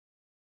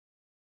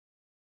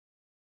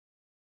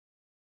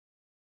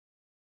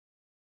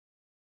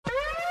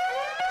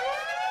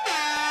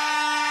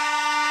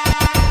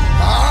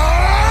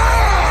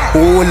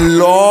Oh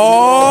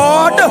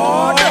Lord.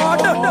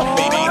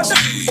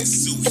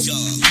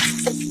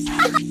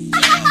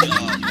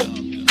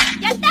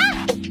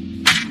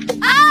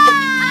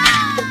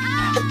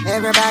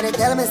 Everybody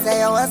tell me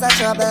say I was a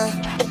trouble.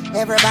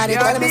 Everybody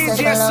tell me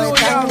say follow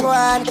it and go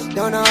on.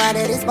 Don't know what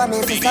it is but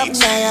me say something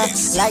there.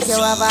 Like you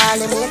have all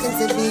the makings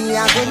to be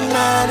a good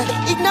man.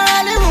 Ignore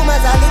all the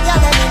rumors, all the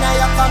girls in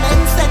your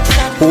comment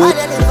section.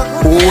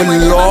 Oh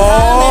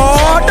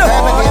Lord.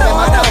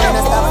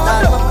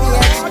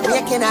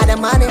 Making all the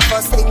money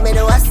first thing me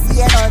do I see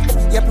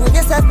it. You prove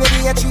yourself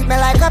baby, you treat me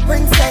like a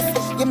princess.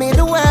 Give me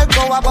the world,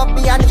 go above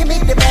beyond, give me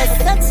the best.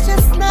 That's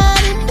just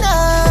not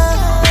enough.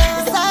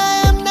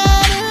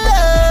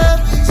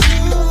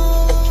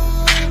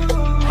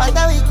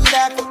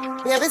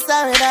 Baby,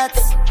 sorry, that's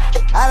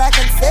all I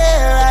can say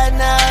right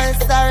now is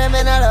sorry,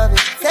 man, I love you.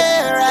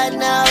 Say right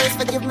now is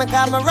forgive me,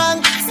 come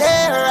wrong.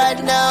 Say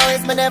right now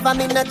is me never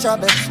mean no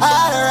trouble.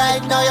 All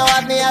right now you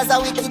have me as a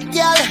wicked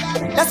girl.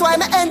 That's why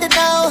me end it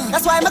now.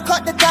 That's why me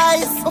cut the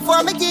ties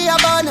before me give a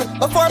bun,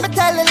 before me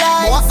tell a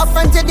lie. What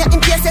upfronted you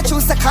in case you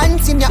choose to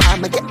continue.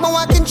 I'ma get my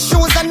walking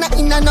shoes and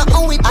nothing and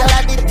nothing with all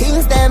of the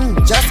things them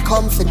just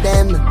come for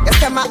them. You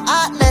say my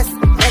heartless.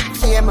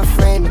 Here, my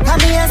friend, come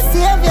here,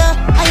 savior.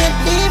 I ain't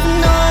leaving,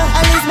 no.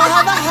 At least I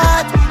have a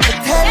heart to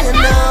tell you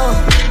no.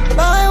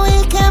 Boy,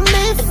 we can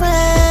be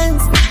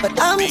friends, but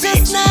I'm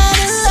just not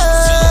in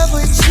love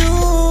with you.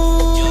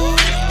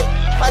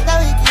 What a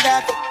wicked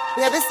act,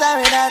 baby,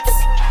 sorry, that's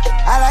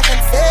all I can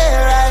say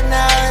right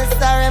now is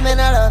sorry, man,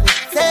 I love you.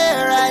 Say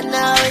right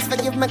now is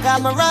forgive me,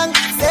 come wrong.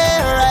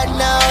 Say right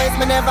now is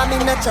me never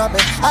mean no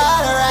trouble.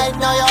 All right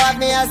now you have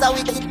me as a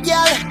wicked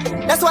girl.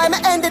 That's why me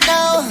end it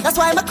now. That's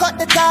why me cut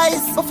the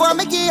ties before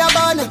me give a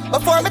bun,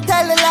 before me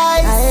tell the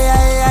lies.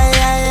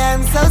 I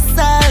am so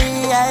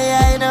sorry.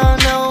 I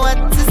don't know what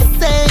to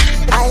say.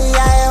 I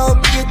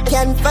hope you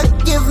can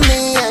forgive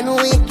me and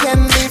we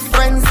can be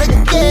friends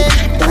again.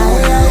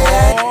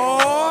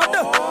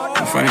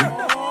 I'm fine.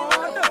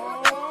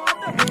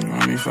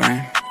 I'll be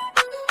fine.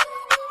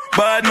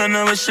 Bad man,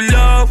 I wish you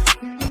love.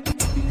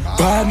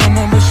 Bad man, I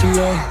wish you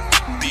love.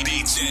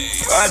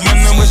 Bad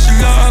man, I wish you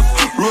love.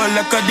 Roll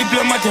like a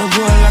diplomat, you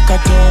roll like a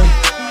toy.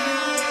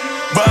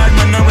 Bad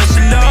man, I wish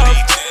you love.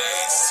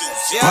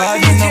 Bad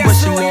man, I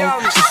wish you love.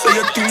 She say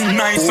you're too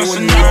nice, so she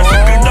never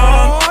fucking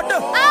dog.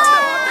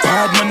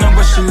 Bad man, I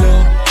wish you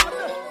love.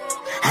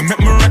 I make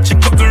my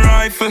ratchet up the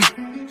rifle.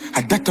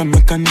 I that I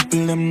make a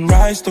nipple them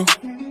rise too.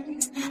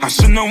 I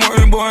should not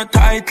worry about a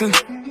title.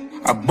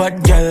 A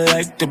bad girl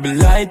like to be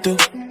lied to.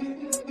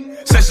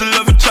 Say she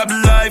love a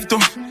trouble life too.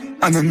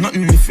 And I'm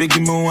nothing if you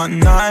give me one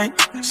night.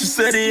 She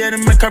said the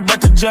end make her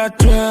better just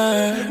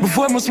try.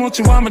 Before I smoke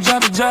you want me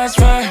drop it just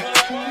right.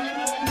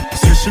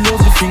 Say she love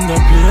the finger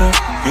play.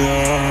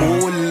 Yeah.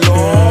 Oh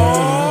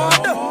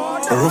Lord.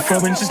 Yeah. Rougher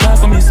when she start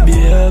to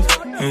misbehave.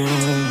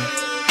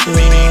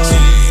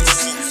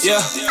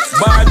 Yeah.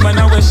 Bad man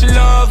I wish she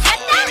love.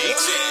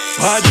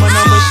 Bad man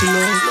I wish she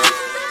love.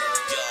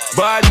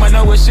 Bad man I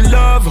wish she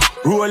love.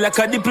 Roll like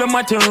a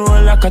diplomat and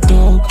roll like a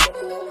dog.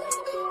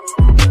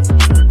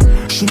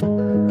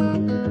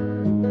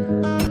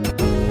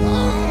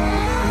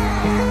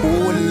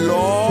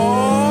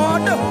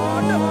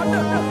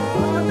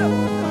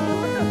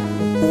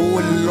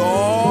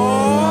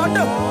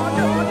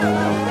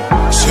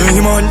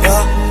 Swing on,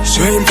 yeah,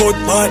 swing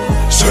football.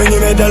 Swing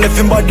him head and left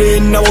him body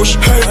in the bush.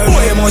 Hey,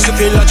 boy, you must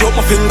feel like drop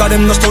my finger,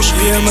 them no stush.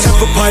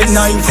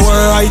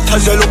 7.94 right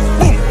as you look.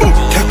 Boom, boom,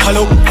 take a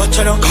look, watch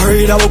out,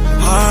 carry the book.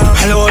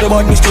 Hello, the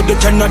badness to the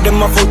 10 of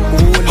them a foot.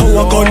 How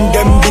I gun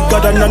them bigger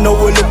than I know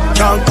we look.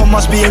 Can't come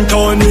as being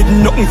torn with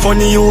nothing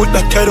funny, you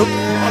that head up.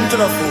 I'm to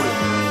the fool.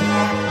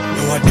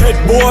 You a dead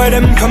boy,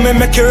 them come and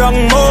make you wrong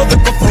move,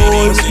 the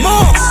fool.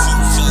 Move!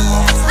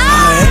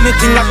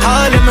 Anything I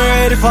call them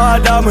ready for,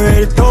 I'm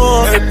ready to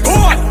hey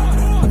boy!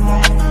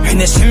 And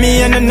they see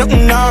me and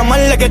nothing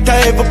normal like a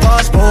type of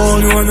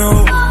passport. No,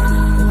 no.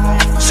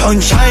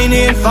 Sunshine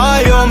in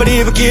fire, I'm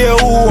never care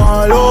who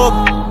I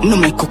love. No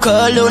make a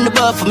call on the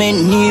bar for my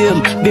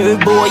name. Baby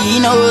boy,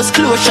 you know it's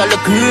close, shall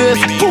look grave.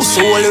 Puss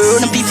all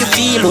around up if you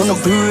feel on the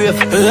brave.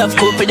 Have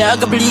couple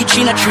dog bleach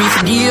in a tree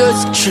for years.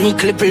 Shrink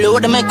clip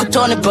load and make a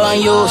ton upon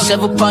you.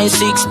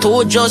 7.6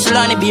 2 just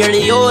land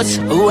barely yours.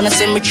 I wanna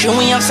send me through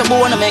me and some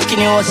wanna make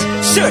it yours.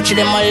 Search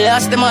them my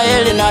last, them my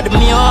hell and all the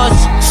mirrors.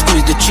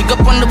 Squeeze the trigger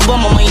up on the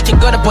bomb, I mighty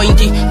got a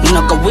pointy.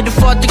 Knock up with the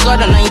 40, got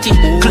a 90.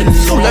 Clip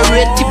full of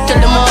red tip, tell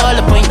them all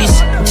the point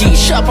this.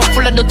 T-sharp and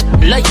full of dot,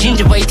 like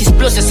gingivitis.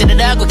 Plus I said the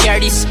dog go carry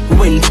this.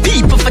 When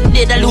people for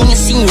dead alone, you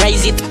see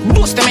rise it.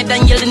 Bust them head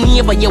and yell the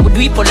neighbor, yeah, we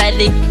do it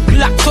politely.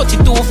 Black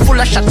 32 full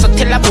of shots, so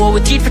tell a boy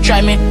with teeth for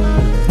try me.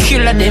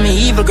 Killer them,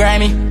 evil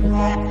grimy.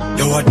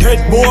 You a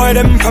dead boy,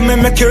 them come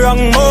and make you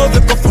wrong move,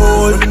 like a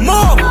fool.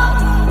 Move!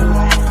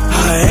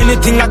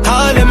 Anything I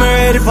call them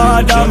ready for,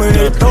 I'm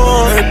ready to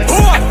hey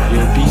boy!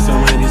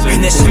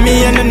 And they see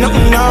me and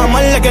nothing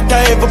normal like a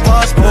type of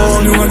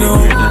passport. No, no.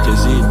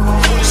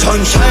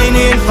 Sunshine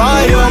in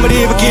fire, I'm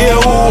never care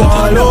who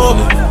I love.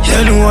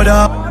 You know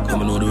that.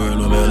 Come and know the world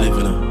where we live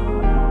in.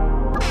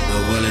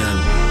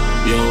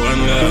 Yo,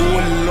 one love.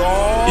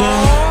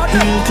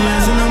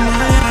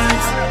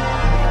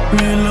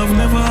 Real love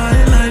never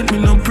highlight, me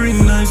no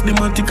bring nice. The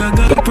matic I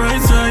got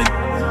price right.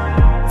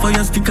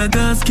 Fire stick I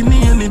got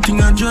skinny,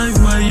 anything I drive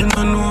by. You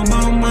don't know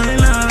about my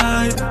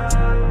life.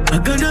 I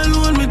got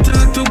alone, me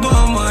talk to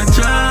about my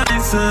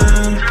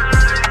choices.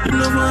 You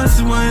never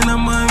see why in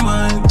my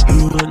mind.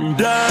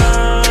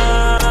 Darkness,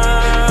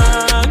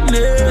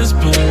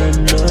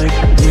 paranoid.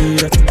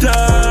 Yeah,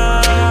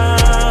 dark,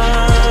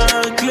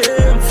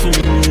 claim for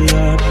me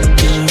up.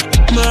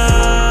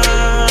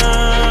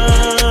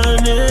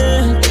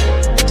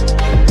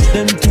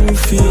 Them two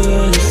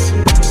fears,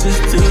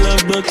 sister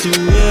love but two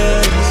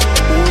years.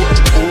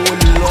 Oh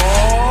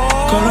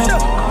Lord.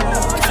 Corrupt,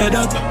 fed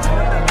up,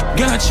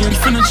 got change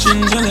for no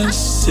change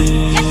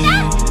jealousy.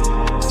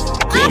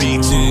 Come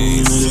in the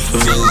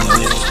fire,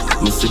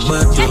 Mr.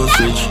 Bad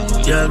dosage,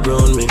 y'all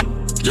round me.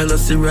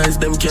 Jealousy rise,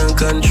 them can't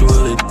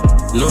control it.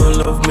 No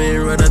love me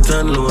rather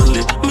than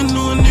lonely. Me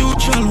no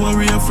neutral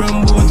warrior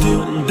from both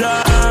you.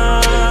 Darkness,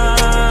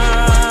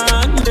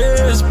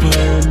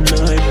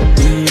 paranoid,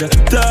 need a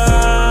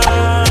dark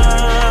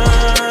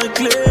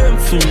claim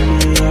for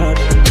me up.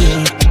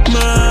 Yeah,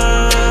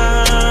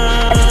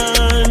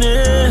 money,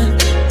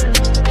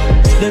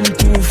 them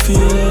two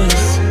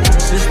fears,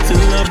 sister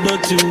love but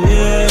two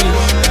years.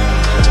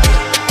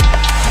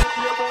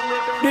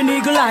 The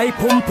nigga like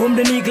pum pum,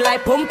 the nigga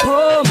like pum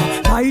pum.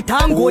 Tight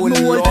and good, me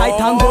hold tight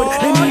and good.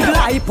 The nigga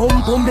like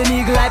pum pum, the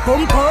nigga like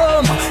pum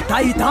pum.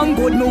 Tight and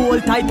good, me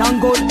hold tight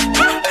and good.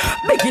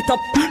 Big it up,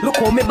 look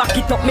how me back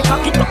it up, me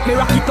cock it up, me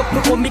rock it up.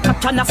 Look how me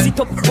catch and I sit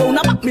up. Round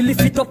a back, me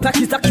lift it up like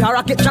it's a car.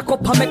 I get jack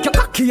up and make your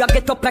cocky, I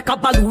get up like a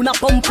balloon, I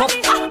pump up.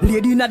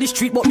 Lady inna the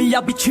street, but me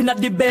a bitch inna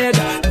the bed.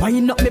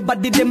 Wind up me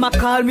body, them a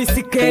call me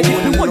sick head.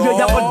 The one you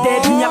that was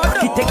dead, me a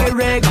cocky take a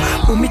reg.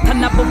 Boom it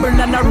and a bubble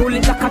and a roll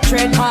it like a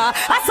tread.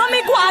 I saw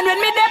me go on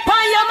when me dip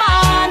on your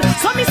man.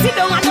 So me sit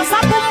down and just a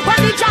boom pan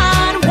the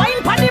jan.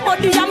 Wine pan the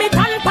body and me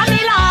tan pan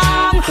the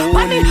long.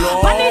 Panny,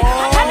 panny,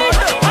 panny,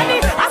 panny.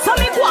 I saw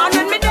me go on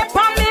when me dip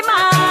on me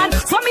man.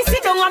 So me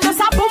sit down and just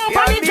a boom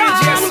pan the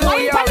jan.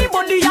 Wine pan the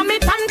body and me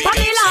tan pan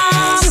the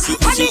long.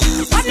 Panny,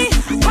 panny,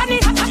 panny.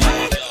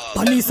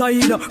 Panny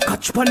side,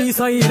 catch panny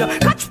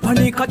side. Catch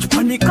panny, catch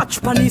panny,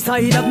 catch panny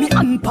side. Me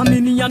and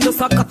panny and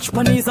just a catch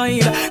panny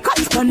side.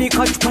 Catch panny,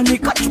 catch panny,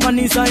 catch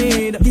panny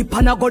side. The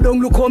panna go down,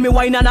 look how me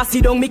wine and I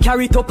sit down. Me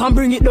carry it up and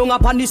bring it down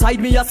up on the side.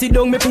 Me a sit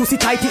down, me pussy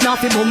tight it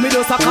off the bum. Me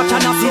just a catch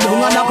and I sit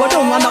down and I go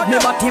down and up me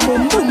body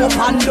boom boom up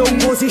and down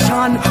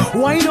position.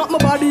 Wine up my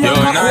body and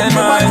cock up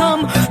my bottom.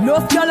 No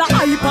girl a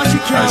hype and she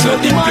can't. As a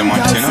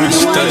diplomat, you know,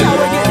 style.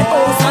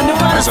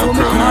 As a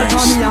pro-nice.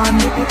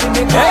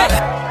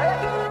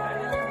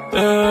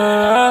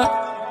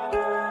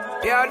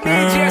 Yo,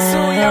 DJ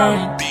SueYung.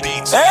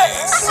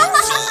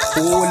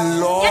 Oh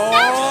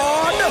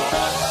Lord.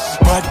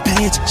 Bad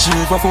bitch, she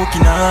never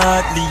fucking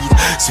hard lead.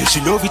 Say she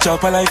love each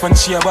other life and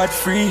she a bad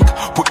freak.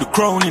 Put the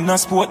crown in a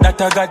sport that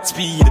I got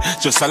speed.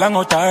 Just a long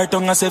out her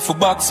tongue and say for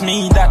box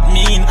me. That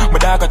mean, my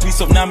dog a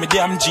twist up now me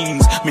damn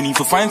jeans. Me need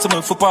to find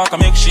someone for park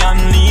and make she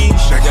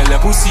unleash. That girl a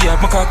pussy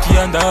up my cocky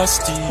and a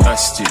stitch. A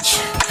stitch,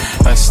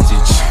 a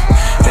stitch.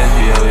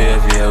 Heavy,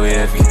 heavy, heavy,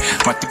 heavy.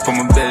 My tip on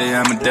my belly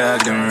and my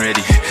dog them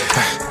ready.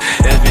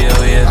 Heavy,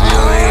 heavy, heavy,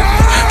 heavy.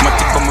 My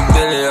tip on my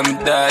belly and my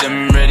dog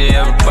them ready.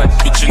 Have a bad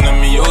bitch in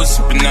me, yo,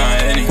 sipping on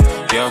any.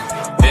 Yo,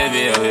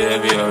 heavy, heavy,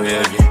 heavy, heavy,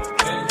 heavy.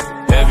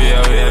 Heavy,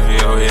 heavy, heavy,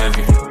 heavy,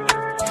 heavy.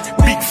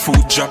 Big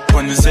food drop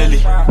on the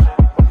zelly.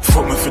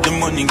 Fuck me for the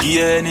money, give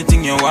you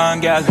anything you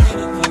want, girl.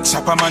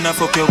 Chop a man,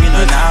 fuck you, we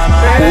no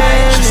normal.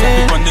 She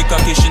step up on the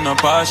cocky, she no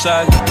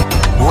partial.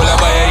 Hold her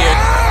by her head.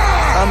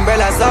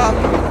 Umbrellas up.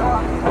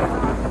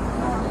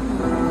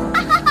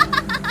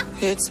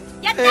 It's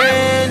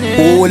raining.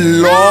 Oh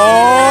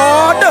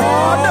Lord.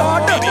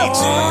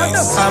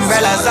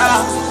 Umbrellas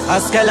up.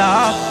 Askella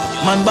up.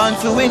 Man born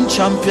to win,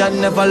 champion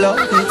never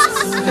lost.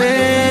 It's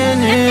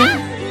raining.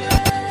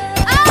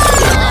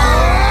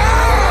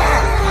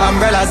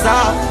 Umbrellas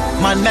up.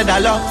 Man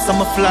medal up.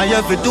 Some fly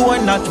every door,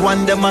 not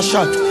one them a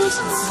shot.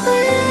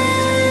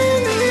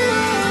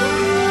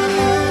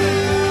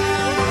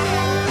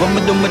 When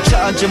me do my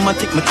charge, my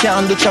tick, my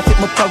can't do traffic,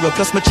 my power.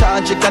 Plus my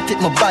charge, got it,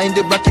 my bind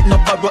it, rocket, no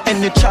borrow.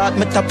 Any chart,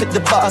 me tap it, the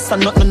boss,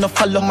 and nothing no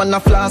follow. Man, I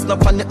flash, no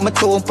panic, my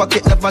toe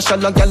pocket, never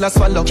shallow, girl, I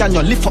swallow. Can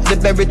you lift up the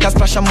berry, that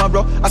splash a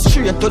marrow? I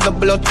straight to the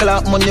blood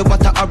clot, money,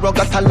 what a arrow.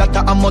 Got a lot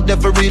of ammo,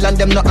 devil real, and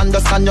them no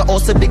understand you.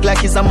 Also big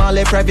like it's a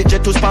Malay, private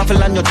jet to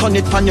sparkle, and you turn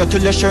it pan you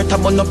till your shirt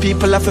up on no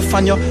people have to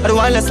fan you. I do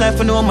wireless life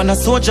for no man, a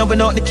soldier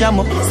without the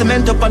camera.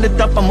 Cement up on the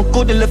top, I'm a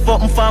good lift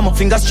up and farmer.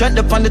 Fingers straight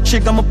up on the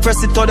trigger, I'ma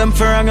press it to them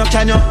for you,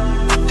 can you?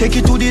 Take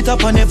it to the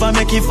top and never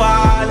make it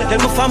fall. Tell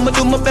my family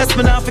do my best,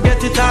 me not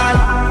forget it all.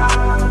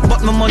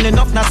 But my money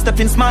enough, not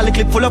stepping small,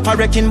 clip full up a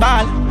wrecking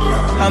ball.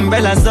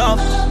 Umbrellas up,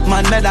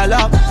 man medal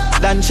up.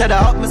 Dan cheddar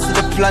up, me see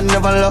the plan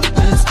never look.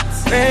 It's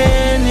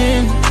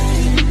raining.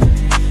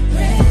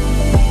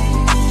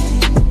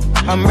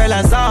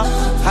 Umbrellas up,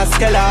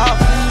 Haskella up.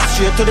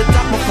 Straight to the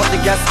top, me put the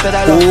gas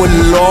pedal up. Oh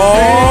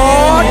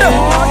Lord.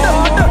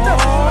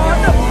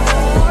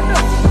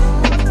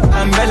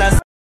 Umbrellas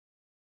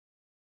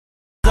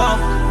up,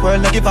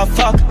 world no give a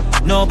fuck.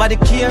 Nobody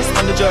cares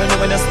on the journey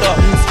when I stop.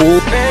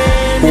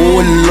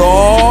 Oh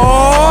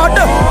Lord.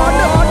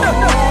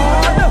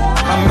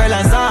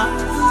 Umbrellas on.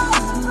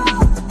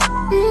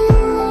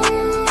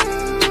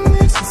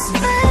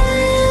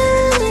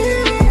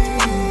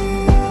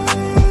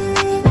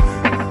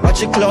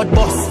 Watch your cloud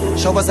bust.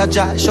 Show us a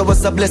joy, show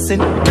us a blessing.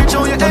 Bitch,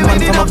 oh, you ain't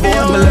ready to be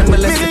on.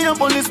 Me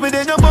up on this, me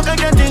then you fuck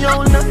again to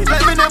your night.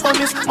 Let me never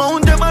miss,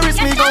 Mount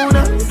Everest me go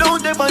now.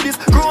 Don't ever this,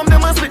 Chrome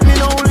them and split me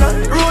now.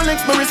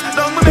 Rolex my wrist,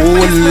 long me make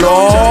me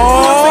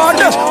Lord.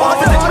 Want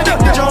to take me dick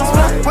the Jones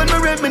fly. When me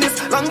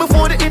reminisce, long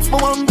before the hits, me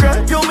one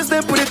cry. Yo, me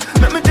step with it,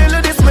 let me tell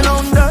you this, me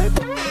long die.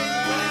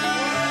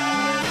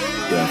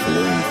 Yeah, for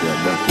learning for your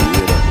back to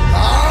you.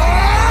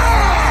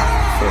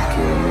 Fuck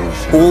your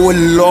emotion. Oh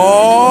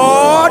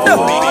Lord.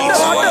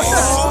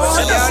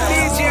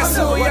 DJ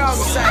SueYung.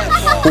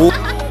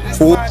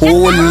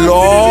 Oh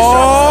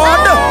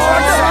Lord.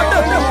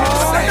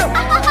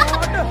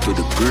 To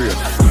the grave.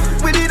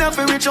 We did not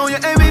feel rich on you,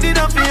 and we did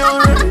not feel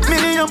alright.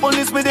 Million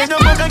police, me then you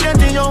fuck again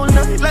to your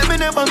night. Let me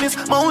never miss,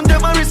 Mount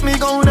Everest me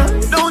go now.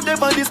 Don't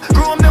ever this,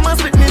 Chrome them and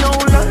split me now.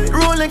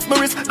 Rolex my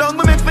wrist, long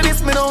me make for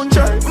this, me don't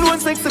try. No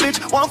sexy bitch,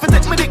 want to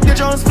take me dick, the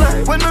Jones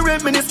fly. When me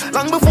reminisce,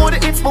 long before the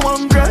hits, me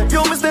one cry.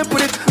 Yo, me step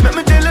with it, let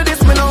me tell you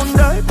this, me don't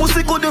die.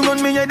 Pussy couldn't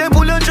run me, yeah, they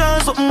pull a jar,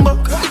 something back.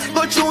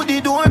 Go through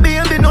the door,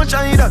 baby, no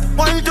try that.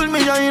 Why you tell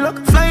me I lock,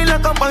 fly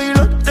like a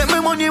pilot. Take me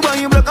money, buy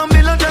you black, and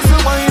bill a just a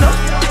wine up.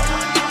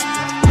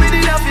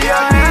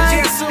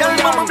 DJ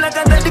SueYung. Mama black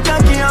and the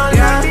cocky all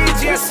night.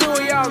 DJ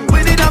SueYung. We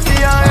did a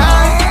fear.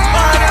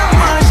 All that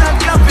Martian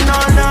clapping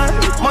all night.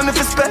 Money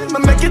for spend, me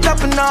make it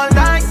happen all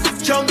night.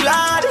 Young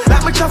lad,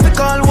 like my traffic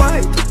all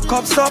white.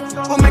 Cops up,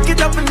 we make it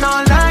happen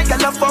all night.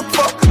 Y'all fuck,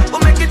 we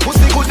make it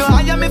pussy good. No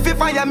hire me if you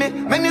fire me.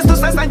 Menace to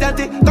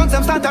society. Guns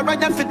them start to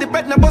ride and fit the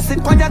bread, no bust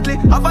it quietly.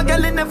 Have a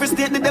girl in every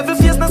state, the devil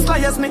face no sly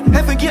as me.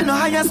 Every gate no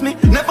hires me.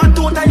 Never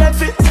told I had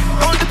fit.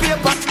 On the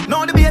paper,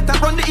 now the beta,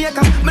 run the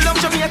acre. Me love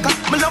Jamaica,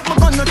 me love my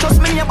gun, no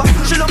trust me neighbor.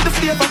 She love the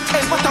flavor,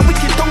 hey, what a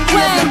wicked tongue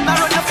behavior. I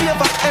run the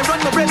favor, hey,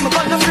 run the bread, me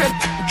gun the bread.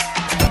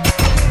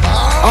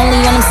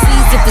 Only on them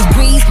seas if it's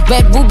breeze.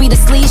 Red ruby the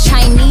sleeves,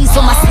 Chinese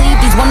on my sleeve.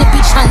 These wanna be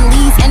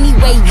Chinese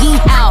anyway,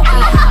 yeehaw.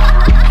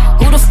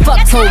 Who the fuck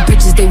told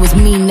bitches they was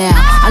me now?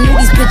 I knew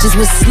these bitches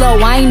was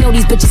slow, I ain't know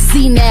these bitches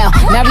see now.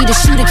 Married a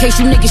shooter case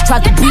you niggas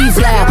tried to breathe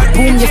loud.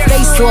 Boom your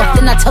face off,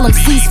 then I tell them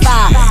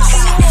ceasefire.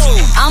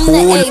 I'm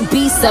the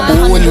AB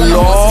 700 on the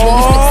horses when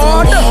you fixin'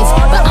 to leave.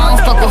 But I don't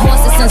fuck with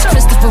horses since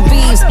Christopher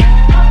Reeves.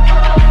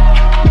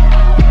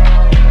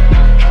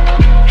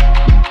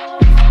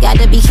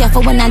 Gotta be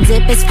careful when I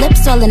dip, it's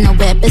flips all in the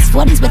whip. It's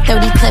 40s with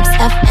 30 clips,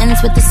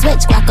 FNs with the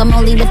switch,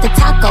 guacamole with the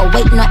taco,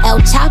 waiting on El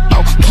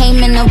Chapo. Came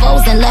in the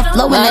rolls and left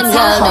low in the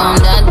Tahoe.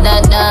 Da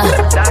da da,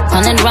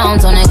 100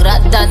 rounds on it, da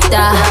da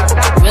da.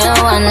 Real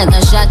one like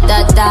a shot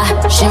da da.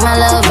 She my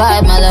little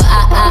vibe, my little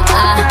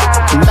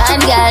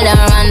Bad girl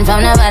don't run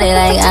from nobody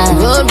like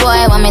Rude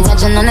boy want me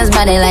touching on his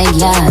body like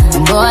yeah.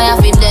 Boy I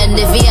feel dead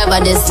if he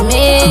ever diss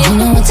me. You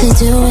know what to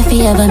do if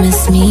he ever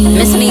miss me.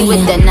 Miss me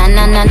with the na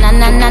na na na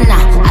na na na.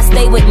 I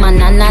stay with my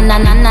na na na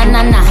na na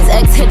na na.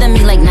 His ex hitting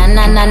me like na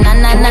na na na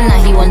na na na.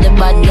 He want the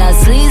bad girl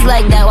sleaze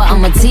like that, well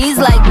I'ma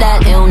tease like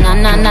that. Ew na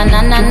na na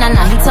na na na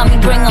na. He tell me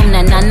bring him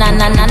na na na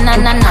na na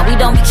na na na. We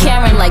don't be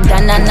caring like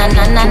that na na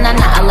na na na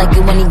na. I like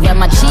it when he grab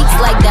my cheeks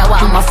like that, well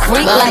I'm a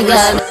freak like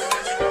that.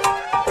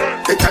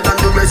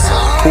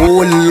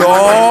 Oh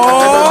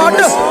Lord.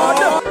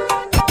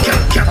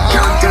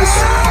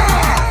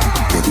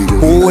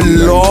 Oh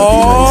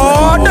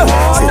Lord.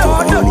 Set up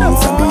on your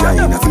knees and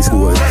behind a fist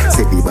goal.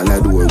 Set people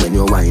a door when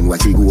you wine,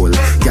 watch it goal.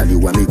 Girl,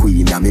 you are me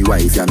queen, and me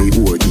wife, and me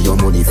whore. Give your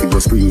money for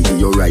your spree, give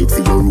your right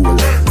for your rule.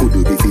 Could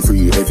do be for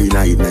free every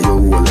night na your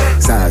hole.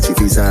 Sachi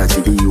fi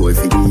Sachi, Dior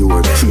fi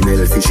Dior.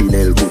 Chanel fi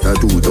Chanel, put a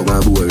two-tongue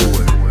a bowl.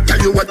 Tell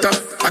you what,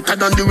 hotter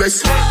than the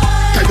rest.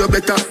 Tell you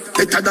better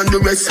than the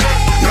rest.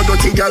 No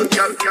dirty girl,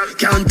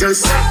 can't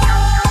test.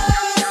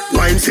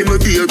 Wine for me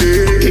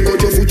baby. Take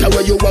out your foot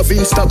away you have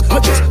in stock.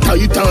 I just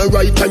tight and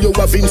right and you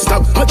have in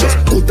stock. I just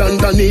put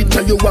underneath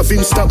and you have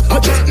in stock.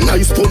 I just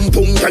nice pum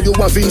pum and you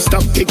have in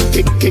stock. Take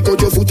out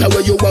your foot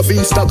away you have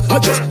in stock. I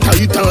just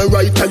tight and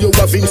right and you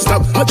have in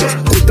stock. I just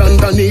put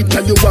underneath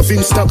and you have in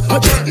stock. I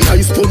just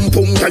nice pum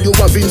pum and you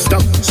have in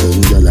stock. Some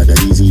gyal are the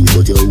disease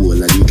but your whole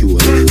are the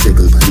cure.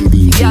 Circle for the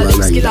beat you are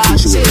right for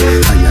sure.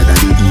 Higher than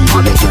the beat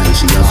you make like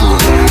she a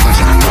floor.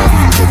 Fashion you have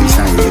beat every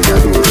side of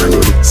your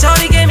door.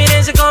 Shorty gave me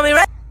then she call me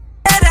red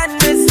and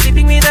miss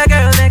sleeping with a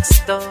girl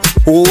next door.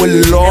 Oh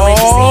Lord.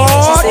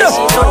 She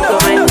don't go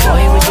right,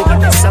 boy, would you give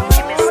me some?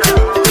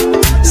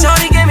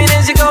 Shorty gave me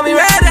then she call me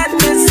red and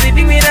miss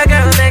sleeping with a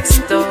girl next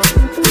door.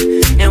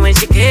 And when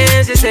she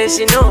came, she said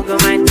she no go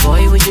mind,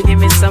 boy, would you give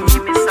me some?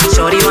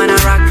 Shorty wanna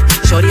rock,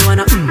 shorty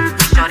wanna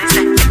Shorty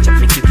said, ketchup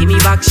make you give me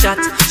back shot.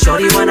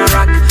 Shorty wanna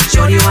rock,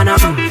 shorty wanna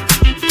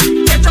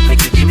ketchup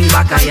make you give me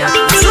back a yeah.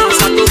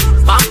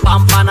 Pam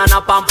pam banana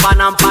pam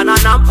panam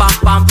pananam pam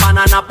pam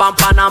banana pam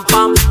panam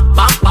pam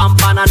pam pam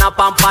banana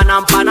pam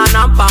panam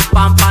pananam pam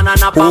pam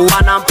banana pam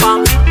panam pam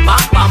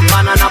pam pam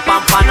banana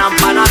pam panam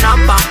pananam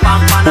pam pam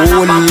banana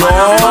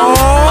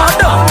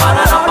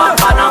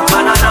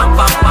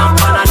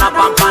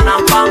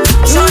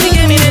Shawty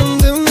give me this.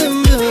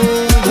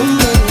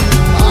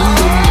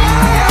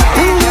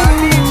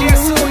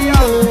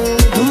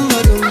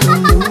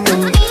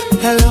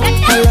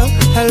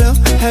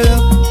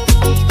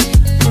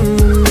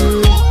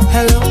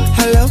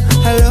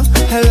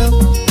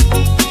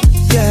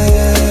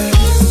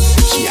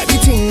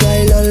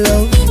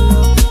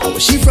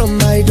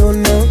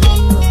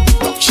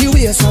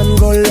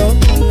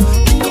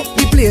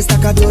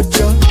 Like a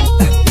dojo.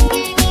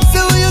 So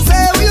what you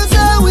say, what you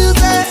say, what you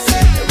say?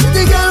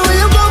 The girl when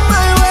you come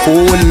my way.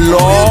 Oh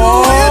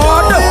Lord.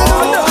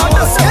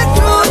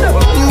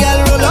 Girl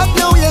roll up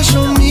now, you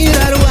show me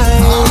that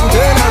wine.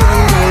 Turn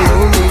around, girl,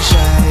 don't be shy.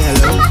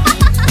 Hello,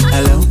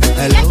 hello,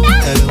 hello,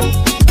 hello.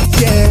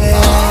 Yeah.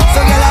 So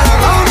girl, I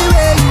love the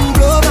way you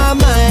blow my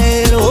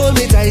mind. Hold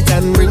me tight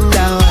and bring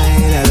that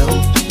wine. Hello,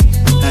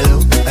 hello,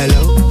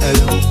 hello,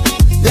 hello.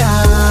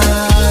 Yeah.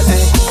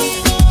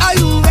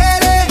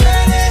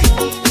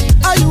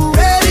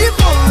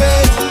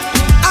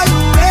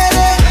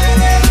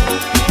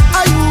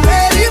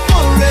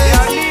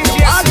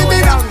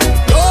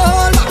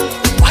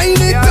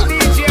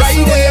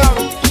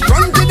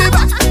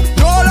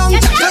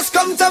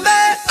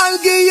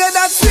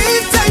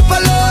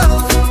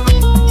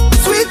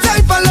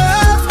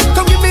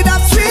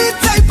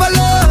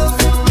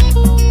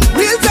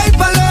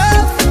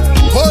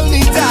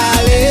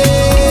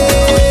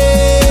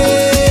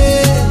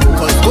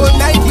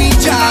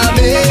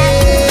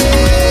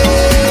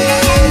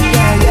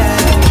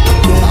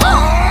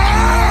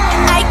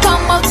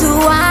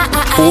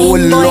 Oh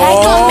Lord.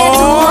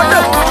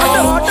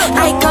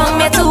 I come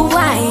here to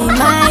wine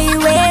my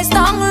waist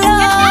down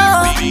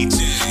low.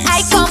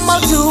 I come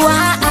out to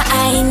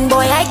wine,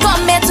 boy. I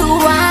come here to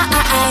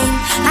wine.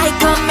 I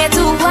come here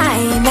to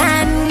wine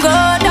and go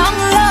down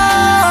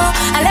low.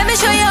 And let me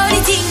show you how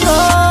the thing go.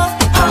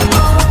 And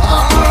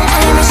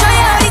let me show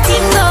you how the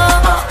thing go.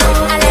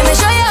 And let me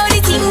show you how the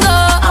thing go.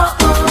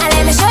 And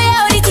let me show you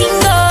how the thing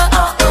go.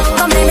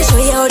 Come let me show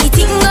you how the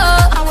thing go.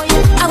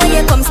 And when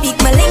you come speak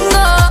my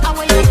lingo.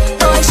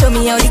 Show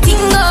me how the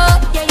thing go.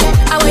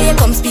 I want you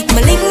come speak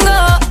my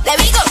lingo. Let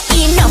me go.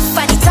 Enough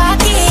of the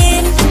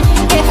talking.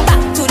 Get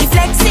back to the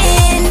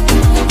flexing.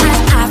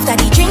 And after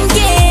the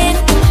drinking,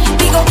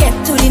 we go get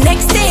to the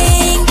next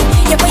thing.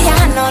 You put your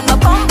hand on my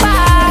bumper.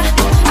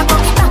 I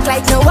pop it back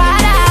like no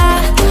water.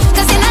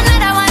 Cause you're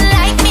another one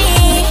like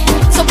me.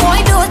 So boy,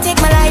 don't take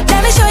my life.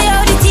 Let me show you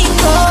how the thing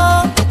go.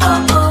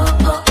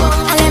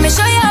 And let me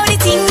show you how the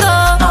thing go.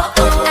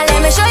 And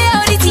let me show you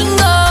how the thing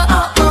go.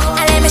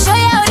 And let me show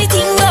you how the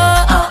thing go.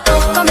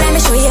 Come let me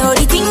show you how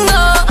the thing go.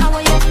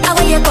 I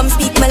want you come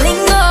speak my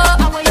lingo.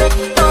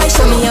 Boy,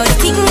 show me how the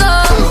thing go.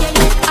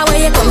 I want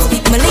you come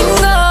speak my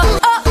lingo.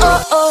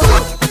 Oh, oh,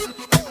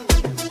 oh.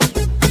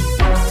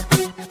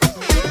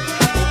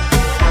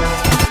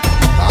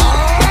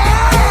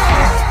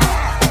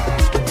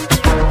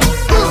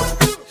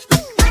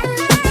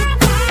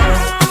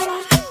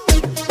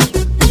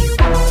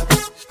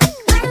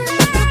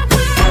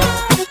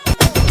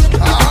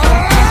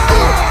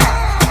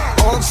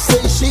 All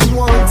say she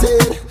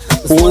wanted.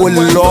 Oh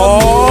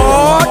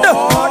Lord.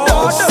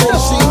 All say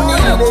she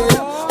needed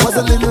was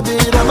a little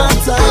bit of my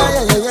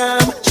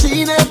time.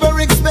 She never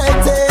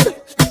expected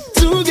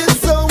to get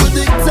so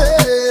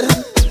addicted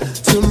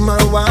to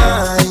my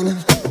wine.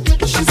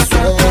 She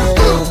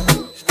said,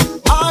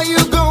 are you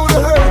gonna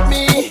hurt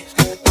me?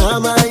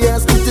 Am I a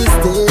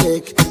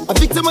statistic, a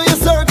victim of your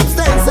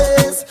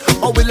circumstances?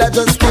 Or will I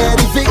just get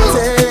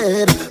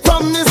evicted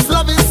from this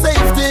loving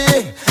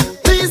safety?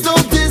 Please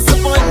don't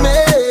disappoint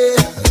me.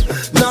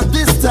 Not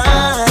this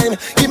time.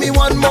 Give me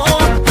one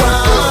more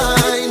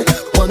wine.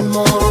 One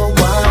more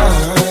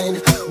wine.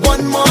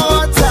 One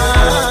more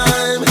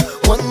time.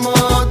 One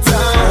more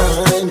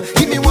time.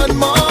 Give me one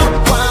more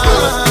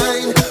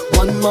wine.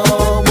 One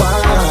more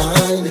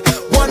wine.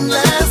 One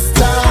last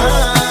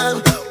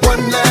time.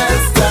 One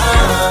last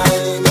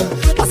time.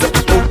 I said,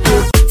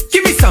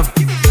 Give me some.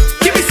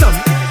 Give me some.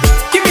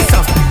 Give me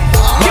some.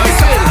 Give me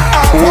some.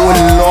 Oh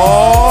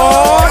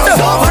Lord.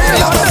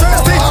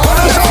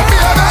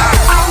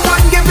 I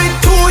want give it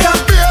to ya,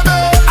 baby.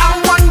 I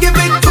want give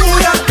it to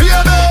ya,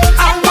 baby.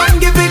 I want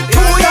give it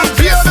to ya,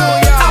 baby.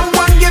 I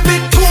want give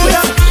it to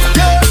ya.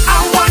 I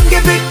want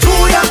give it to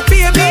ya,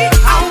 baby.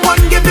 I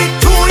want give it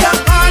to ya,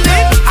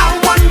 honey. I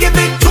want give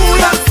it to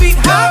ya,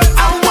 sweetheart. I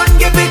want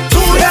give it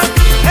to ya.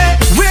 Hey,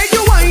 where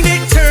you whine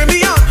it, turn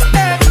me on.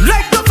 Hey,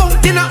 like the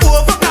fountain I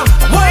overcome.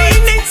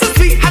 Wine it so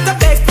sweet, I to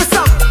beg for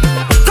some.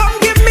 Come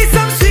give me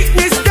some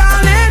sweetness,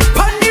 darling.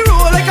 Pon the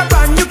roll like a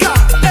brand new car.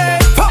 Hey,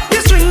 pop the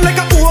string like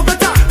a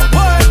Bogota.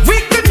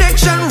 Weak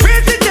connection,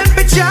 raise the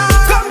temperature.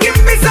 Come give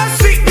me some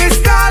sweetness,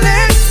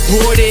 darling.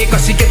 Hold it,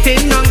 cause she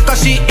getting on,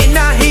 cause she in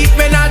a heat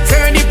when I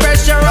turn the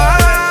pressure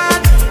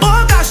on.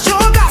 Oh gosh,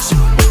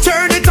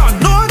 turn it on.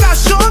 Oh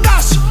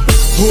gosh.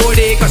 Hold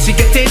it, cause she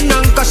getting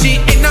on, cause she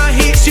in a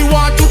heat. She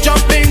want to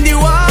jump in the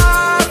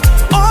water.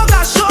 Oh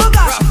gosh,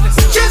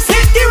 just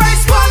hit the right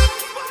spot.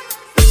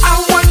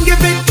 I want give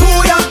it to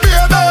ya,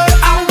 baby.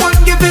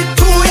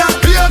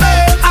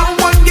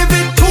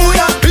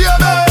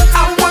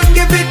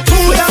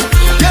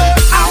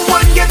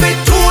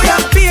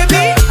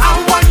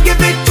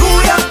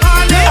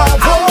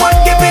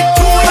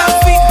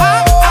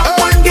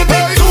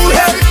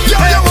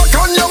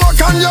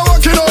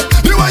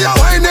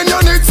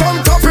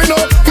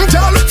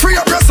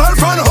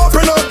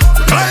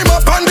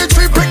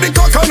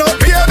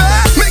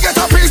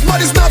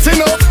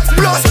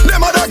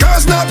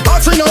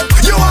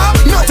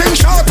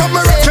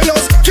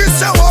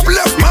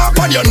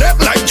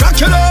 like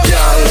Dracula. Yeah,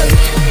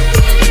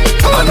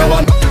 I know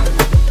one.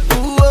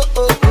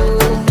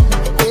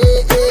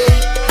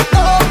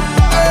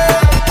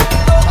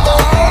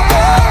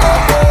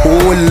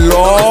 Oh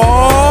Lord.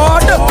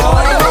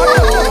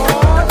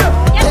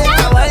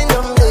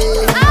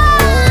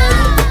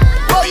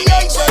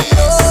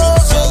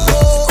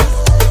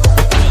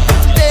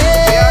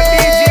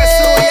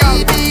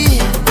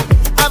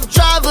 I've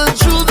traveled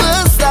through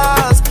the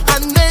stars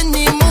and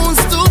many moons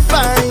to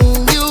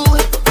find you,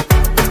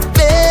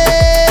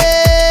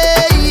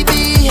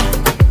 baby.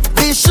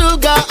 The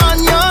sugar on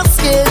your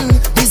skin,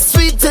 the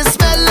sweetest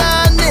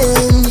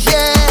melanin,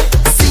 yeah.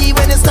 See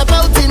when you step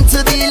out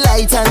into the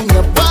light and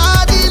your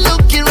body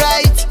looking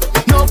right.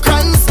 No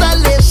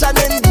constellation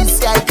in the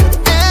sky could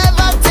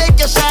ever take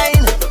your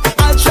shine.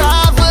 I'll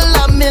travel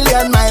a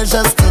million miles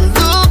just to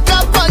look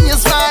up on your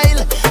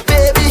smile,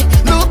 baby.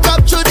 Look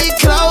up to the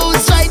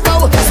clouds right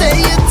now. Say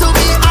it to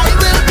me, I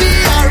will be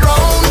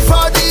around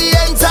for the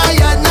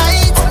entire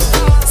night.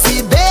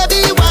 See,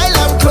 baby, while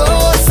I'm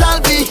close, I'll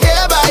be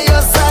here by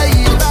your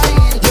side.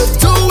 You're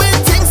doing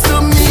things to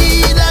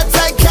me that I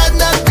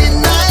cannot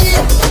deny.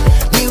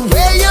 The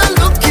way you're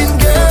looking,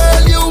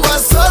 girl, you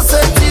are so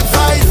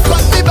certified.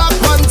 Put me back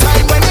one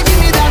time when you give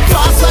me that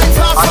fast line,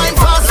 fast line,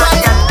 fast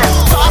line.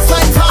 Fast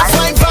line, fast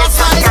line, fast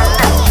line.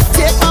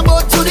 Take my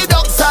boat to the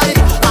dock side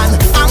and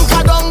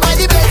anchor down by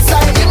the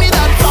bedside. Give me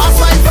that fast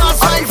line,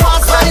 fast line,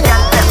 fast line.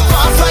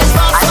 Fast line,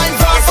 fast line,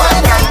 fast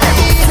line.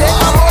 Take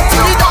my boat to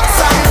the dock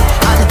side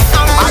and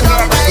anchor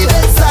down by the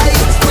bedside.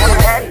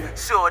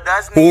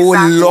 Oh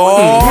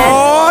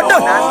Lord.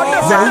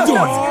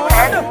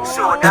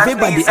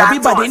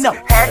 Everybody know.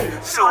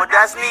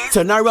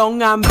 Turn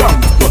around and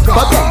bend.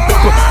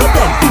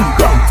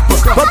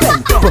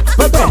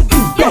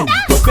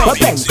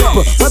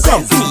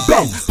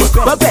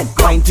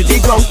 Wind to the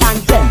ground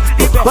and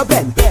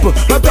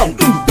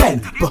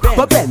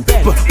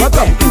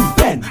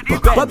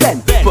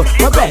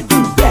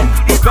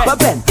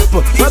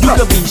You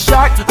could be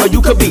short or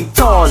you could be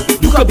tall.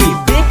 You could be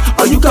big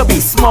or you could be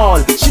small.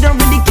 She don't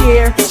really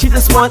care, she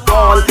just want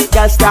all.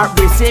 Girl start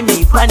racing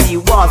me on the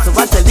wall. So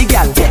I tell the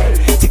girl,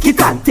 tick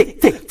it and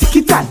tick, tick, tick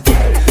it and tick.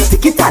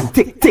 Tick it and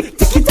tick, tick,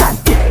 tick it and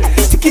tick.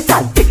 Tick it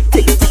and tick,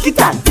 tick, tick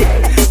it and tick.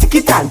 Tick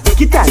it and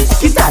tick it and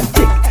tick it and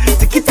tick.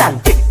 Tick it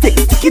and tick, tick,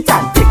 tick it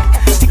and tick.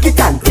 Tick it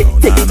and tick,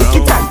 tick, tick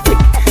it and tick.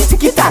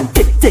 Tick it and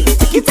tick, tick,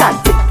 tick it and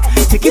tick.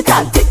 Tick it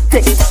and tick,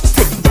 tick, tick.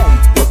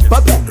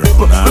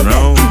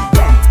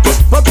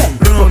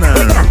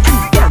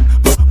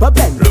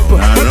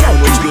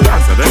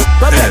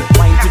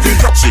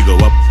 She go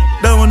up,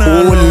 down and Oh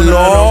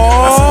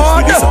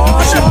Lord.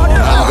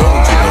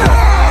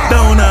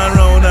 down and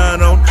round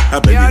and round. I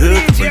bet you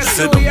hurt when she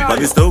sit down by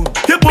the stone.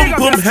 Your boom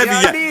boom heavy,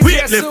 yeah.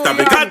 Weight lifter,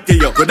 we can't get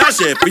you. Could I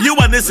share for you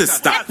and the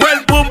sister?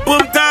 Well, boom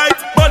boom tight,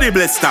 body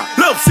blister.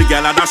 Love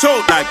cigar and a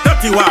shout like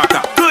dirty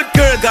water. Good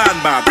girl gone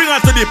bad, bring her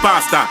to the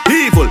pastor.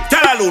 Evil,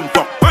 tell alone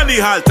fuck, on the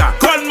halter.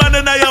 Gunman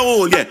in your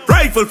hole, yeah.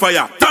 Rifle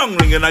fire, tongue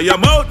ring in your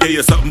mouth. Yeah,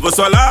 you something for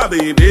swallow,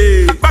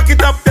 baby. Back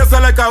it up, just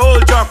like a whole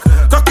truck.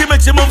 Cocky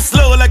make she move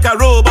slow like a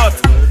robot.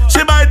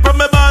 She bite from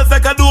my balls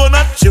like a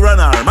donut. She run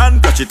her man,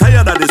 cause she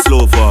tired of the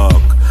slow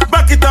fuck.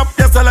 Back it up,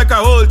 just like a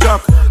whole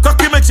truck.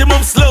 Cocky make she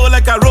move slow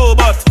like a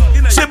robot.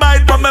 She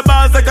bite from my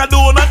balls like a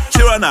donut.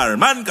 She run her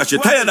man, cause she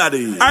tired of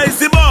the I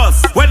see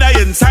boss, when I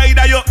inside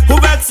of you. Who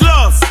gets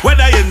lost?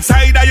 When I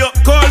inside of you.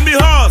 Call me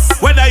horse,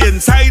 when I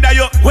inside of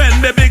you.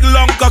 When the big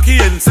long cocky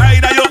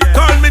inside of you.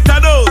 Call me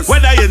Thanos,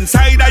 when I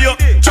inside of you.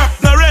 Chuck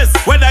Norris,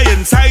 when I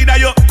inside of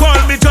you. Call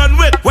me John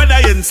Wick, when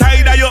I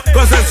inside of you.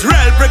 Cause it's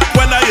real brick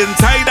when I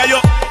inside of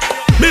you.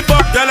 Me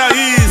fuck dollar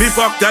east, me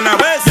fuck dollar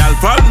west. Y'all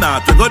from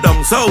north to go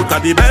down south are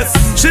the best.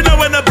 She know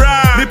when the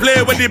bra, me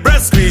play with the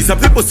breast squeeze. Some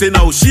people say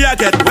now she a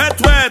get wet.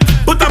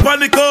 Put up on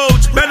the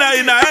couch, better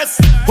in a S.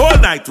 Whole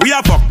night we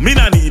a fuck, me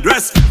nah need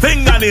rest.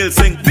 Fingernail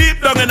sink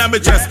deep down in my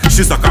chest.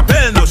 She suck a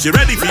pill, now she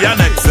ready for your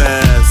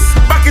excess.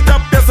 Back it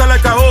up, just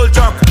like a whole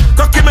truck.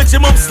 Cocky make she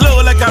move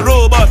slow like a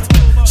robot.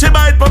 She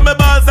bite from my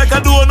balls like a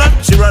donut.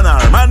 She run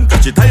her man,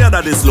 cause she tired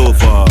of the slow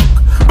fuck.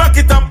 Back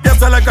it up, just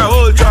like a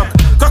whole truck.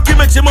 Cocky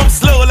make she move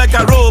slow like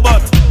a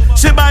robot.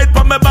 She bite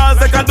from my balls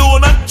like a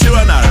donut. She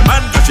run her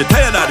man, cause she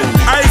tired of it.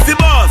 I see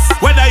boss,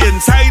 when I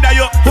inside of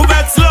you. Who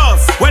gets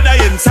lost? When I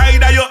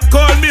inside of you.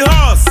 Call me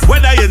horse,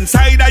 when I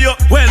inside of you.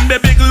 When the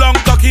big long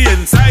cocky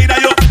inside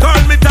of you.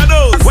 Call me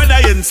Thanos, when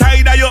I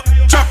inside of you.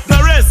 Chuck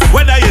Norris,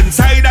 when I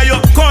inside of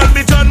you. Call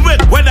me John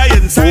Wick, when I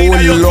inside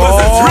of you. Cause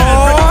it's real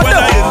brick when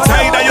I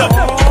inside of you.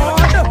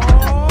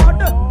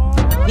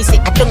 Me say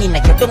I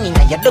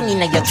don't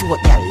inna your throat,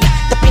 y'all.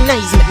 Tapping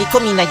eyes make me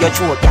come inna your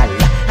throat, y'all.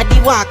 I di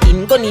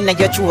walking gun inna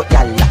your throat,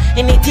 y'all.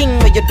 Anything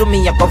where you do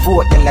me, I go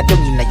vote, y'all.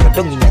 Dung inna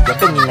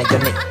your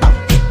neck.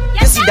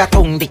 You see that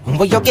tongue dick,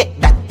 where you get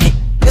that?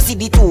 You see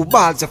the two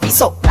balls, you feel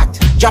so that.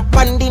 Drop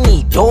on the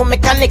knee, don't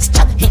make a next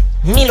chat.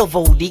 Me love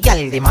how the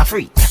gal dem a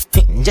free.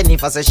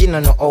 Jennifer says she no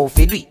know how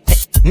to do it.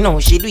 No,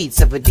 she do it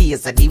 7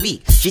 days of the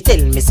week. She tell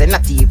me say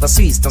not even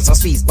Swiss, not so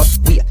Swiss, but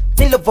we.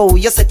 Me love how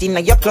you set in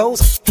your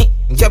clothes.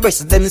 Your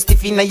breasts them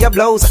stiff in your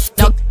blouse.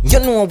 You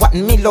know what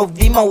me love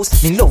the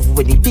most. Me love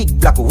when the big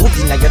black hood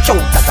in your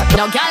throat.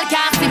 No girl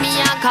can't see me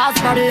and cause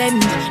problem.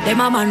 Them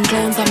a man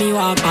clowns and me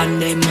walk on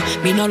them.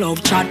 Me no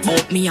love chat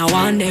but me I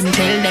want them.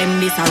 Tell them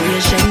this a real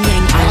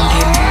Shenyang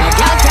anthem. No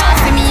girl can't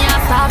see me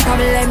and start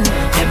problem.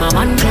 Them a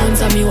man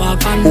clowns and me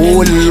walk on them.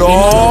 Oh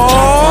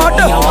Lord,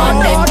 me I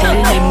want them.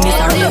 Tell them this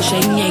a real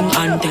Shenyang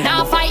anthem.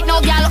 Now fight no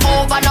girl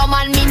over no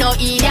man, me no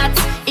idiot.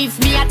 If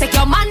me a take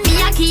your man,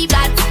 me a keep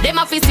that. Them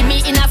a see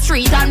me in a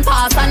street and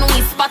pass and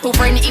whisper to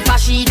friend if I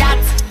she that.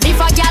 If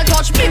a girl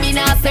touch me, me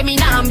nah say me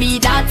nah be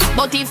that.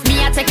 But if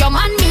me a take your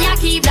man, me a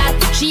keep that.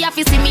 She a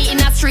see me in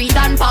a street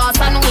and pass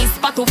and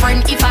whisper to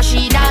friend if I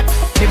she that.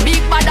 Me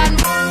big bad and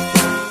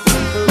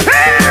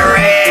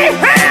Harry,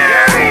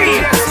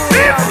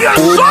 if you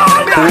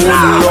saw that,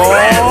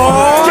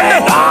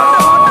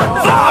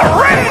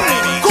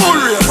 cool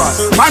ravers,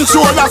 man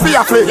shoulder for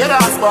your flick.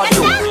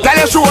 Tell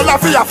your shoulder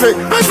for your flick.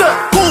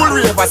 Cool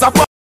ravers, a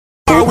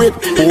with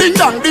ding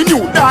dong, the new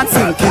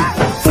dancing king.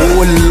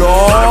 Oh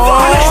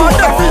Lord,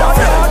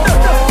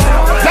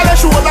 tell your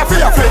shoulder for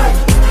your flick.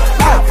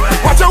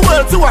 Watch your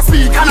words to a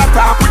speak and a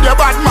talk with your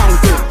bad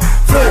mountain.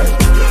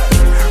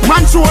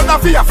 Man shoulder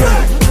for your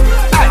flick.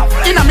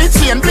 In a mid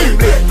chain bling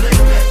bling.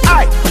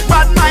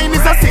 Bad mind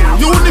is a sin.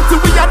 Unity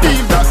we a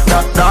deal.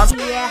 Dance.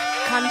 yeah,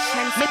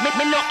 conscience. Me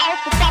no out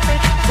to pop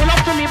it. Pull up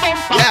to me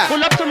bumper. Yeah.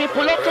 Pull up to me,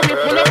 pull up to me,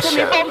 pull up to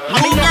me bumper.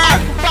 Me no out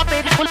to pop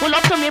it. Pull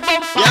up to me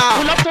bumper. Yeah.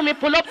 Pull up to me,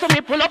 pull up to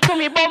me, pull up to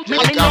me bumper. Me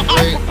no out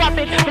to pop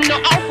it. Me no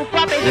out to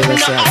pop it. Me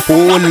no out to pop it.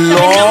 oh Lord, Me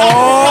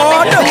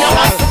no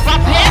out to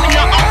pop it. Me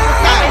no out to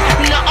pop it.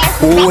 Me no out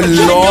to oh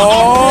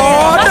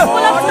Lord.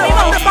 pull up to me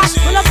bumper.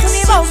 Pull up to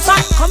me bumper.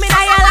 Come in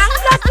your long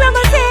black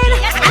limousine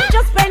and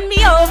just bend me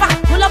over.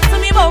 Pull up to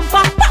me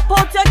bumper. Pop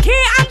out your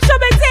key and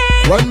shove it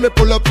in. When me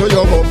pull up to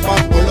your bumper,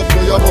 pull up to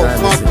your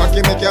bumper,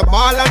 cocky make you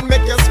ball and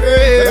make you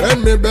scream. When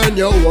me bend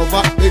you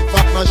over, big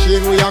fat machine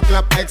with your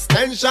clap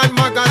extension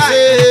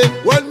magazine.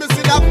 When me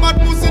see that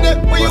fat pussy there,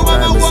 when you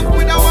wanna walk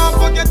with a one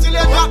pocket till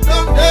you drop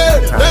down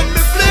there. Then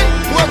me fling,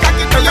 go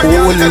cocky to your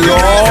Oh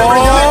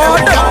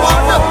Lord,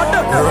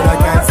 girl, I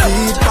can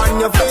see it on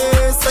your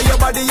face, so your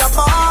body a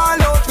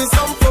fall out with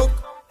some fuck.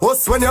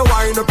 Us when you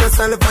wind up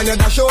yourself and you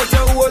dash out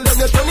your hole, then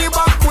you turn it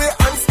back way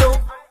and stop.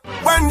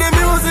 When the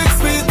music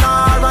sweet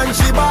her and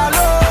she ball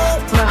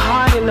out, My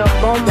heart in a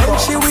bumble. then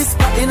she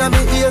whisper in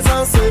my ears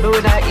and say,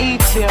 Would I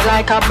eat you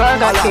like a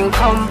Burger King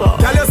combo?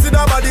 girl, you see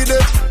that body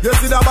there, you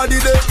see that body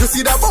there, you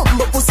see that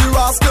bumbo pussy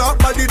rascal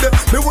body there.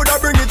 Me woulda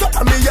bring it up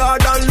in me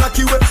yard and lock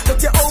you away.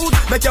 Take you out,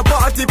 make your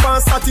party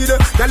on Saturday.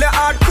 Girl, you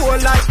hard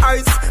cold like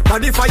ice,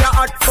 body fire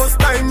hot. First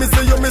time me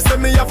see you, me say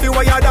me have to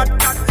wire that.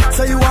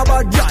 Say you a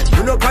bad girl,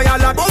 you know cry a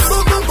lot.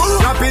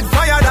 Rapid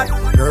fire that.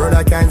 Girl,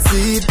 I can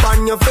see it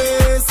on your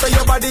face, so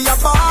your body a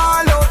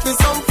fall out with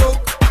some fuck.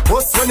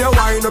 Us when you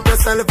wind up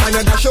yourself and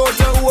you dash out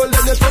your hole,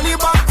 then you turn it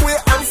back way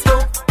and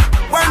stop.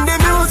 When the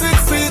music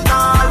sweet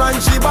her and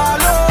she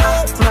ball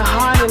out, My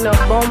heart in a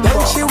bumble. then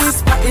she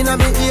whisper in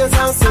my ears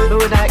and say,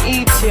 Would I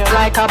eat you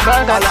like a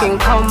Burger King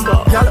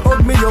combo? girl,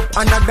 hug me up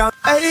and I down.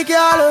 Hey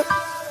girl,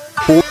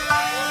 oh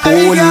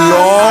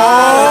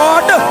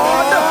Lord.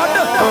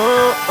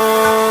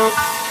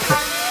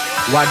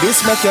 Why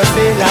this make you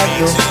feel like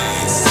though?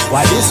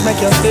 Why this make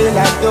you feel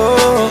like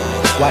though?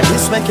 Why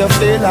this make you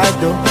feel like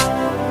though?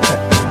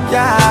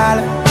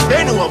 Girl,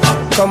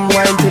 come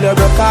wine till you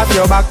broke off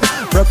your back,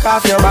 broke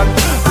off your back,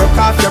 broke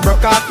off your,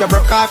 broke off your,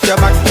 broke off your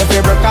back. If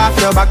you broke off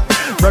your back,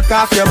 broke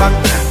off your back,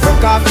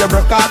 broke off your,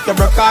 broke off your,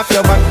 broke off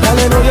your back. Girl,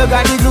 you know you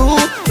got the glue,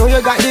 know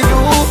you got the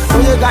glue,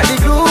 know you got the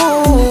glue.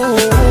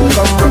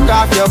 Come broke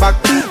off your back,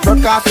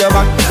 broke off your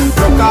back,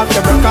 broke off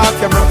your, broke off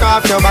your, broke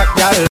off your back,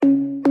 girl.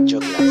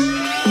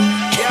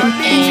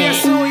 DJ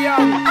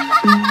SueYung.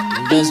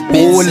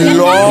 Oh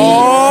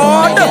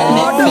Lord,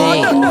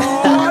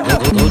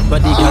 good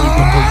body girl,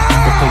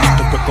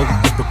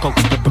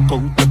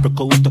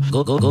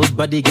 good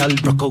body girl,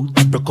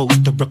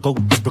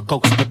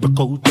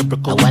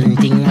 one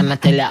thing man I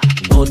tell ya,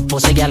 good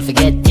pussy girl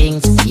forget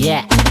things,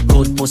 yeah.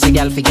 Good pussy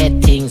girl forget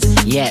things,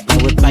 yeah. Me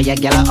would buy a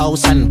girl a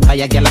house and buy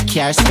a girl a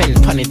car, spend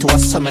money to a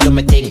summer do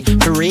me thing.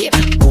 For real,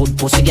 good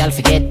pussy girl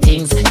forget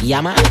things,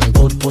 yeah man.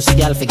 Good pussy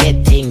girl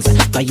forget things.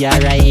 Buy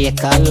her a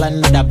acre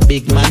and a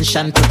big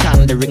mansion, put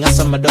on the ring of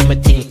summer do me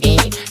thing.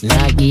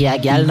 Nah give a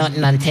girl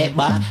nothing and take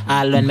back.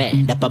 All when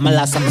me, that put my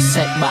last on my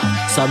set back.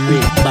 Some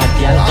real bad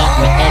girl got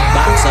me head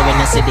back. So when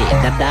I see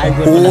that I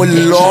run oh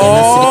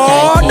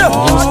Lord,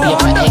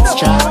 newspaper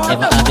extra.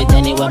 Ever have it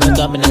anywhere me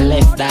go, me no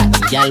left that.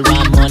 Girl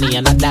want money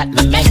and not that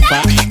me make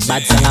back.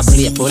 Bad song I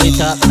play, pull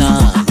it up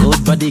now.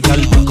 Good body girl,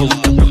 broke out.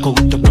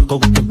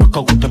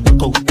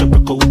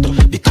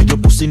 Because your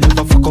pussy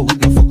never fuck out,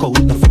 no fuck out,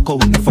 no fuck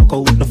out, no fuck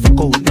out, no fuck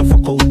out, no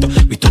fuck out.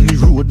 We turn the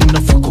road, no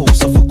fuck out,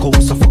 so fuck out,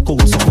 so fuck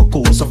out, so fuck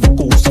out, so fuck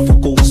out, so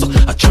fuck out. So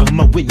I try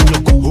my way, you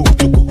go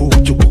out, you go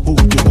out, you go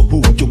out, you go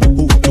out, you go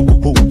out, you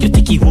go out. You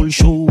take the whole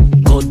show.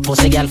 Good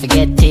pussy girl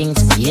forget things,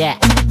 yeah.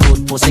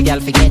 Good pussy girl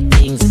forget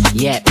things.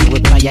 Yeah, we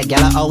would buy a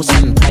girl a house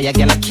and buy a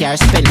girl a car.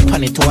 Spend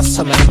money to a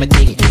summer of my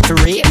thing. For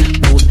real,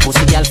 good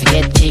pussy girl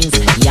forget things.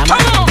 Yeah, man,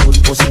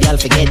 good pussy girl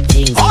forget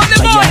things. Buy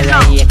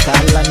a acre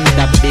land,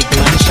 a big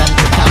mansion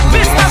to come.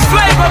 Business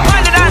flavor,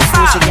 find the dance.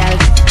 Pussy girl.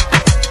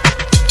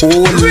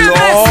 Oh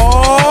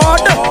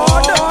Lord.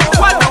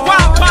 What the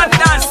wild man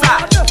dancer?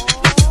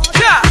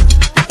 Yeah.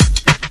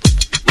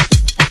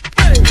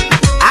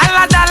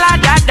 Ala dala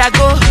dada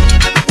go.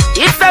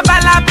 Ife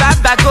bala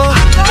baba go.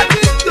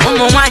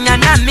 Omo wanya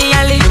na mi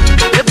ali.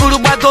 Eburu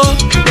bago,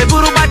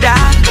 eburu bada.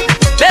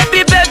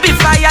 Baby baby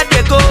fire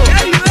they go.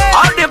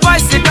 All the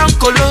boys sit down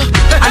colo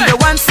and they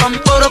want some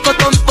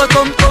porokotom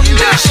potom pom.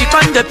 She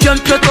con the pion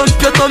pion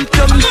pion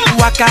pion.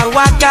 Waka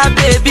waka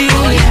baby.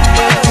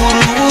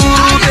 Uru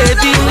uru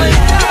baby.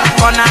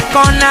 Kona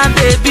kona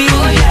baby.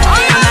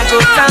 And I go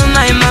tell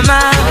my mama.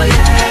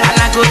 And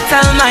I go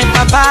tell my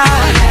papa.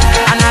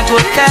 And I go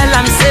tell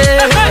am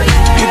say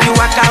you be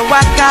waka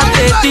waka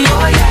baby.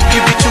 You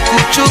be chuku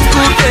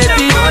chuku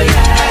baby.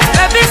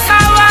 Baby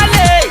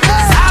sawale.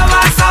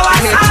 Sawa sawa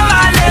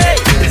sawale.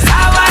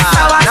 Sawa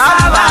sawa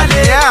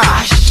sawale.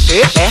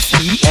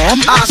 F-E-M.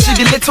 Ah, she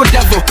the little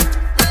devil.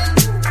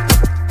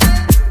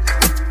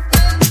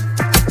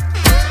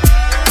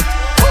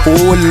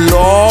 Oh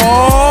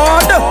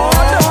Lord.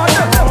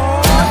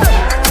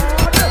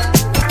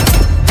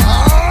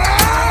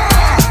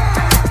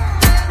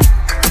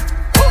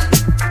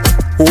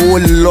 Oh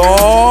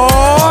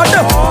Lord.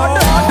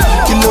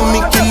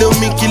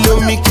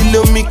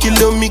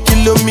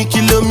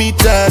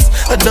 Kilometers.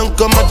 I don't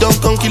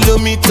come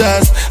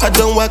kilometers. I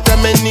don't walk that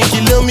many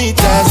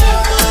kilometers.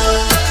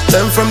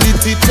 Learn from the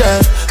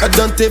teacher. I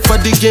don't take for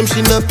the game,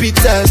 she no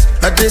pitas.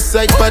 I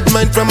decide bad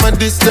mind from a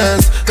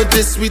distance. Not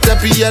this sweet, I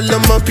be all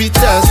on my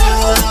pitas.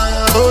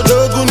 Oh,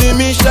 Doguni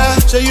Misha,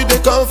 show you the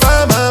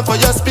confirm for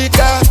your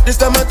speaker. This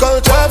time I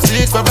call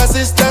chopsticks for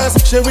assistance.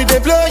 Show we they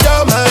blow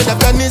your mind,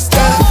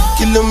 Afghanistan.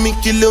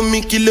 Kilometers.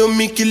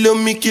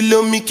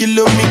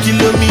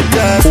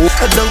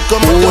 I don't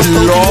come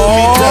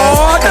kilometers.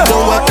 I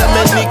don't walk that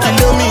many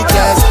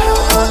kilometers.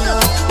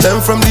 Learn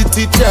from the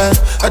teacher.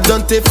 I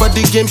don't take for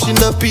the game, she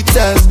no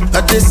pitas. I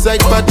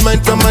decide bad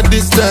mind from a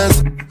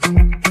distance.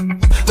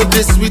 Not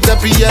this sweet, I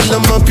be all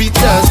on my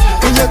pitas.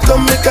 When you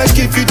come, make I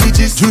give you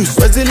digits.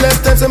 When's the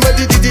last time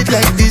somebody did it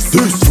like this?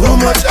 Too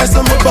much ice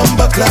on my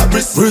bumper clap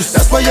wrist.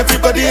 That's why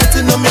everybody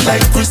hating on me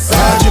like Chris.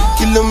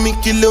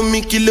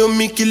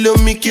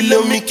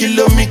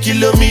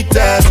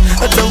 Kilometers.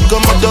 I don't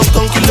come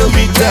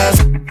kilometers.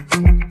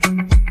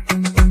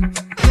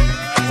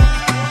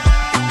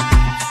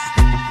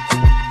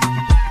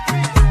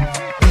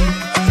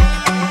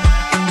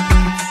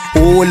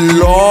 Oh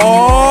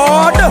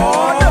Lord.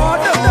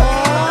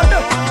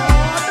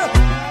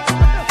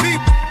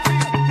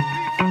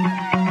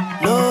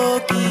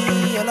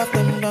 Low-key, all of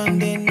them done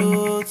they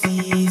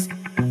notice.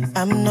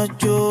 I'm not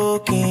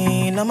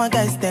joking, all my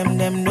guys them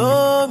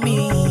know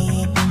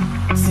me.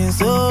 Since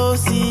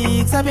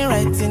 06, I've been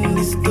writing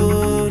this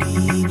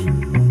story.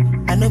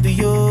 I know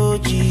be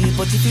OG,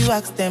 but if you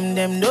ask them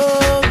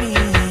know me.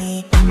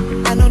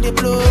 I know they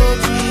blow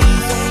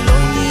trees, so you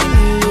don't need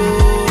me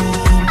low.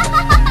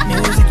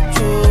 Music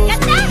chose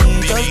me,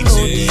 just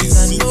know this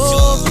and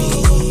know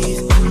this.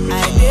 I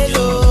get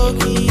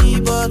low-key,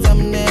 but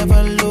I'm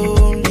never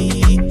lonely.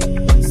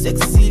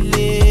 Sexy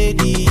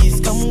ladies,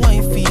 come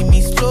wine for me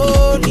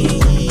slowly.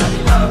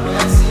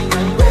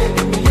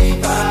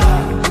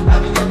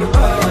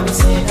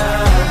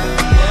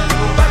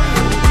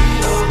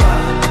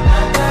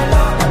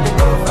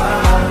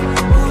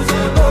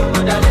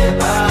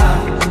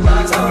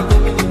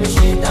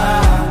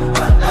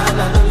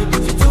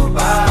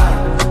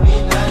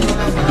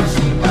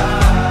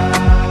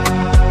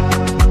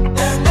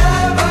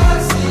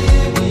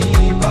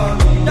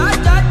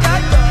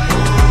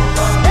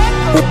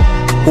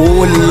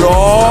 Oh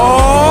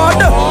Lord.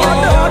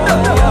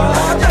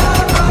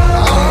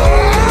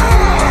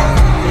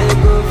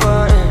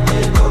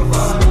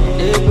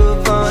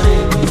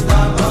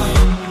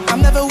 I'm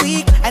never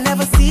weak, I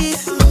never see.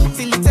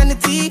 Till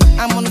eternity,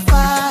 I'm on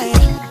fire.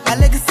 My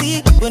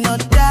legacy will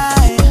not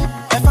die.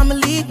 My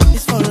family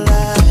is for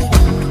life.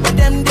 With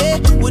them day,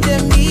 with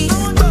them me.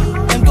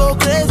 Them go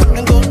crazy,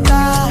 them go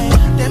die.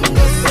 Them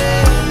go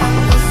say,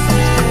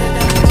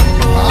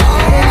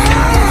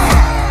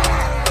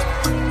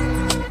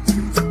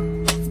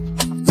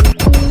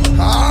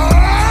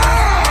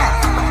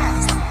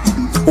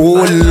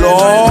 Oh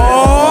Lord.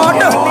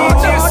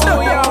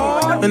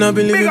 And I've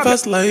been living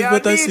fast life,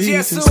 but I see it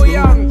in slow.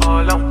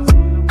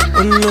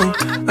 Oh no,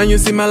 and you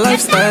see my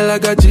lifestyle, I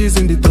got G's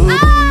in the tub.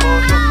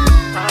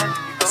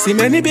 See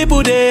many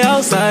people there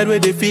outside where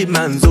they feed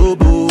man's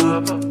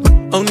oboe.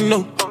 Oh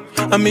no,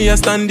 and me I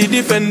stand the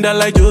defender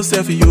like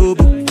Joseph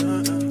Yobo.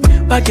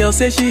 But girl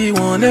say she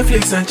want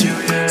Netflix and chill,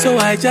 so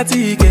I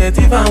chatty get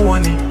even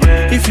warning.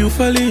 If you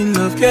fall in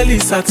love, girl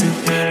is satin.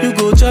 You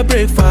go to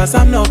breakfast,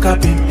 I'm not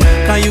capping.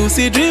 Can you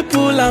see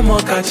dripple, I'm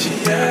not catchy.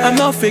 I'm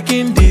not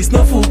faking this,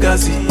 no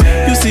fugazi.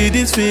 You see the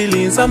these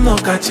feelings I'm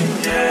not catching.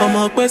 I'm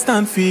a quest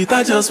and feet,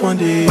 I just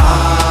want it.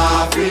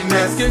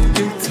 Happiness.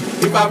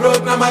 If I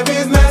broke, now my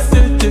business.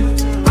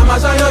 I'ma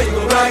show you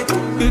go right.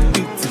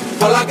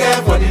 All I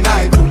care for the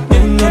night.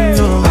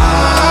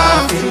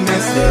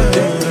 Happiness.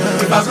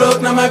 If I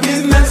broke, now my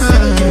business.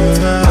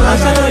 I'ma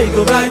show you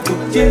go right.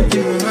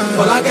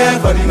 All I care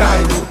for the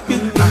night.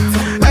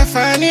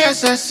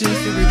 F-I-N-E-S-S-E,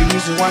 if you be the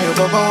reason why your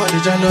baba want the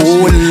jealousy.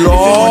 Oh Lord, if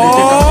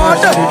you want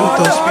to take a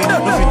first speed, no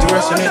fit to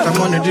resonate, I'm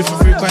on a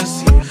different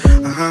frequency.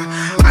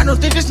 I don't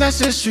think it's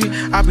necessary.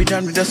 I be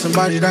done with just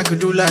somebody that could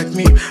do like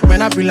me.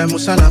 Man, I be like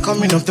Musala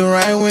coming off the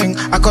right wing.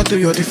 I cut to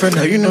your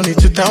defender, you no need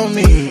to tell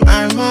me.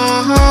 I'm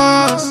a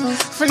horse,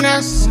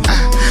 finesse.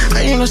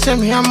 And you know say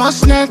me, I'm a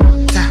snap.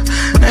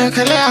 And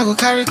I go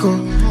carry go.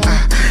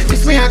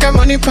 If me, I got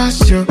money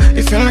past you.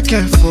 If you're not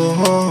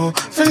careful,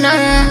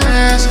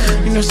 finesse.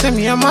 You know, send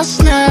me a must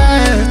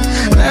snap.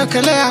 Like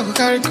I go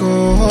carry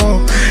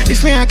go.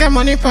 If me, I got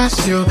money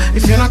past you.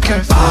 If you're not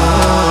careful,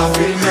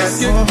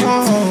 finesse.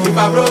 If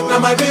I broke, now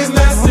my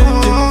business.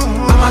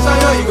 I'ma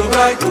show you go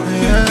right.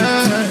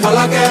 All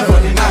I care for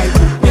the night.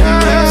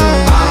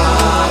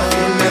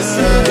 Finesse.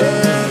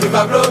 If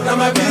I broke, now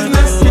my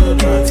business.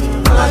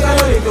 I'ma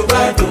show you go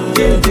right.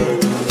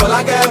 All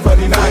I care for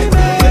the night.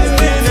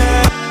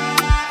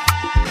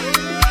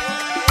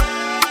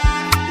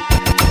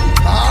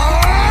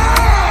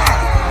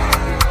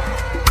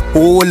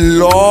 oh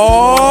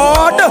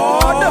Lord.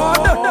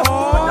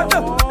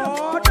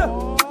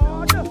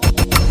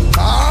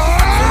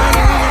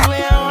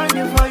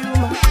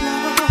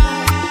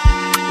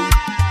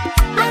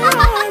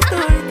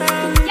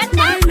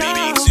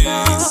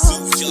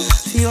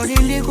 See all the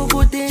little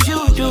good things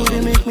you do,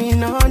 they make me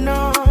no.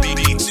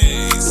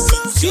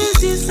 This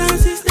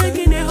distance is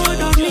taking a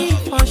hold of me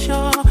for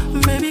sure.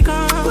 Baby,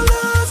 come.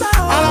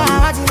 I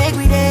want to make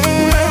me there.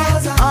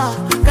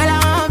 Girl, I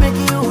want to make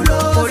you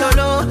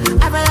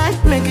I feel like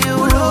make you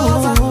no.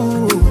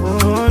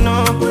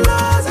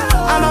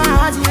 I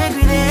want to make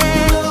me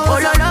there.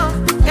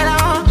 Girl, I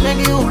want to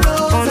make you no.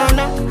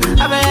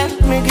 I feel like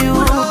make you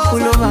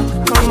pull over.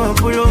 Come on,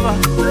 pull over.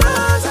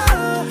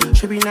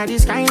 Should be not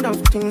these kind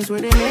of things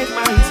where they make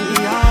man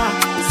see ya.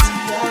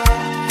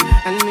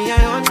 And me, I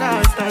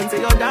understand, say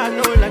your dad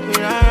know like me,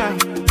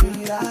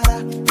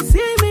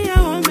 see me, I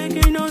won't make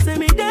you know, say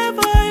me there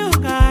for you,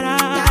 gotta.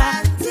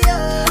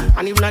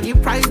 And if not the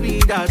price be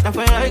that, I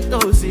feel like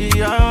to see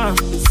ya.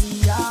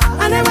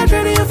 I never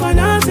traded you for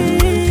nothing.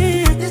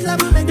 This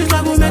love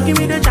will make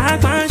me the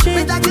jackpot shit.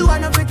 Without you, I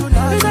know fit to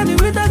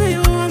love. Without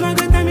you, I'm not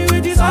gonna tell me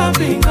with this all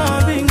bingo.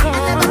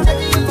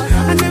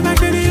 I never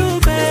traded you,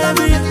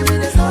 baby.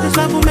 This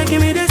love will make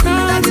me the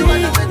nothing.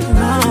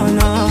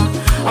 No.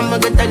 I'ma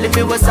get telling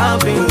me what's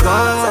up and go.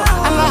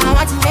 I'ma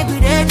want to make me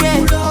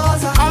ready.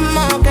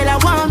 I'ma girl, I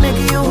wanna make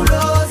you.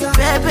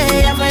 Baby,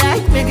 I feel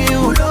like making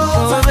you.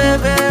 Oh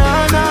baby,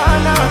 oh no.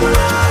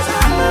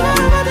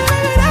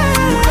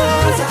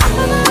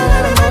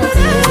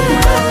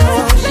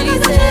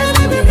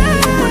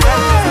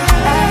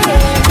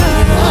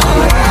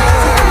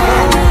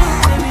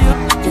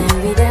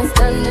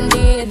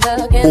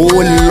 Oh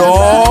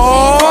Lord.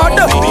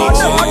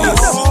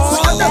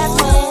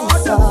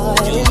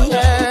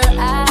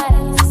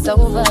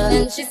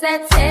 She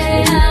said, "Te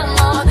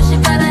amo," but she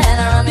put her hand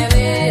around my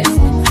waist.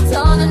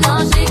 Told her no,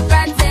 she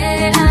cried, "Te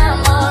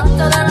amo."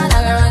 Told her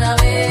run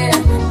away.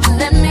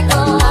 Let me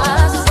go. I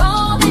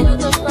saw me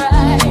to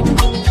cry.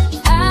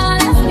 I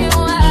asked me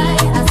why.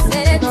 I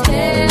said,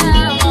 "Te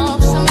amo."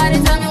 Somebody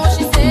tell me what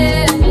she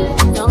said.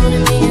 Don't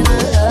mean I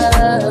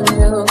love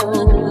you.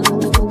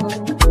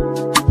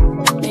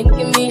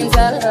 Making me I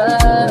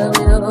love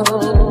you.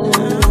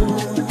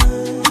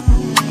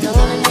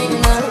 Don't mean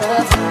I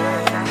love you.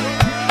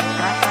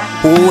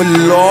 Oh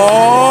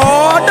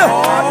Lord.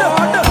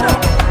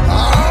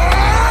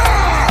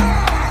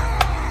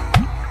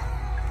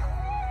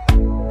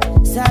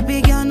 Sabi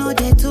girl no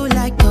they too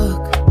like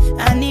talk.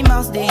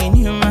 Animals they in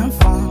human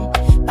form.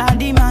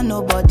 Body man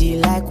nobody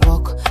like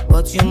walk.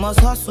 But you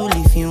must hustle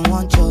if you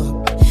want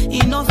job.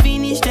 You no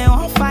finish they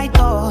won't fight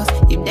us.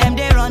 If them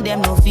they run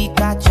them no fit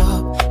catch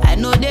up. I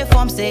know they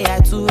form say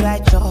I too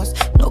righteous.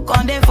 No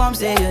con they form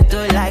say you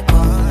too like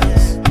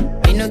us.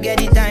 Me no get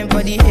the time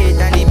for the hate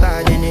and the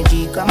bad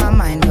energy. Got my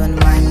mind on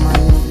my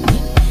money.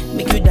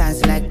 Make you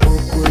dance like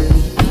broccoli.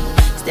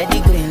 Steady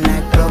green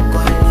like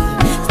broccoli.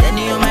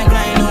 Steady on my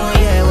grind, oh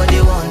yeah, what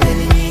they want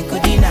telling me.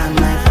 Could deny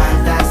my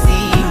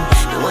fantasy.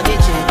 They want to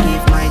check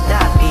if my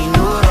tap be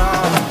no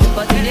wrong.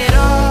 But it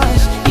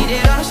rush,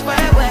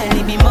 well,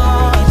 it be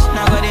much.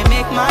 Now gotta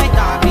make my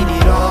tap be the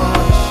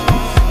rush.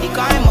 The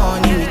kind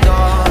money we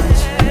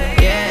touch,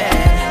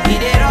 yeah.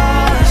 It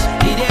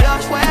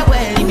rush, well,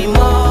 it be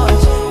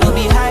much. No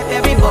be hype,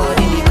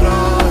 everybody be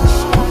crush.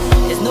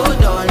 There's no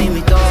door in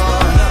me touch.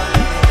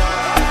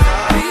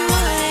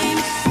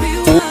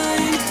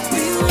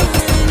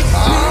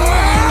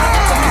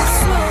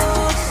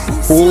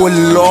 Oh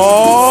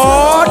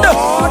Lord.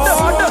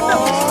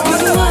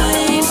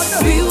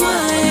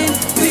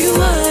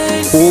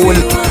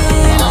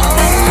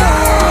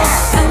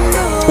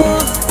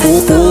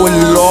 Oh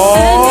Lord.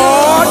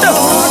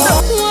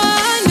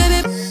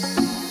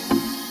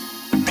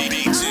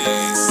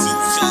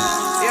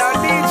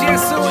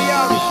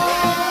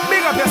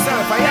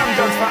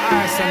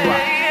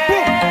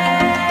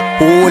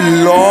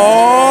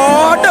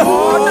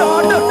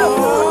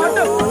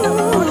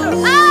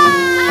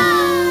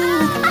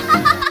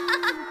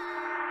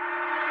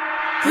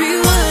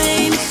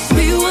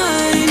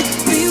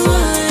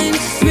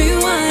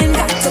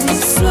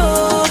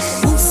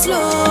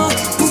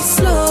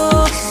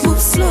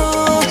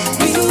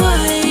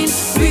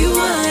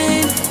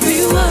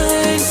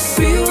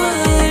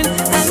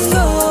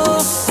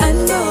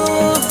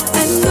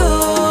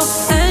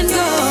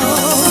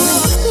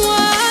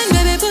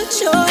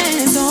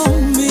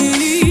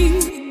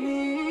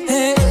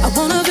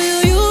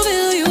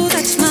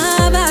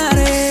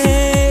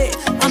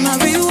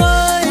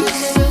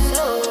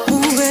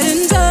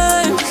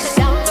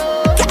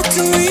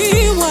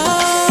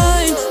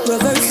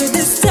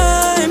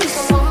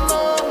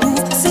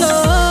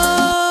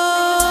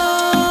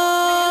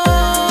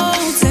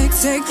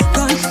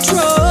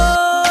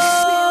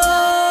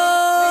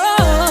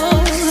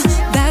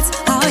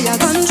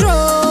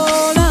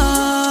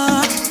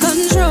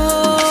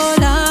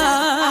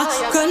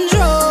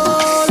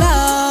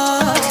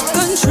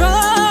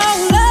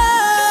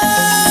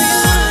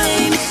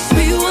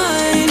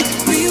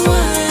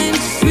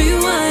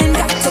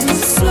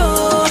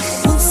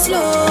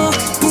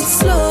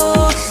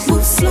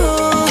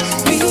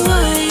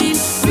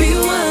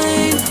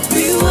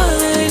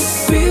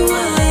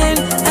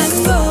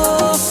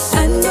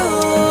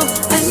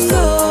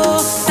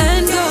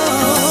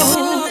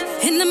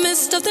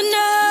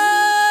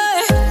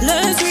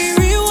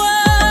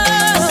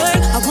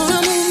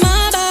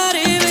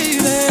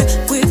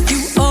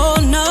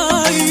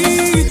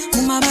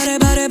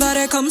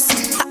 come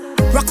see.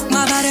 Rock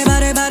my body,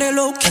 body, body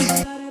low key.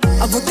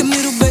 I work the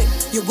middle, babe,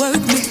 you work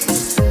me.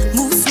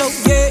 Move slow,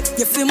 yeah,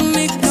 you feel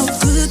me? No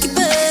cookie,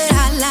 but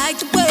I like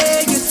the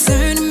way you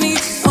turn me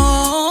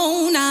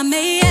on. I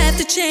may have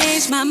to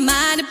change my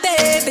mind,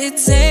 baby,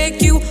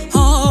 take you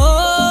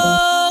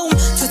home.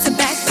 Twist it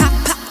back, pop,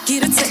 pop,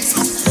 get a taste.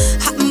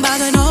 Hot and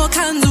bothered all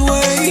kinds of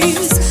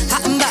ways.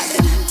 Hot and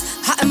bothered,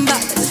 hot and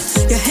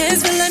bothered. Your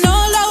hands feeling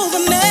all over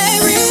me.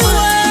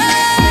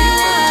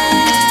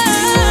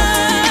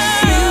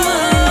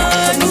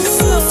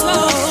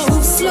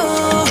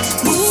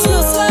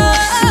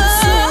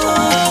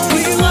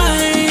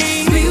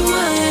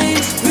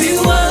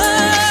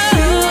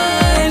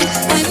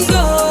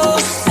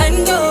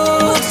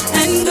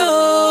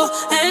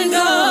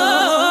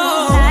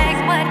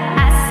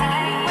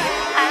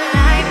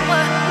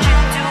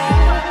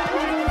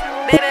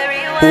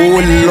 Oh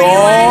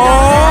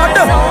Lord,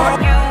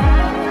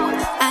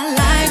 I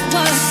like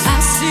what I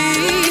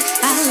see.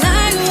 I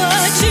like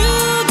what you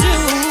do,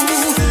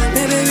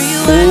 baby.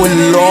 Oh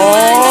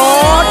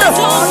Lord,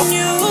 on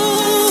you.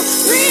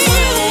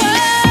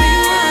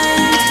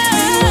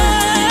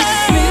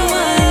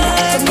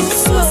 Rewind, move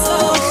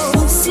slow,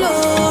 move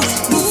slow,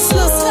 move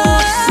slow.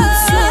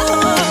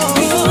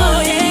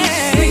 Rewind,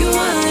 yeah.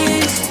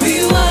 Rewind,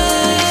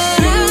 rewind.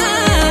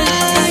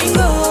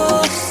 Go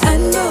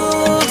and go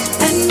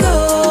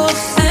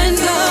and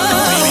go.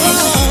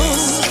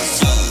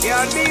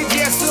 Yeah, DJ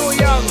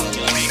SueYung.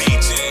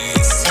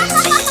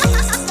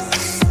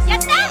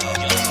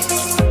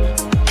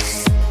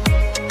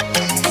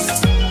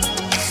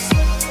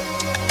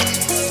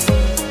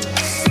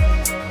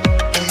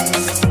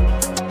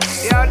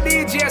 Yeah,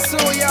 DJ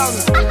SueYung.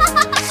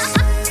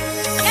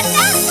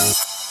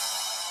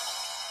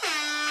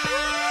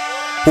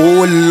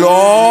 oh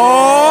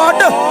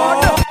Lord. Oh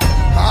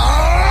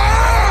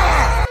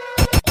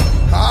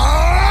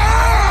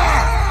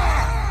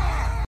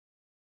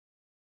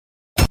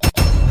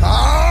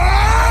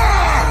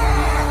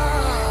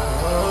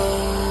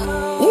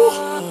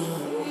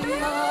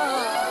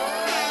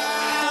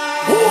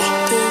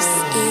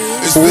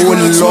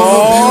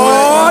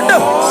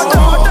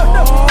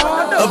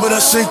Lord, but I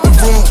shake the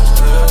room.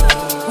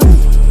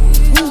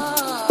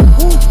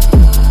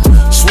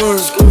 Swerve,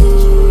 skirt.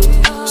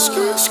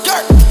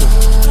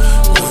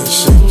 Go ahead and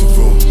shake the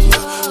room.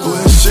 Go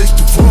ahead and shake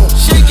the room.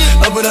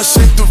 But I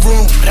shake the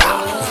room.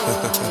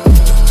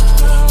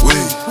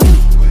 Wait.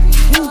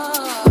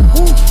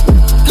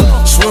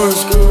 Swerve,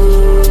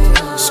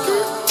 skirt.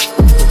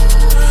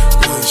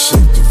 Go ahead and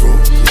shake the room.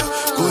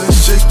 Go ahead and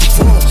shake the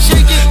room.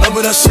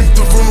 But I shake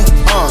the room.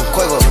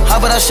 Quavo, how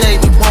about I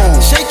shake the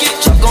room? Shake it,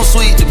 Chuck gon'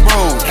 sweep the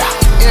broom.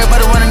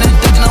 Everybody running and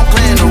thinking I'm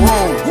playing the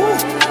room.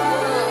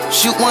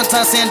 Shoot one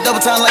time, saying double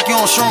time like you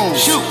on shrooms.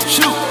 Shoot,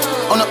 shoot.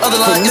 On the other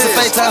line, it's a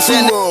fake time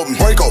saying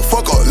break up,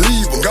 fuck up,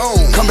 leave her.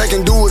 Gone. Come back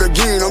and do it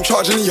again. I'm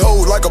charging these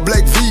hoes like a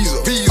black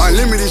visa.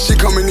 Unlimited shit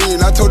coming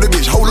in. I told the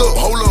bitch, hold up,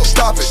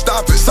 stop it,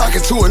 stop it. Sock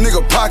it to a nigga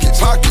pockets.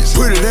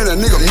 Put it in a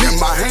nigga in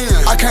my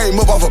hand. I came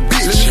up off a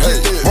bitch. Hey,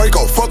 break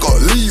up, fuck up,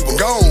 leave her.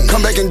 Gone.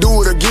 Come back and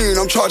do it again.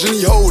 I'm charging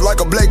these hoes like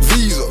a black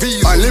visa.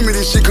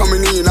 Unlimited shit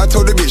coming in. I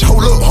told the bitch,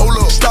 hold up,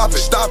 stop it,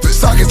 stop it.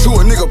 Sock it to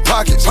a nigga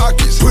pockets.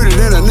 Put it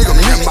in a nigga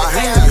in my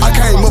hand. I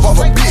came up off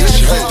a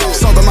bitch. Hey,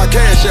 something my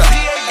cash out.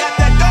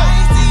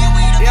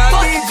 Yeah,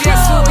 DJ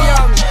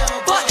SueYung.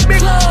 Fuck the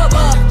club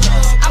up.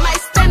 I might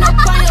stand up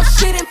on your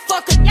shit and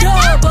fuck a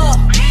dub up.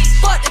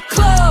 Fuck the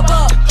club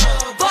up.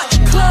 Fuck the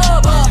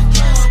club up.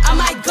 I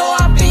might go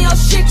up in your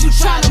shit, you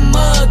tryna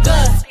mug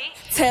us.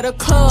 Tear the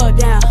club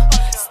down,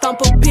 stomp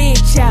a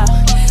bitch out.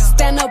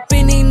 Stand up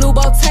in the new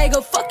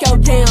Bottega, fuck your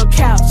damn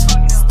couch.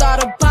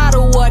 Start a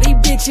bottle of these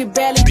bitches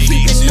barely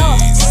keeping up.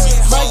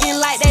 Bugging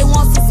like they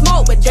want some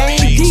smoke, but they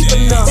ain't deep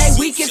enough. They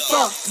weak as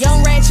fuck.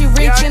 Young ratchet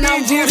rich and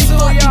I'm booty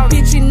fuck. You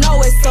bitch, you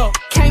know it's up.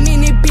 Came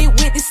in it bit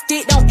with the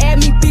stick, don't add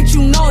me, bitch,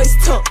 you know it's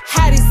tough.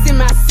 Hottest in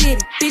my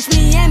city, bitch,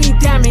 me and these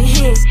diamond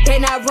heads. They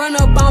not run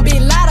up on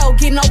Big Lotto,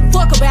 get no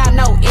fuck about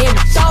no image.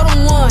 Throw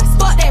them ones,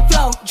 fuck that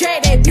flow,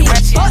 drag that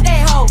bitch, fuck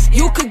that hoe.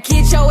 You could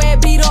get your ass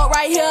beat up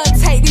right here,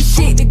 take this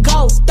shit to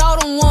ghost. Throw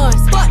them ones,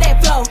 fuck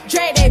that flow,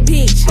 drag that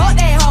bitch, fuck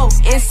that hoe.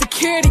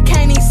 Insecurity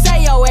can't even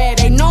say your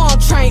ass, they know I'm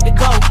trained to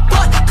go.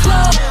 Fuck the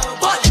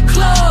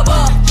club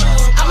up.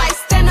 I might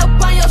stand up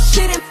on your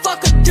shit and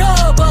fuck a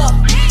dub up.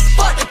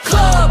 Fuck the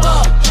club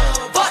up.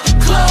 Fuck the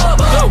club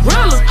up.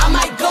 I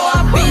might go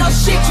up in your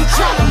shit, you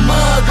tryna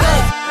mug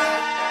up.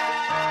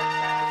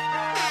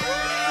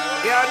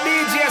 Yeah,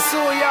 DJ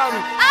SueYung.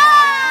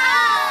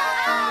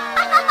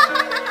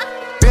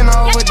 Been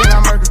over, then I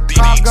murder.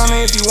 Pop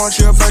gunner if you want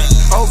your burger.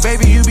 Oh,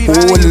 baby, you be oh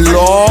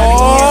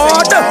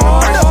Lord.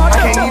 I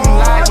can't even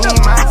lie, you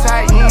ain't my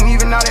type. You ain't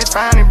even know that's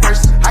fine in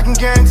person. I can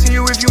guarantee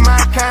you if you my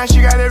kind,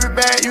 she got every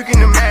bag you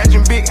can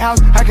imagine. Big house,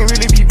 I can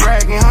really be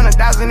bragging. 100,000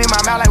 in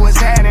my mouth like what's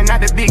happening.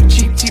 Not the big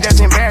cheap tea that's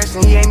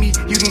embarrassing. He ain't me,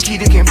 you can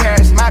keep the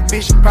comparison. My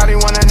bitch, probably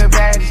one of the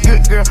baddest.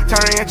 Good girl,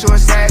 turning into a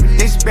savage.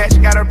 This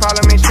bitch got a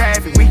problem in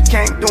traffic. We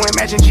can't do it,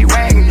 matching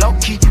G-Wagon. Low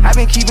key, I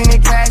been keeping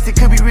it classy.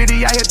 Could be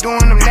really out here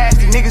doing them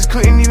nasty. Niggas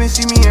couldn't even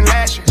see me in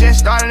last year.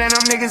 just started and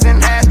them niggas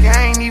ain't asking.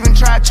 I ain't even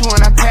tried to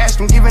and I passed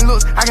them. Giving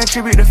looks, I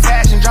contribute to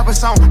fashion. Drop a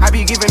song, I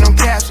be giving them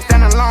cash.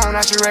 Stand alone,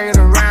 not your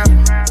regular rapper.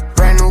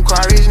 Brand new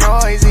car is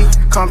noisy,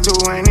 come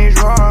through and it's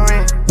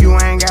roaring. You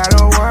ain't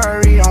gotta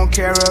worry, don't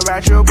care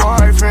about your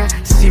boyfriend.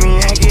 See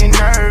me and get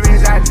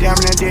nervous, I damn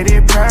near did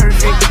it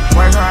perfect.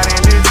 Work hard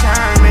and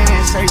determined,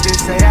 it's safe to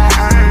say I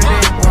earned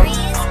it.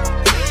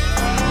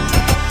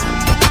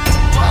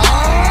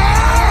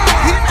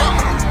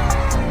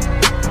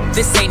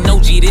 This ain't no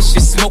G, this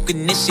shit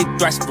smoking, this shit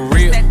thrash for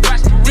real.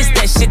 This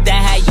that shit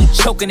that had you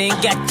choking and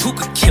got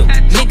Tuka killed.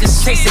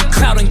 Niggas chasing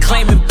clout and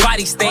claiming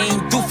bodies they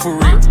ain't do for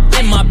real.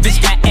 And my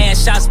bitch got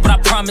ass shots, but I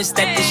promise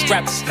that this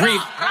strap is real.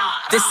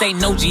 This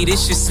ain't no G,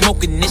 this shit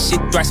smoking, this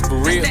shit thrash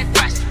for real.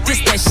 This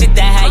that shit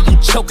that had you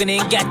choking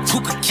and got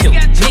Tuka killed.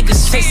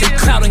 Niggas chasing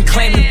clout and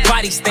claiming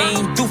bodies they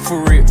ain't do for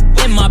real.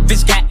 And my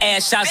bitch got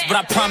ass shots, but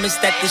I promise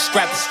that this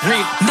strap is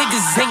real.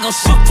 Niggas ain't gon'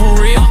 shoot for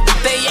real,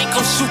 they ain't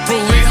gon' shoot for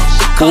real.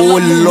 Oh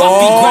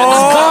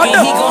Lord,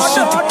 he gon'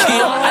 shoot to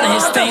kill. I done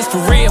hit stains for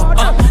real.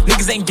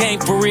 Niggas ain't game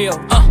for real.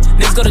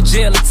 Niggas go to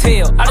jail or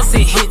tell. I done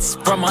seen hits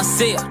from my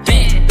cell.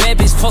 Damn, bad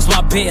bitch post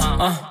my bill.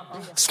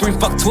 Scream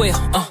fuck 12.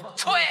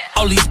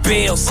 All these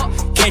bills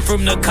came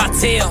from the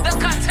cartel.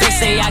 They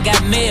say I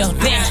got mail.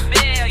 Damn,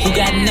 who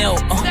got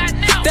nailed?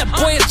 That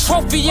boy a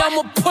trophy,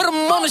 I'ma put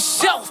him on the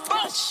shelf.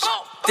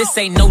 This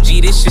ain't no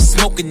G, this shit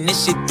smoking,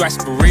 this shit thrash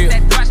for real.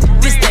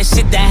 This that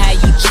shit that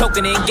had you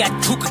choking and got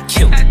Tuka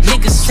killed.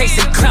 Niggas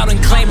chasing clout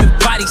and claiming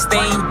bodies they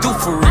ain't do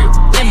for real.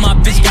 And my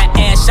bitch got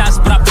ass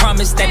shots, but I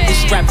promise that this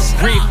strap is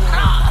real.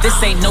 This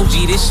ain't no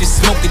G, this shit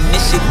smoking,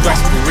 this shit thrash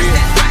for real.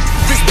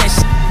 This that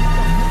shit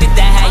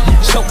that had you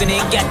choking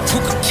and got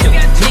Tuka killed.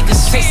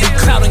 Niggas chasing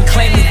clout and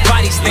claiming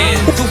bodies they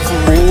ain't do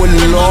for real. Oh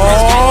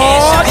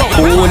Lord,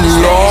 oh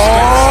Lord.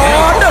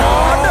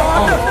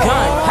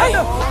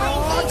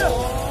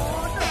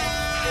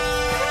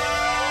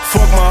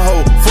 Fuck my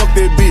hoe, fuck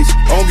that bitch.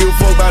 I don't give a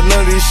fuck about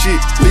none of this shit.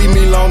 Leave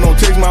me alone, don't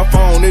text my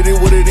phone. It is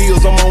what it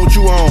is, I'm on what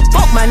you on.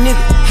 Fuck my nigga,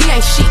 he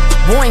ain't shit.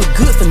 Boy ain't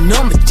good for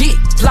number dick.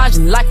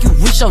 Flogging like you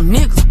with your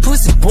niggas.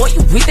 Pussy boy,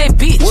 you with that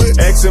bitch. What?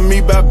 Asking me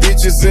about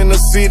bitches in the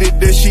city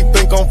that she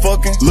think I'm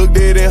fucking. Look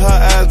dead in her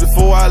eyes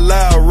before I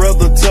lie. I'd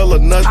rather tell her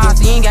nothing.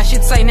 So you ain't got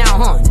shit to say now,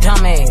 huh?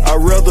 Dumbass.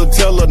 I'd rather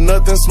tell her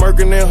nothing,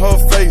 smirking in her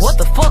face. What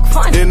the fuck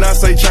funny? Then I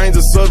say change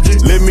the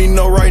subject. Let me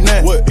know right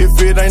now. What if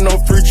it ain't no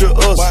future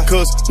us? Why?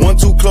 Cause 1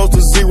 too close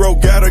to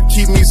 0, gotta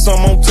keep me some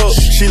on top.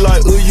 She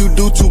like, you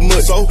do too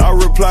much. So I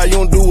reply,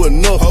 you don't do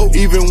enough.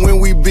 Even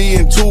when we be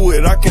into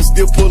it, I can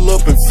still pull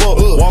up and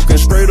fuck. Walking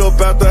straight up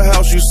out the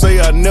house, you say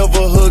I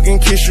never hug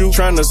and kiss you.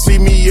 Trying to see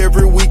me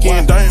every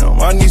weekend, damn,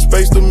 I need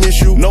space to miss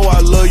you. Know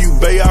I love you,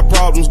 babe, our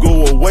problems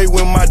go away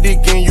when my dick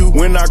in you.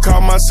 When I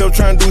call myself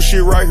trying to do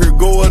shit right, here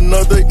go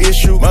another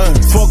issue. Man,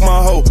 fuck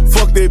my hoe,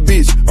 fuck that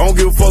bitch. I don't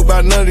give a fuck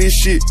about none of this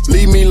shit.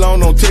 Leave me alone,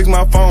 don't text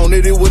my phone.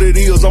 It is what it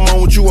is, I'm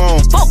on what you on.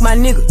 Fuck my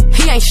nigga,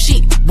 he ain't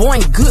shit. Boy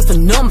ain't good for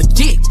number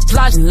dick.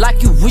 Flogging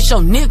like you with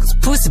your niggas.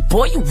 Pussy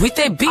boy, you with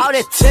that bitch. All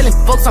that telling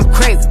folks I'm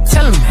crazy.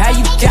 Tell them how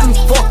you got me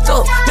fucked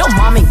up. Your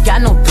mom ain't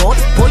got no daughter.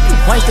 Boy, you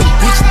ain't them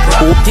bitches,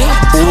 bro. Damn,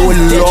 oh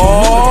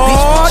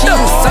Lord. She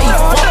don't say you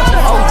fuck.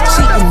 Oh,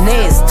 cheating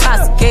ass,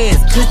 toxic ass,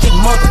 cookie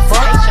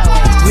motherfucker.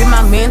 With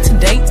my man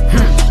today,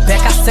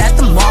 back outside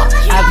the mall.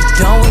 I be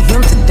done with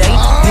him today.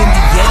 Then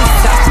be getting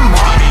south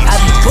tomorrow. I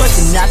be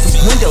busting out the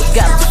window,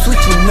 got him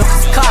switching up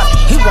his car.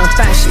 He won't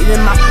find shit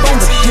in my phone,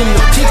 but give me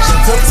the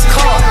pictures of his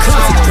car.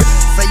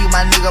 Say you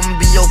my nigga, I'ma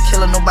be your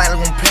killer. Nobody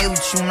gon' play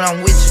with you when I'm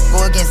with you.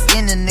 Go against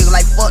any nigga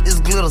like fuck this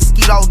glitter.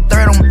 Skeet all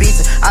dirt on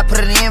bitches. I put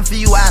it in for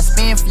you, I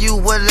spin for you.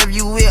 Whatever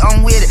you with,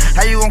 I'm with it.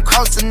 How you gon'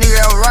 cost a nigga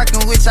out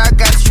rockin' with you? I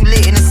got you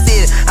lit in the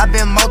city. I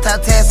been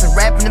multitasking,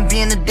 rapping and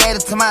being the daddy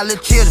to my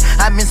little children.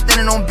 I been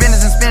spinning on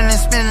business and spinning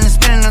and spinning and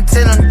spinning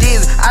until I'm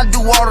dizzy. I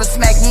do all the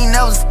smack, you ain't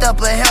never step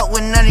or help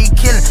with none of you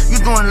killing. You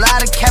doing a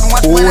lot of capping,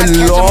 watch when I catch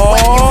him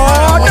away.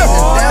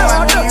 Damn,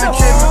 I knew you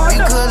trippin'. We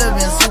could've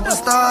been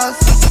superstars.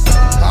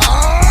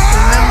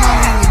 Remember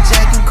we were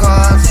jacking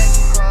cars.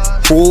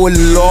 Oh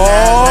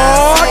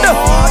Lord.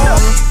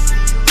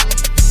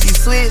 You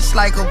switch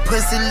like a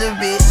pussy little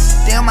bitch.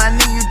 Damn, I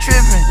knew you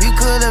trippin'. We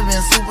could've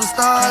been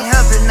superstars. Can't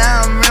help it,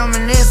 now I'm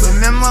reminiscing.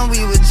 Remember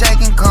we were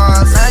jacking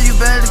cars. Now you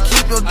better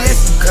keep your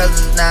distance, cause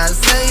it's not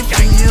safe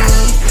for you.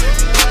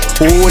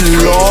 Oh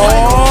Lord.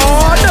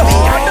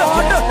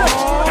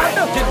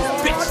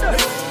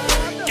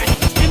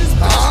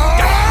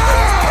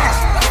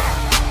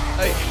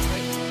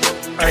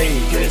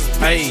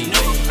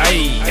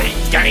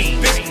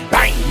 Gang,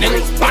 bang,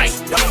 niggas, bang,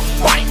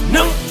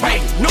 no,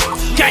 bang, no,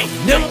 gang,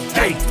 no,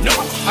 bang, no.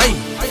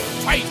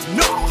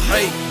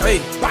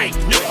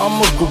 I'm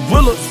a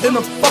gorilla in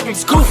a fucking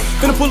scoop.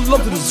 Finna pull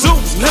up to the zoo,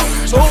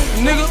 nigga. Oh,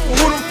 nigga,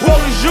 who the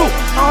fuck is you?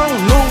 I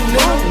don't know,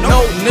 nigga. No,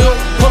 nigga,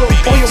 pull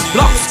up on your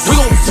block. We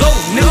gon' blow,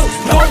 nigga.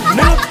 Run,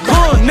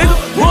 nigga.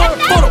 Run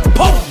for the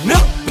pole,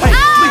 nigga. Hey,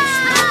 please.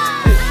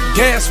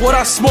 Gas what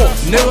I smoke,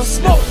 nigga.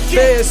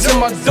 Feds in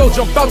my dough,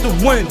 jump out the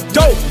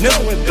window,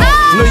 nigga.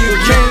 No, you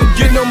can't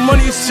get no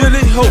money, you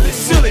silly hoe.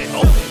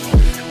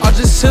 I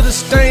just hit a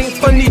stain,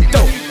 funny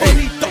dope.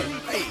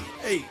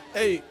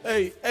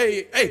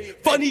 Hey,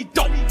 funny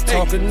dope.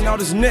 Talking out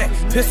his neck,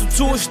 pistol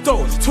to his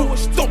throat,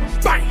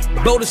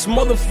 bang. Blow this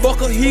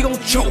motherfucker, he gon'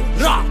 choke.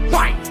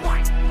 Bang.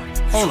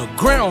 On the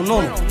ground,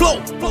 on the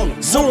floor,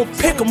 zone,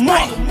 pick him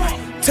up,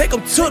 take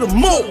him to the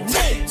mall,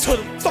 to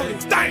the fucking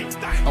thing.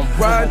 I'm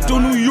riding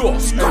through New York,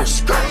 bang.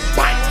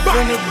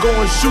 Finna go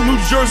and shoot New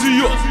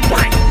Jersey up,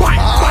 bang.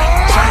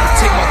 Trying to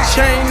take my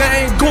chain, I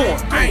ain't going.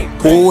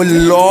 Oh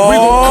Lord, we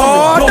gon' come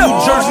and blow New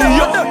Jersey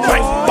up,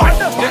 bang.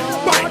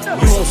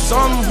 You want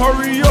something?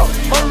 Hurry up.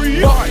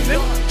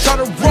 Try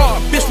to rob,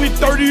 bitch, we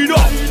 30'd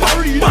up.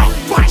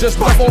 Just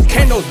like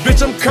volcanoes,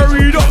 bitch, I'm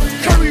curried up.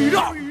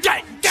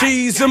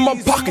 Cheese in my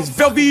pockets,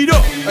 velvet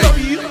up.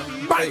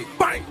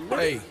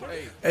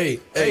 Hey,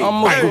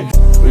 I'm a good.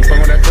 We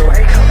fucking that girl.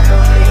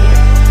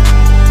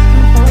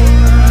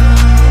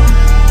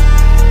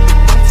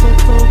 Took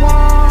the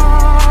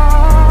walk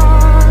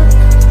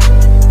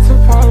to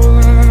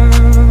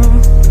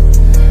Poland.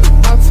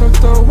 I took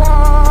the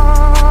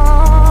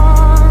walk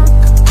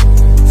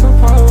to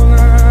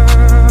Poland.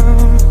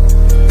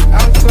 I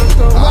took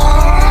the walk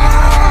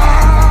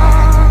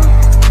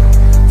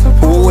to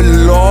Poland. Oh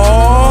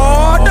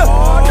Lord,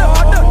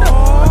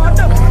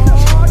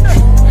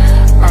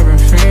 I've been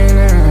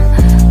feeling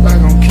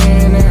like I'm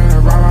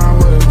Keenan, ride around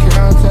with a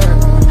Caltech.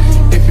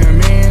 If you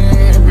mean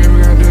it, baby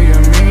girl, do you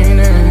mean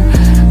it?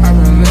 I've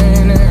been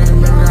leaning,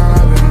 baby girl,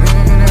 I've been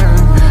leaning.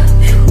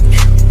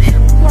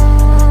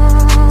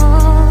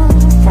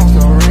 Phone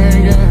still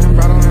ringing,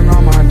 battling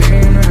all my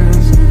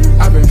demons.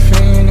 I've been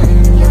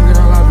fiending, baby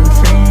girl, I've been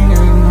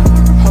fiending.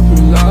 Hope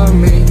you love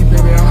me,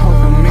 baby, I hope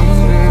you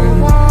mean it.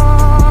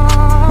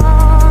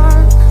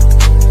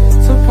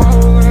 To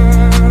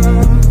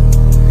Poland,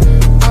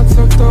 I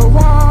took the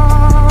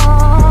walk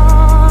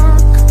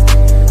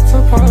to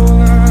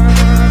Poland.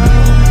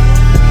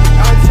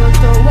 I took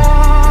the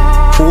walk.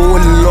 oh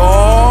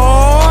Lord.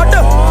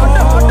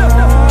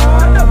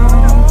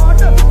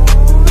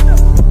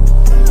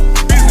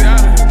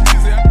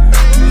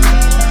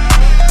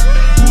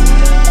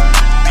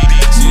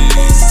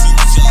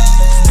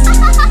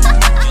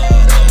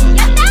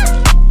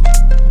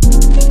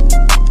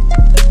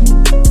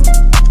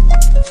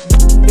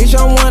 Bitch,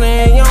 I'm one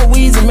and young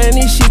Weezy, man,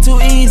 this shit too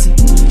easy.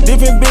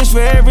 Different bitch for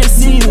every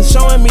season,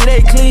 showing me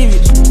they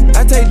cleavage.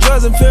 I take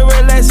drugs and feel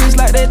relaxed, it's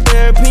like that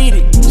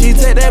therapeutic. She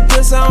take that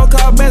pussy on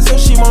call back so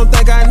she won't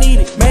think I need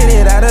it. Made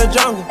it out of the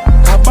jungle,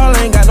 my ball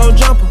ain't got no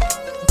jumper.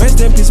 Rest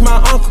in peace, my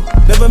uncle,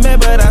 never met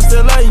but I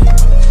still love you.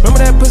 Remember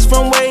that pussy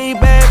from way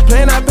back,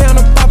 playing I pay on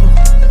the popper.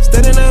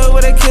 Stayed in the hood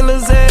where the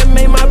killers at,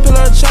 made my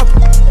pillow a chopper.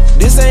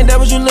 This ain't that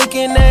what you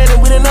looking at,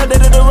 and we done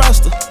updated the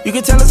roster. You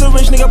can tell it's a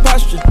rich nigga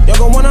posture. Y'all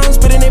gon' wanna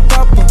spitting it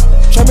popper.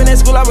 Trapping at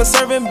school, I was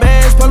serving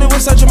bags. Probably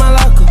was searching my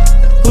locker.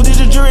 Who did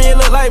your jury? It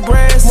look like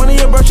brass. One of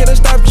your bro should've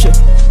stopped you.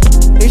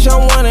 It's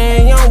young one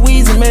and young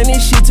Weezy, man,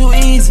 this shit too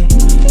easy.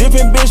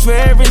 Different bitch for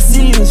every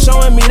season,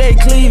 showing me they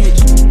cleavage.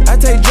 I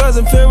take drugs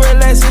and feel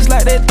relaxed, it's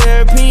like that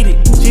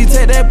therapeutic. She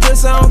take that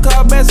pussy on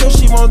call back so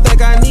she won't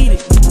think I need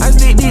it. I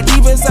stick deep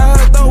inside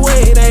her throat,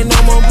 it ain't no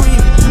more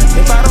breathing.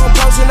 If I don't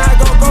post and I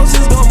go ghost,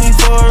 it's gon' be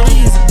for a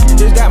reason.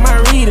 Just got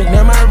my reading,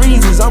 and my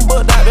reasons, I'm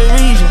booked out the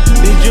region.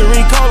 Did you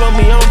recall on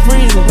me, I'm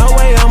freezing, no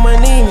way I'm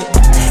anemic.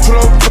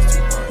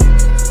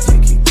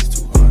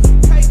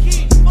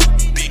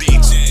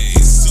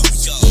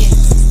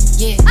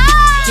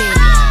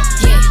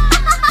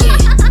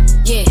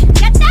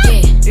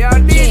 Yo,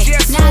 DJ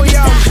SueYung. Now this the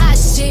hot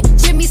shit.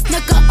 Jimmy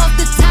Snooker off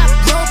the top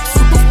rope,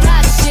 super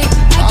fly shit.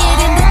 I get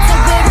in the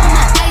tub with all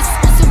my ice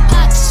on some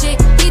pop shit.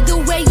 Either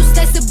way, you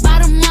slice the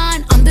bottom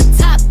line, I'm the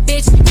top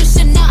bitch. You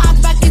should know I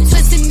rock it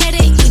twisted, it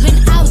ain't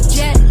even out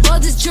yet. All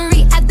this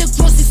jewelry at the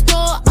grocery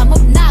store, I'm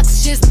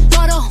obnoxious.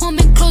 Brought a home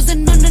and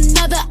closing on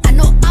another, I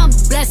know I'm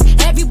blessed.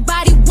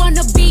 Everybody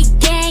wanna be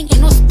gang,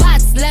 ain't no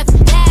spots left.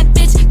 Bad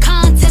bitch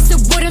contest,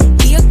 it wouldn't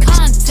be a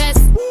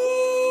contest.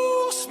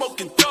 Ooh,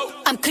 smoking dope.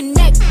 I'm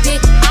connected.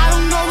 I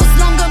don't know what's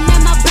longer,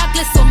 man, my block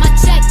list on my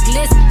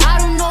checklist. I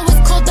don't know what's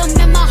colder,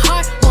 man, my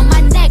heart on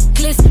my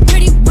necklace.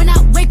 Pretty when I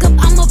wake up,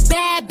 I'm a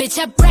bad bitch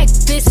at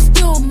breakfast.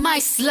 Still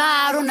might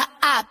slide on the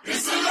op.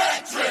 It's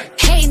electric.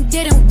 Hating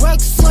didn't work,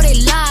 so they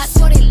lied.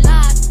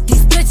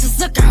 These bitches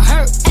looking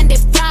hurt and they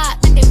fried.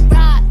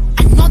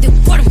 I know they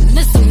wouldn't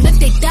miss them if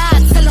they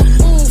died. Tell them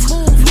move.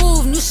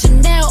 New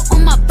Chanel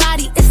on my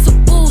body, it's a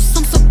boost.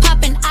 I'm so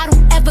poppin', I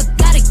don't ever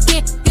gotta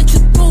get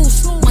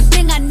introduced. One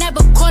thing I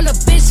never call a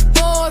bitch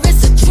for,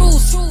 it's a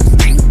truce.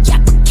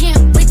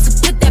 Can't wait to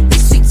put that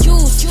bitch to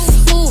use.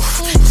 Ooh,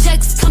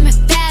 checks coming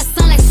fast,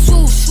 sound like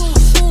swoosh.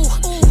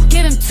 Ooh,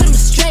 give him to them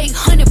straight,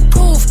 100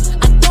 proof.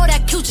 I thought I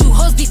killed you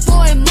hoes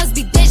before, it must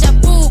be deja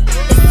vu.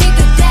 It's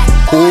either that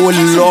or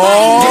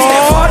Lord.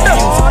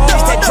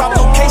 This that drop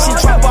location,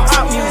 drop our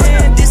op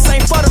music. This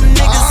ain't for them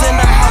niggas in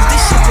the house,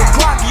 this shit for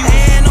Glock you.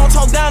 And don't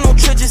talk down on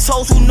trenches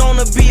hoes who known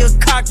to be a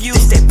cock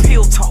use. This that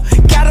pill talk.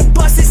 Gotta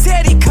bust his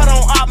head, he cut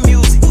on op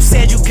music. Who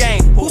said you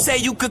game? Who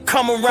said you could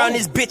come around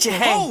this bitch and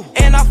hang?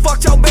 And I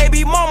fucked your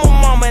baby mama,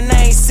 and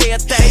I ain't say a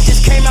thing.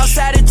 Just came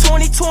outside in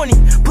 2020,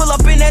 pull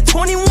up in that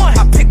 21.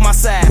 I pick my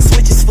side,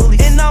 switches fully,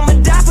 and I'ma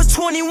die for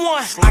 21.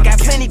 I got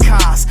plenty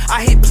cars,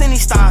 I hit plenty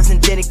stars, and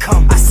then it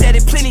come. I said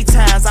it plenty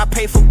times, I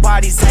pay for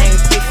bodies, I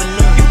ain't pay for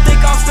none. You think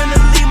I'm finna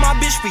leave my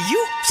bitch for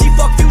you? She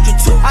fuck Future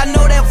too. I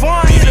know that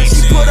Vaughn hit her,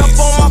 she put up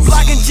on my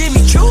block and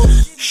Jimmy Choo.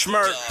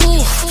 Schmirk.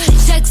 Ooh,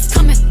 checks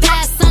coming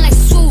fast, sound like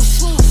swoosh.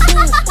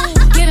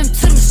 Give him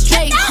to them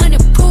straight,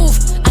 100 proof.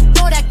 I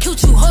thought I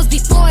killed you hoes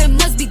before, it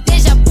must be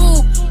deja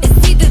vu.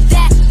 It's either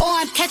that or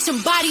I'm catching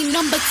body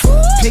number 2.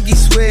 Piggy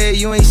swear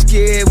you ain't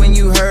scared when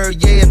you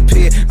heard yeah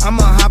appear.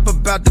 I'ma hop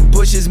about the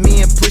bushes,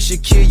 me and Pusha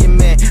kill your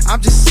man.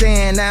 I'm just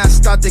saying now I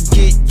start to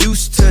get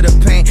used to the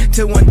pain.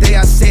 Till one day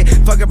I said,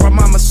 fuck it, brought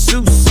my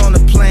masseuse on the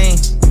plane.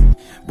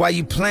 Why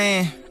you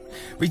playing?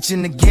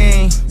 Reaching the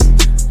game,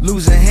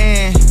 lose a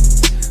hand.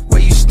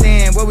 Where you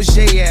stand? Where was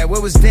Jay at?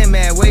 Where was them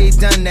at? Where he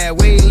done that?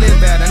 Where he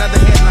live at? Another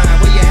headline,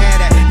 where you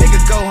had at?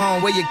 Nigga go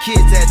home, where your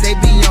kids at? They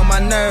be on my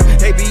nerve,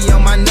 they be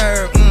on my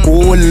nerve.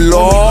 Oh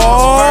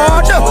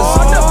Lord,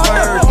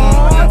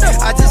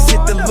 I just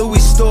hit the Louis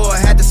store,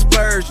 had to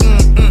splurge.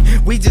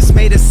 We just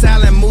made a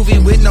silent movie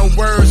with no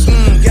words.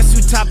 Guess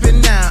who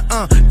topping now?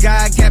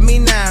 God got me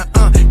now.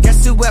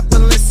 Guess who at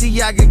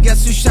Balenciaga?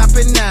 Guess who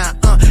shopping now?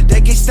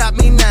 They can't stop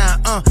me now.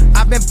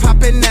 I've been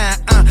popping now.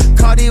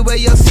 Cardi, where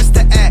your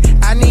sister at?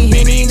 I need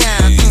Henny now.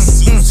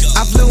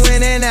 I flew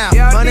in and out,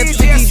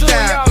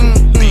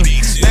 150,000.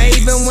 Now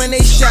even when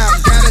they shout,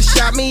 gotta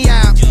shout me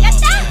out.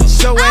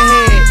 Show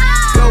ahead,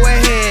 go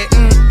ahead.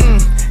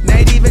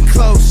 Not even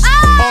close.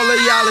 All of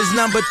y'all is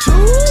number 2.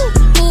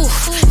 Ooh,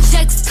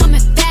 checks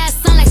coming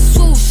fast, sound like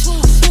swoosh.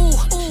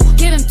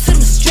 Give him to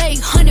them straight,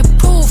 100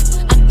 proof.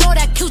 I thought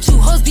I killed you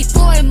hoes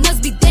before, it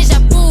must be deja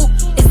vu.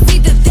 It's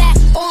either that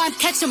or I'm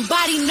catching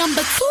body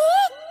number 2.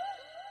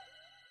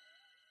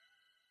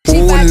 Oh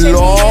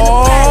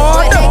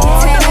Lord,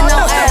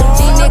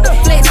 these niggas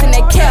flexing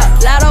they cap.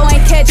 Lotto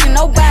ain't catching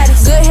nobody.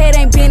 Good head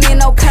ain't been in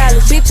no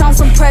college. Bitch on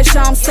some pressure,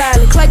 I'm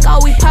solid. Click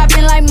all we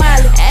poppin' like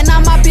Miley. And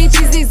all my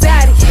bitches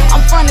exotic.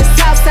 I'm from the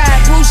south side,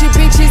 bougie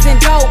bitches and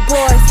dope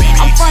boys.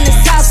 I'm from the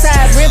south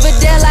side,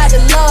 Riverdale out the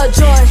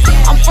Lovejoy.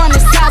 I'm from the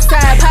south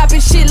side,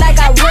 poppin' shit like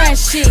I run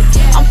shit.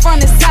 I'm from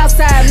the south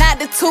side, not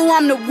the 2,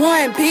 I'm the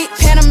 1, bitch.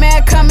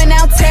 Panamera coming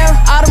out terror.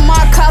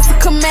 Audemars Costa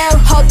Camaro.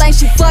 Whole thing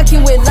she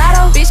fucking with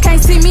Lotto. Bitch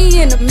can't see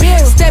me in the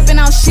mirror. Stepping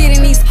on shit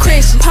in these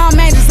Christians. Palm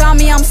angels on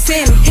me, I'm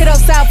sinning. Hit up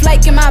South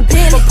Lake in my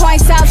Bentley. But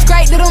points out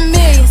straight to them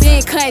millions.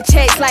 Been cutting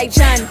checks like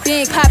Johnny.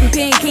 Been popping,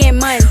 been getting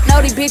money.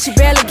 Know these bitches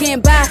barely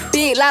getting by.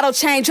 Big Lotto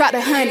chain dropped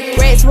 100.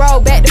 Reds roll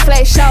back to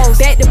flash shows.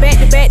 Back to back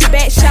to back to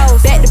back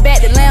shows. Back to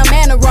back to lamb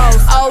and the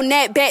rose. Old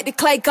net back to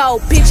Clay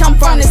Gold. Bitch, I'm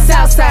from the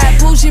south side.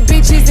 Bougie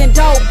bitches and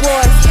dope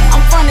boys.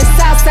 I'm from the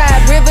south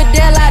side.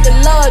 Riverdale out the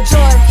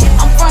Lovejoy.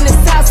 I'm from the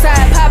south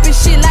side. Popping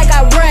shit like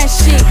I run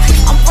shit.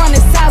 I'm from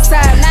the south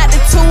side. Not the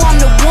 2, I'm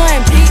the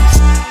 1, bitch.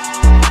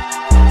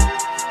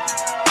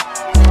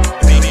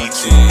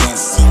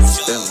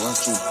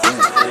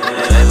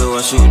 Baby,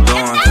 what you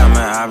doing? Coming,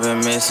 I've been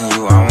missing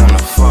you. I wanna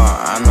fuck.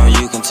 I know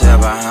you can tell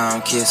by how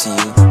I'm kissing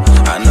you.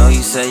 I know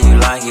you say you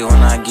like it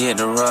when I get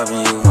to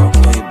rubbing you.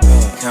 Okay,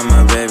 babe. Come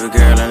on, baby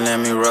girl, and let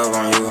me rub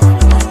on you.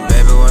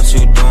 Baby, what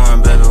you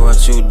doing? Baby,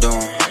 what you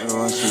doing?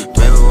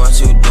 Baby, what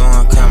you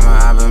doing? Come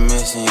on, I've been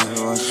missing you.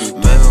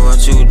 Baby, what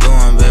you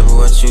doing? Baby,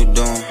 what you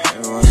doing?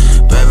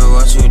 Baby,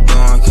 what you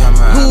doing? Come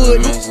on, I've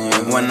been missing you.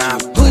 When I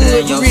put it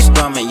in your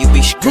stomach, you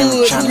be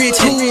screaming, trying to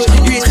take it.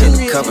 You clip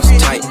the covers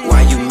tight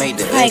while you make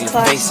the ugly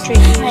face.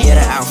 Yeah,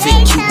 the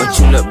outfit cute, but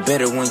you look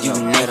better when you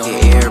naked.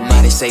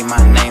 Everybody say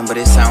my name, but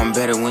it sound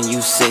better when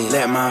you say it.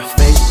 Let my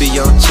face be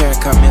your chair,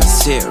 come and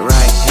sit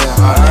right here.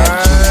 All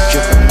that juice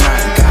dripping,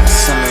 not got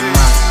some in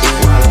my ear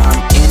while I'm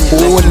in it.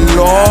 Oh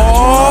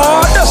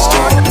Lord,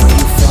 when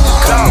you finna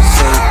come and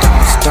say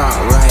don't start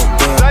right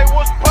there.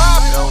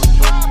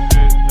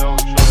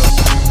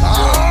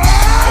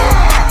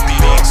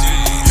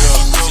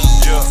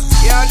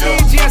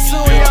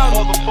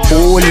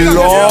 Oh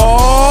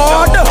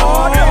Lord,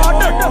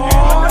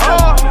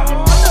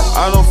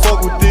 I don't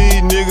fuck with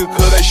these niggas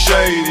cause they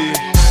shady.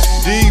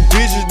 These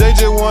bitches, they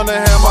just wanna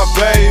have my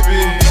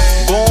baby.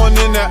 Born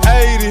in the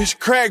 80s,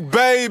 crack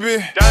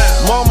baby.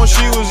 Mama,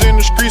 she was in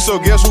the street, so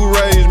guess who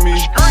raised me?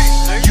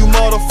 You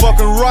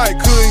motherfucking right,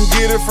 couldn't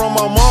get it from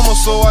my mama,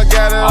 so I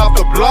got it off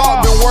the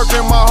block. Been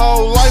working my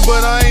whole life,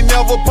 but I ain't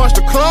never punched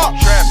a clock.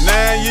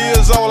 9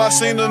 years old, I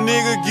seen a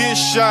nigga get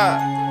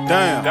shot.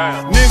 Damn.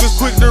 Niggas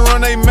quick to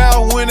run they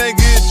mouth when they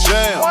get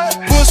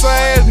jammed. Pussy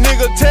ass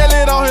nigga, tell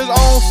it on his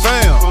own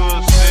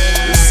fam.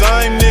 The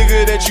same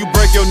nigga that you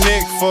break your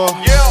neck for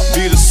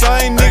be the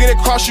same nigga that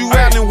cross you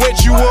out and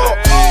wet you up.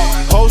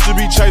 Supposed to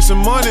be chasing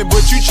money,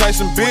 but you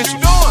chasing bitches.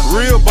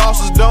 Real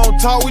bosses don't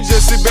talk, we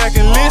just sit back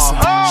and listen.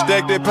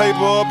 Stack that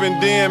paper up and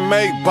then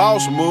make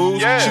boss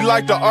moves. She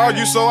like to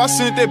argue, so I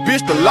sent that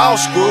bitch to law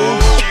school.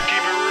 Keep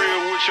it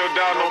real with your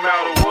dog no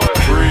matter what.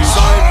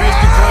 Same bitch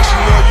because she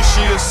love you,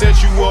 she'll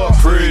set you up.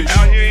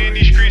 Out here in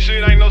these streets,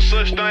 it ain't no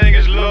such thing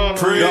as love.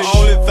 The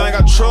only thing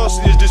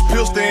trust is this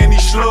pistol and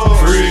these slugs.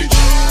 Preach.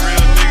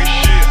 Real nigga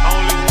shit,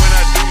 only when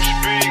I do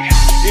speak.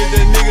 If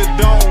that nigga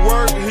don't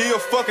work, he a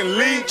fucking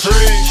leech.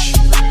 Preach.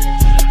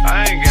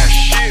 I ain't got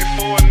shit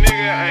for a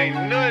nigga,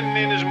 ain't nothing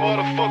in this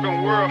motherfucking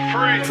world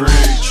free.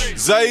 Preach.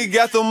 Zay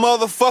got the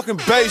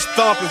motherfucking bass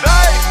thumping.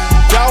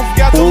 Dolph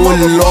got the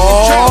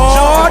motherfucking trap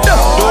jumping.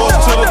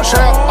 Doors to the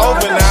trap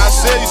open, now I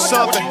tell you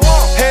something.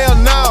 Hell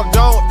no,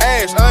 don't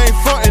ask, I ain't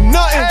frontin'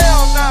 nothing.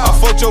 I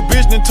fucked your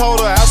bitch and told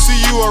her I'll see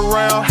you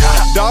around.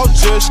 Dog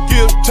just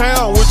skipped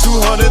town with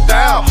 200,000.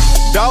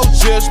 Dog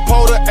just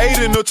pulled an 8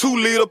 in a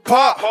 2-liter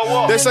pop.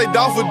 They say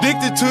Dolph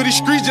addicted to these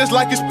streets just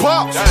like his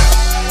pops.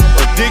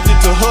 Addicted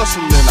to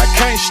hustling, I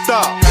can't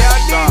stop.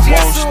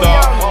 Won't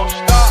stop,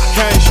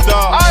 can't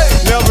stop.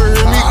 Never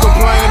hear me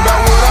complain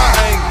about what I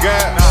ain't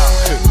got.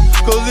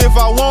 Cause if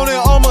I want it,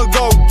 I'ma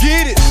go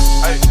get it.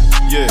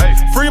 Yeah,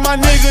 free my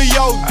nigga,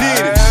 yo,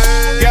 did it.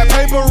 Got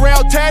paper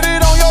round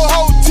tatted on your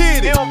whole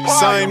titty.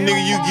 Same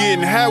nigga you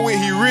getting high with,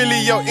 he really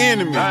your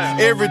enemy.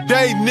 Every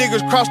day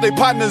niggas cross their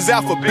partners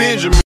out for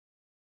Benjamin.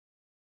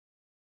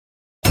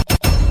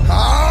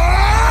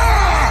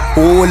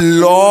 Oh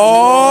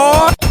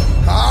Lord.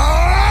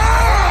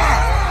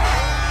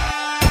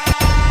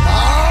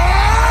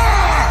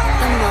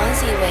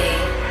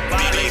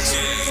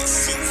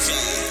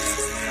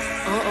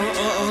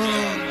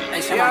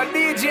 Yo,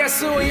 DJ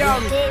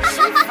SueYung.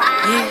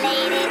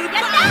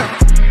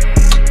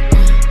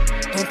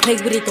 Don't play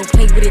with it, don't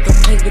play with it,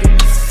 don't play with it.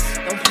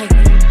 Don't play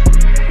with it.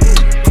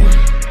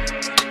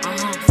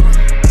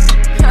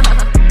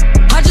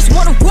 I just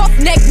want a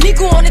roughneck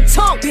nigga on the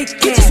tongue. You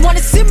just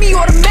wanna send me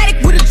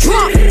automatic with a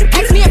drum.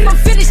 Ask me if I'm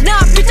finished, nah,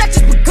 bitch, I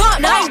just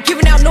begun. I ain't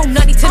giving out no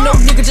nutty to no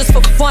nigga just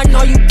for fun.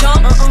 Are you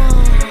dumb?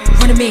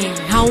 Run a man,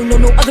 I don't know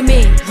no other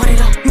man. Run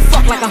it up. You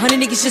fuck like 100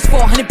 niggas just for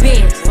 100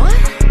 bands. What?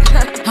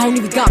 I don't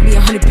even got me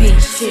 100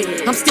 bands.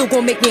 Shit. I'm still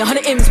gonna make me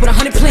 100 M's with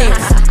 100 plans.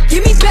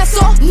 Give me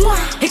peso,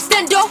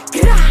 extendo.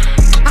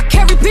 I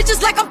carry bitches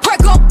like I'm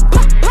Prego.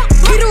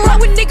 Hit around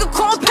with nigga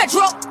call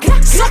Petro.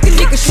 Suck a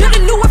nigga, shoulda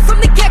knew it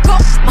from the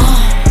get-go.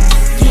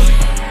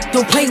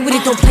 Don't play with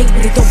it, don't play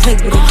with it, don't play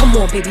with it.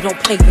 Come on, baby, don't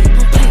play with it.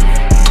 Don't play with it.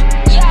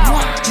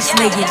 Just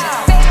lay in it.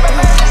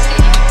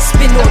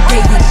 Spin all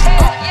day in it.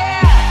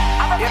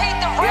 Yo,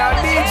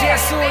 DJ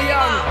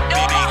SueYung.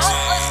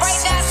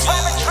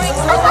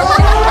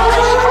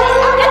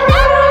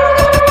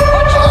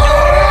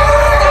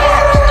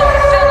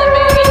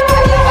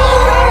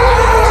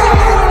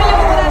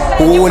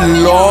 Oh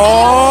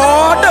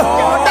Lord.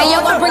 Hey, yo,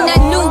 I bring that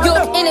New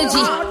York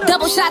energy.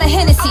 Double shot of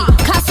Hennessy.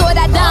 Caso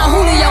that Don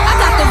Julio, I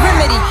got the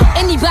remedy.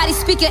 Anybody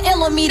speaking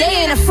ill on me, they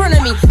ain't in front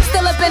of me.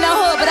 Still up in the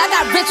hood, but I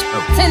got rich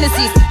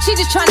tendencies. She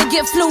just trying to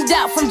get flued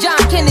out from John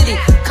Kennedy.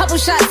 Couple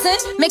shots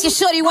in, making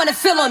sure they wanna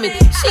feel on me.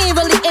 She ain't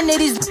really into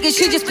these niggas,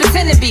 she just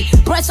pretend to be.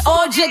 Breasts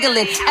all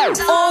jiggling,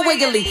 all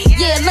wiggly.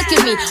 Yeah, look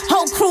at me,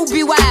 whole crew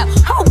be wild.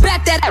 Hold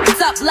back that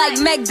ass up like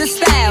Meg Thee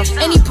Stallion.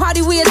 Any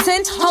party we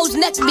attend, hoes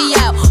neck be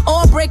out.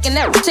 All breaking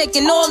out,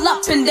 shaking all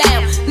up and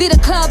down. Lead a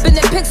club in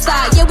the pigsty,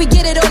 yeah, we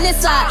get it on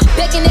this side.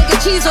 Bacon, egg, and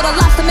cheese or the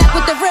lobster mac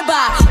with the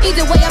ribeye.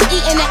 Either way, I'm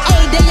eating it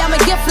every day, I'ma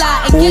get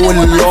fly. And get it with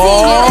my team,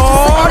 yeah, that's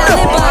just something I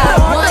live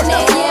by. 1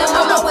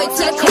 a.m. on my way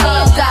to the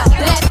club. Got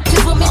bad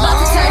bitches with me, about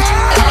to turn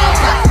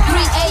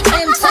 3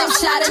 a.m. time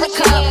shot in the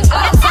club.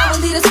 By the time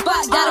we leave the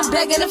spot, got them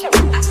begging to you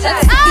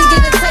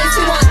get a taste,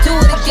 you wanna do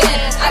it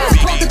again. I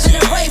just pulled up in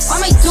the race, I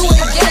may do it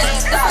again.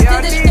 If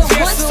I did this shit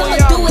once, I'ma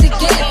do it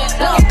again.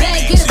 Blow it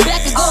back, get it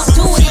back, and go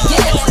do it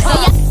again.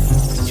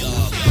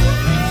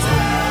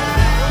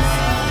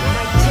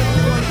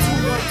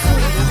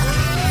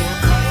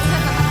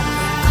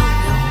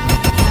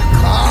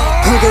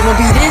 They won't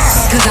be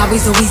this, cause I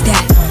was always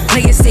that.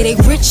 Players say they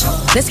rich,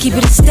 let's keep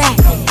it a stack.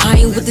 I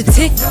ain't with the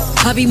tick,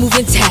 I be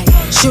moving tack.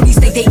 Shorties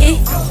think they it,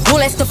 all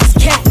that stuff is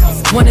cat.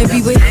 Wanna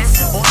be with,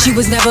 she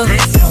was never.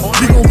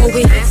 We gon' go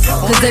with,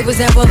 cause they was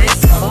never.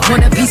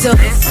 Want a piece of,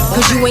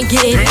 cause you ain't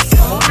getting.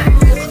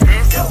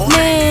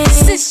 Man,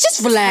 sis,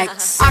 just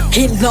relax. I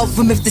can't love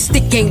him if the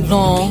stick ain't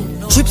long.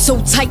 Drip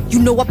so tight, you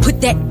know I put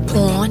that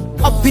on.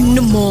 Up in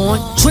the morn,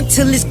 drink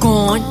till it's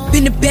gone.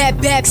 Been a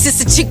bad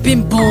since a chick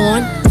been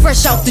born.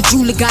 Fresh out the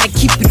jeweler, gotta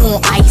keep it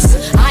on ice.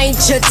 I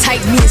ain't your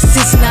type, me and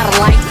sis not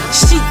alike.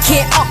 She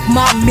can't up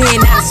my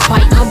man out of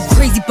spite. I'm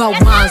crazy about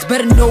mines,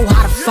 better know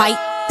how to fight.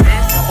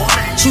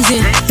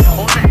 Choosing,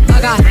 I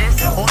got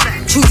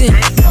choosing,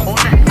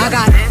 I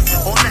got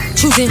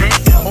choosing.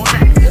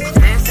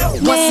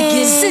 Once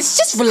again, sis,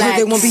 just relax.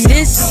 They won't be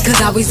this, cause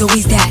I was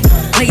always that.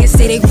 Players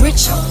say they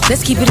rich,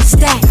 let's keep it a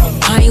stack.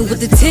 I ain't with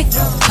the tick,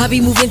 I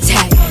be moving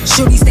tack.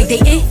 Shorties think they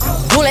it,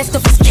 all that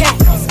stuff is cat.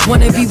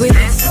 Wanna be with,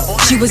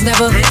 she was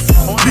never.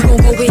 We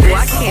gon' go with,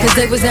 cause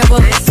they was never.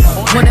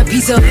 Want a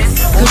piece of,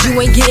 cause you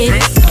ain't getting.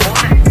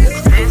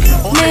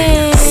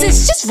 Man,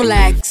 sis, just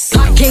relax.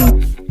 I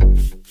can't.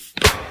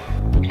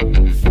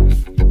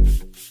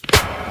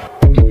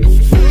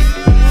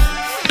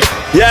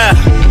 Yeah.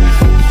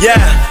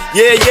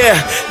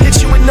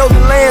 Hit you with no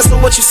delay, so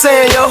what you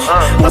saying, yo?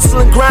 Hustle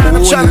and grind,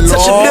 I'm trying to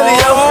touch a million,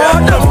 yo.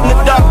 I'm from the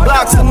dark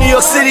blocks of New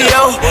York City,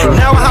 yo.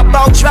 Now I hop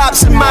out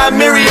drops in my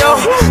Mirio.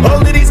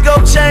 All of these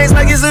gold chains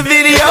like it's a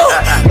video.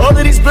 All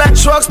of these black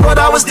trucks, thought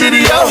I was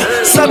Diddy, yo.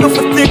 Sucker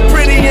for thick,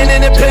 pretty, and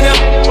independent.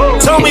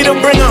 Told me to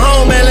bring her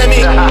home and let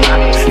me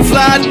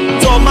fly.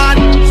 Told my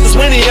was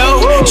winning,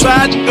 yo.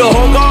 Tried to go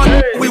home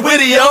guard, we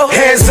with it, yo.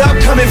 Hands up,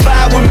 come and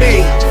vibe with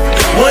me.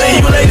 One of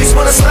you ladies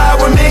wanna slide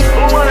with me?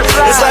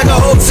 It's like a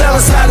hotel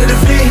inside of the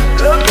V.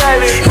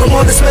 Come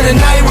on to spend the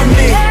night with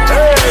me.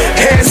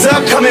 Hands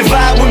up, come and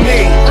vibe with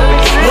me.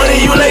 One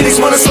of you ladies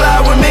wanna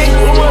slide with me?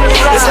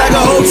 It's like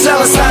a hotel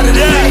inside of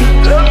the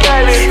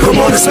V. Come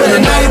on to spend the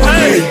night with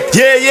me.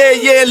 Yeah, yeah,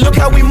 yeah, look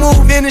how we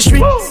move in the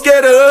street,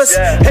 scared of us.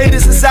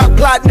 Haters is out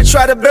plotting to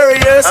try to bury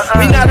us.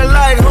 We not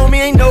alike, homie,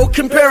 ain't no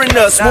comparing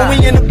us. When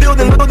we in the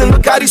building,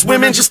 look how these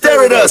women just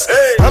stare at us.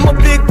 I'm a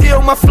big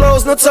deal, my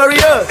flow's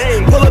notorious.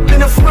 Pull up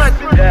in the front,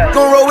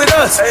 gon' roll with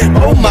us.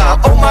 Oh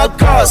my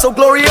God, so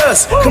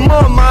glorious. Come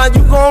on, man,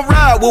 you gon'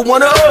 ride with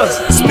one of us.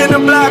 Spin the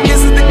block,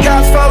 is it the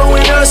guy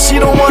following us? She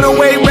don't wanna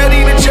wait,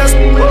 ready to just.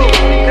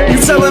 You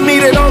telling me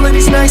that all of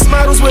these nice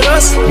models with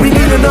us? We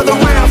need another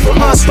round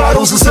from us,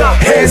 bottles is up.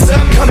 Hands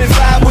up, come and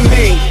vibe with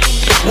me.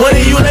 One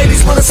of you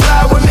ladies wanna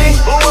slide with me?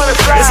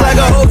 It's like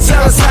a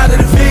hotel inside of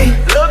the V.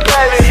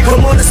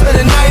 Come on and spend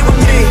the night with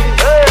me.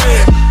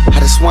 I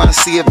just wanna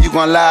see if you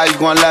gon' lie, you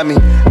gon' love me.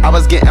 I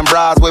was getting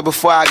bras way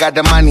before I got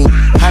the money.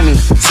 Honey,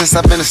 since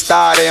I've been a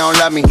star, they don't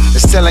love me. The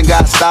ceiling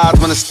got stars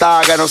when the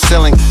star got no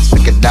ceiling.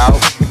 Stick it out,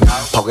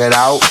 poke it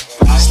out,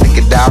 stick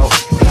it out,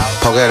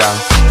 poke it out.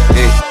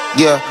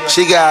 Yeah,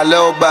 she got a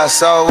little butt,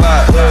 so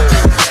what?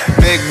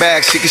 Big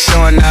bag, she can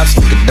show enough.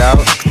 Stick it out,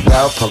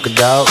 poke it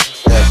out,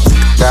 yeah, stick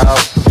it out,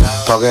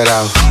 poke it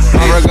out.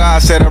 My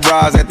regards to the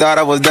bras that thought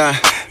I was done.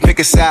 Pick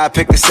a side,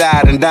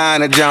 and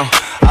dine a jump.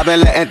 I've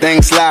been letting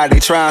things slide, they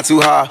trying too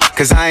hard.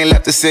 Cause I ain't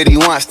left the city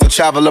once, still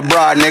travel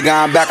abroad. Nigga,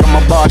 I'm back on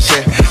my bar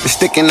shit. The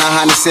stick in the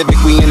Honda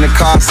Civic, we in the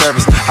car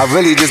service. I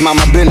really just mind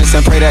my business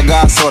and pray that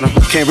God sort them.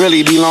 Can't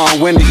really be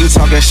long-winded, you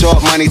talking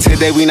short money.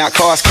 Today we not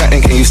cost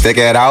cutting, can you stick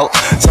it out?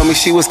 Told me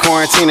she was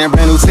quarantining,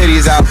 brand new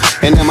titties out.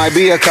 And there might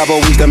be a couple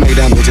weeks to make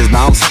them bitches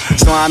bounce.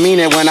 So I mean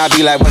it when I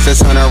be like, what's the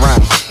turn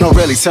around? No,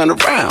 really, turn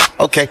around.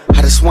 Okay,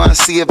 I just wanna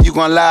see if you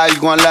gon' lie, you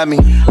gon' love me.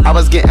 I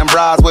was getting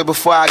bras way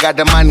before I got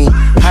the money.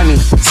 Honey,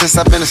 since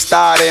I've been a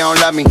star, they don't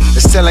love me.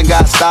 The ceiling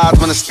got stars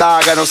when the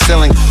star got no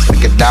ceiling.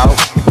 Stick it out,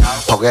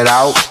 poke it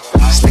out,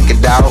 stick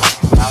it out,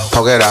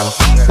 poke it out.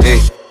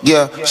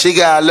 Yeah, she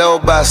got a little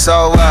butt,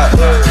 so what?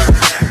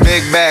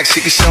 Big bag, she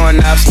can show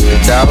enough. Stick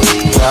it out,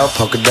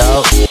 poke it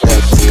out, yeah,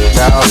 stick it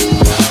out,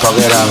 poke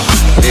it out.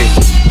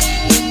 Yeah.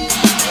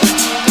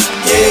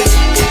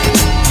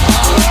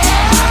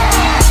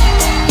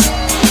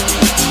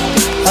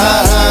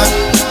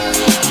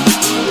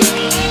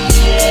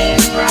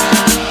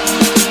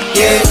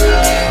 Yeah.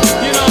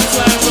 You know what I'm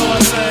saying, so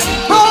I say.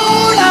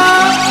 Hold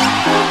up.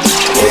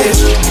 Yeah.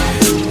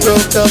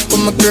 Broke up with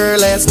my girl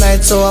last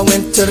night, so I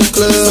went to the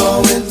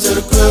club.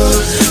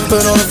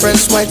 Put on a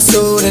fresh white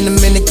suit and a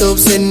mini coupe,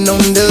 sitting on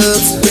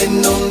dubs.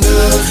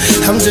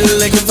 I'm just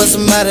looking for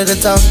somebody to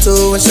talk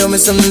to and show me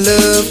some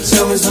love.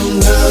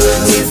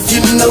 If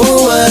you know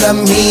what I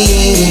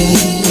mean.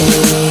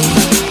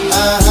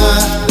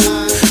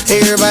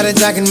 Everybody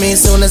jocking me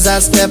as soon as I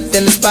stepped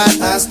in the spot.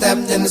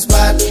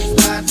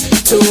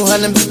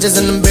 200 bitches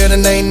in the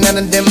building, ain't none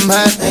of them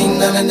hot.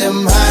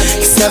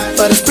 Except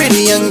for this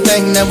pretty young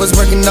thing that was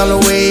working all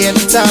the way at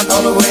the top.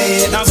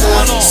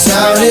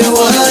 Shouted,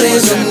 what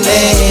is her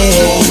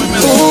name?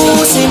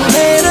 Ooh, she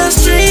made us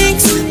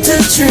drinks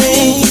to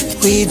drink.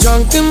 We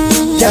drunk and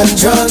got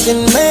drunk,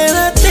 and man,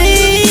 I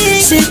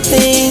think she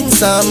thinks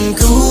I'm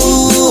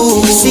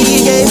cool.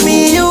 She gave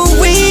me a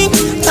wink,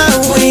 I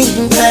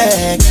winked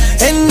back,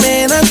 and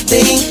then I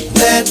think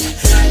that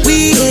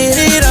we hit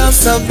it off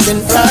something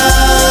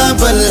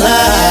proper like.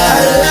 I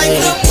like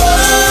the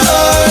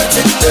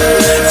bartender.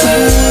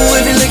 Ooh,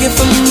 if you're looking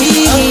for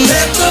me, I'm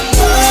at the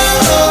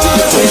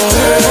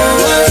bartender.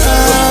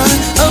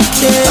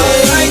 Okay. I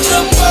like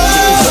the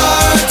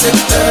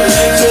bartender.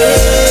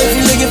 Yeah, if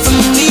you're looking for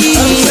me,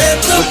 I'm at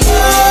the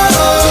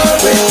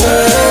bartender.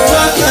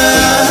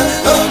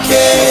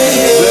 Okay.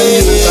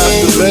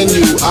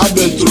 Venue, I've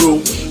been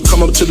through.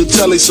 Come up to the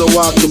telly so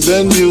I can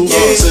bend you.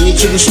 Send you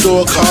to the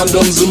store,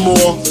 condoms and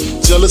more.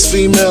 Jealous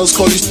females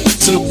call you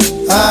to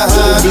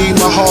it'll be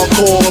my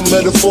hardcore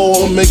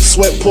metaphor. Make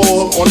sweat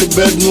pour on the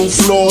bedroom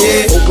floor.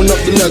 Open up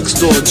the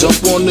next door,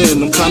 jump on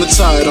in. I'm kinda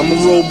tired, I'ma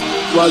roll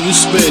while you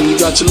spin. You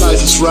got your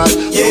license right?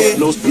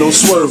 No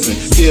swerving.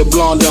 Hair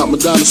blonde out,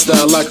 Madonna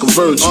style like a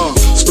virgin.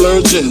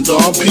 Splurging,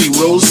 Don P,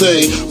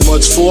 Rosé.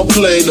 Much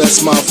foreplay,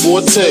 that's my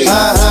forte.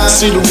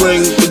 See the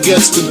ring,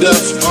 forgets to death.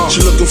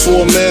 She looking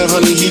for a man,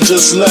 honey, he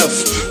just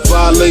left.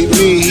 Violate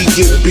me, he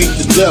get beat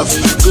to death.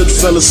 Good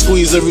fella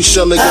squeeze every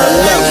shell they got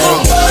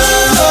left.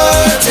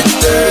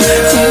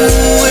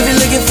 Ooh, if you're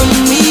looking for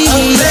me,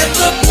 I'm at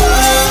the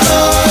bartender.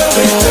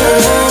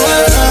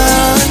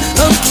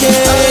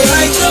 Okay. I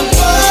like the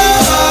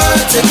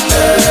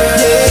bartender.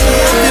 Yeah,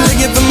 if you're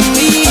looking for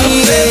me,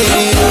 I'm at the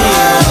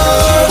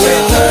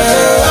bartender.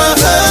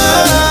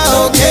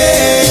 Okay.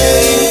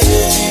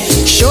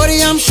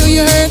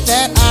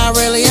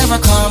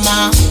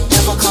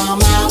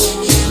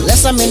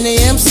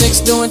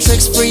 doing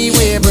tricks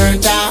freeway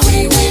burnt out.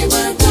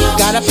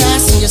 Got a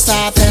passenger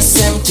side that's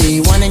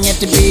empty, wanting it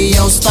to be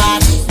your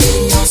spot.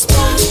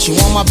 She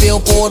want my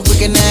billboard,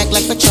 we can act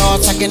like the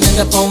charts, I can end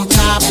up on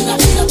top.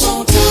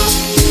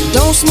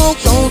 Don't smoke,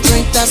 don't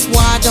drink, that's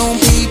why I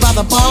don't be by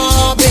the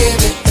bar,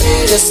 baby.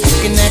 Just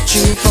looking at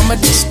you from a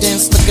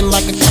distance, looking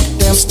like a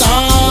goddamn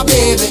star,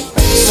 baby.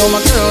 So my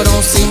girl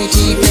don't see me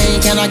T-Pain,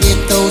 can I get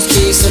those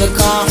keys to the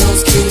car?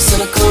 Those keys to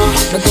the car.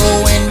 To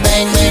go and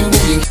bang, bang,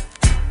 booty.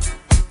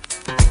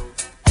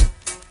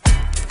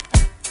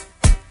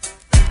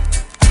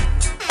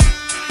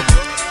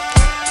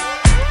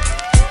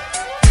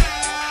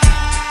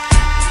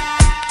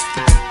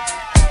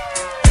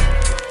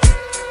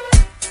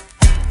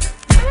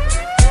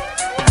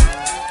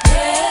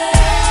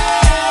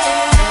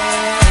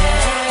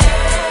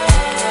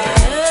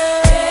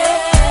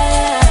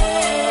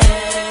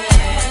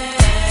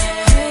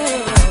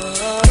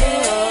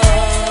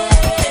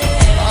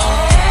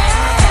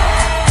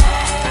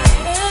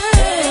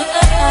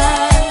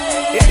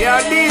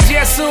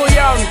 DJ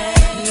SueYung.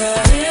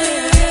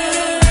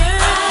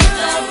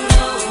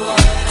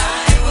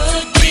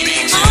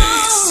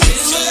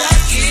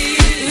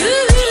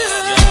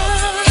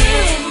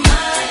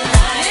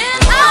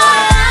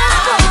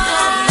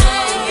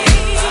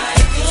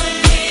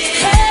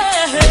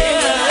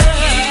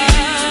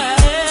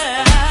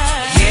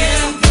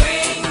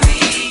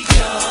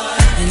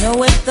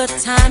 The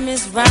time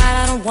is right,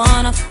 I don't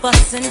wanna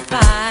fuss and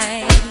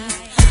fight.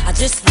 I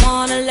just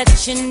wanna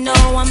let you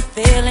know I'm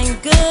feeling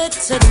good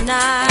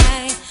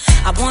tonight.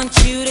 I want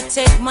you to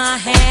take my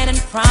hand and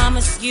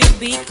promise you'll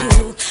be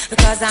cool,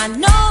 because I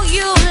know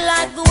you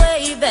like the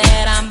way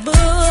that I'm moved.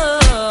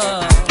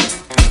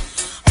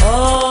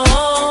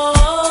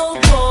 Oh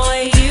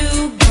boy,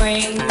 you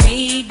bring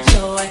me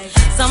joy.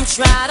 Some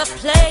try to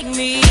plague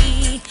me,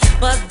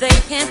 but they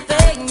can't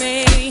fake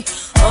me.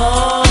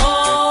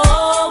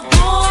 Oh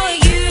boy,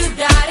 you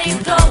got it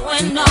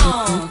going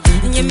on,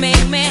 and you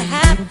make me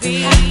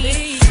happy,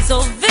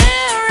 so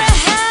very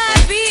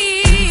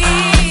happy.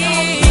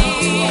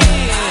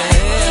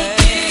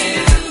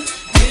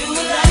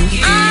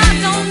 I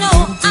don't know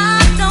what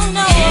I'm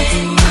gonna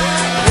do.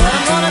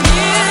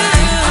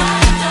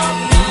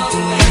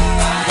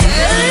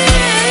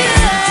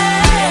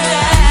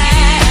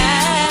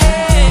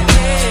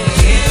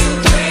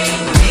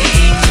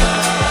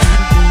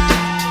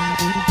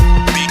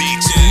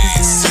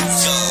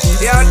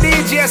 Yeah,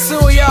 DJ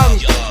SueYung.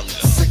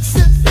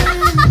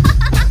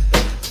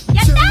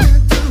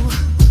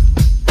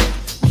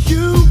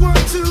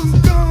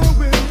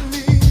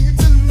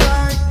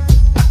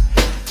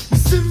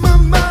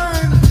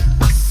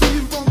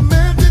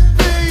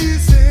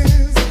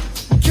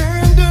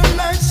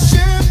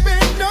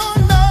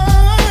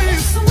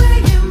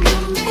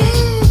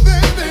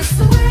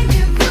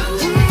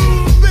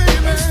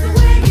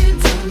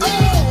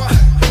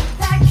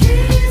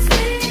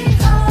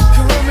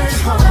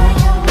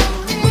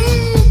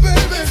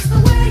 It's the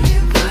way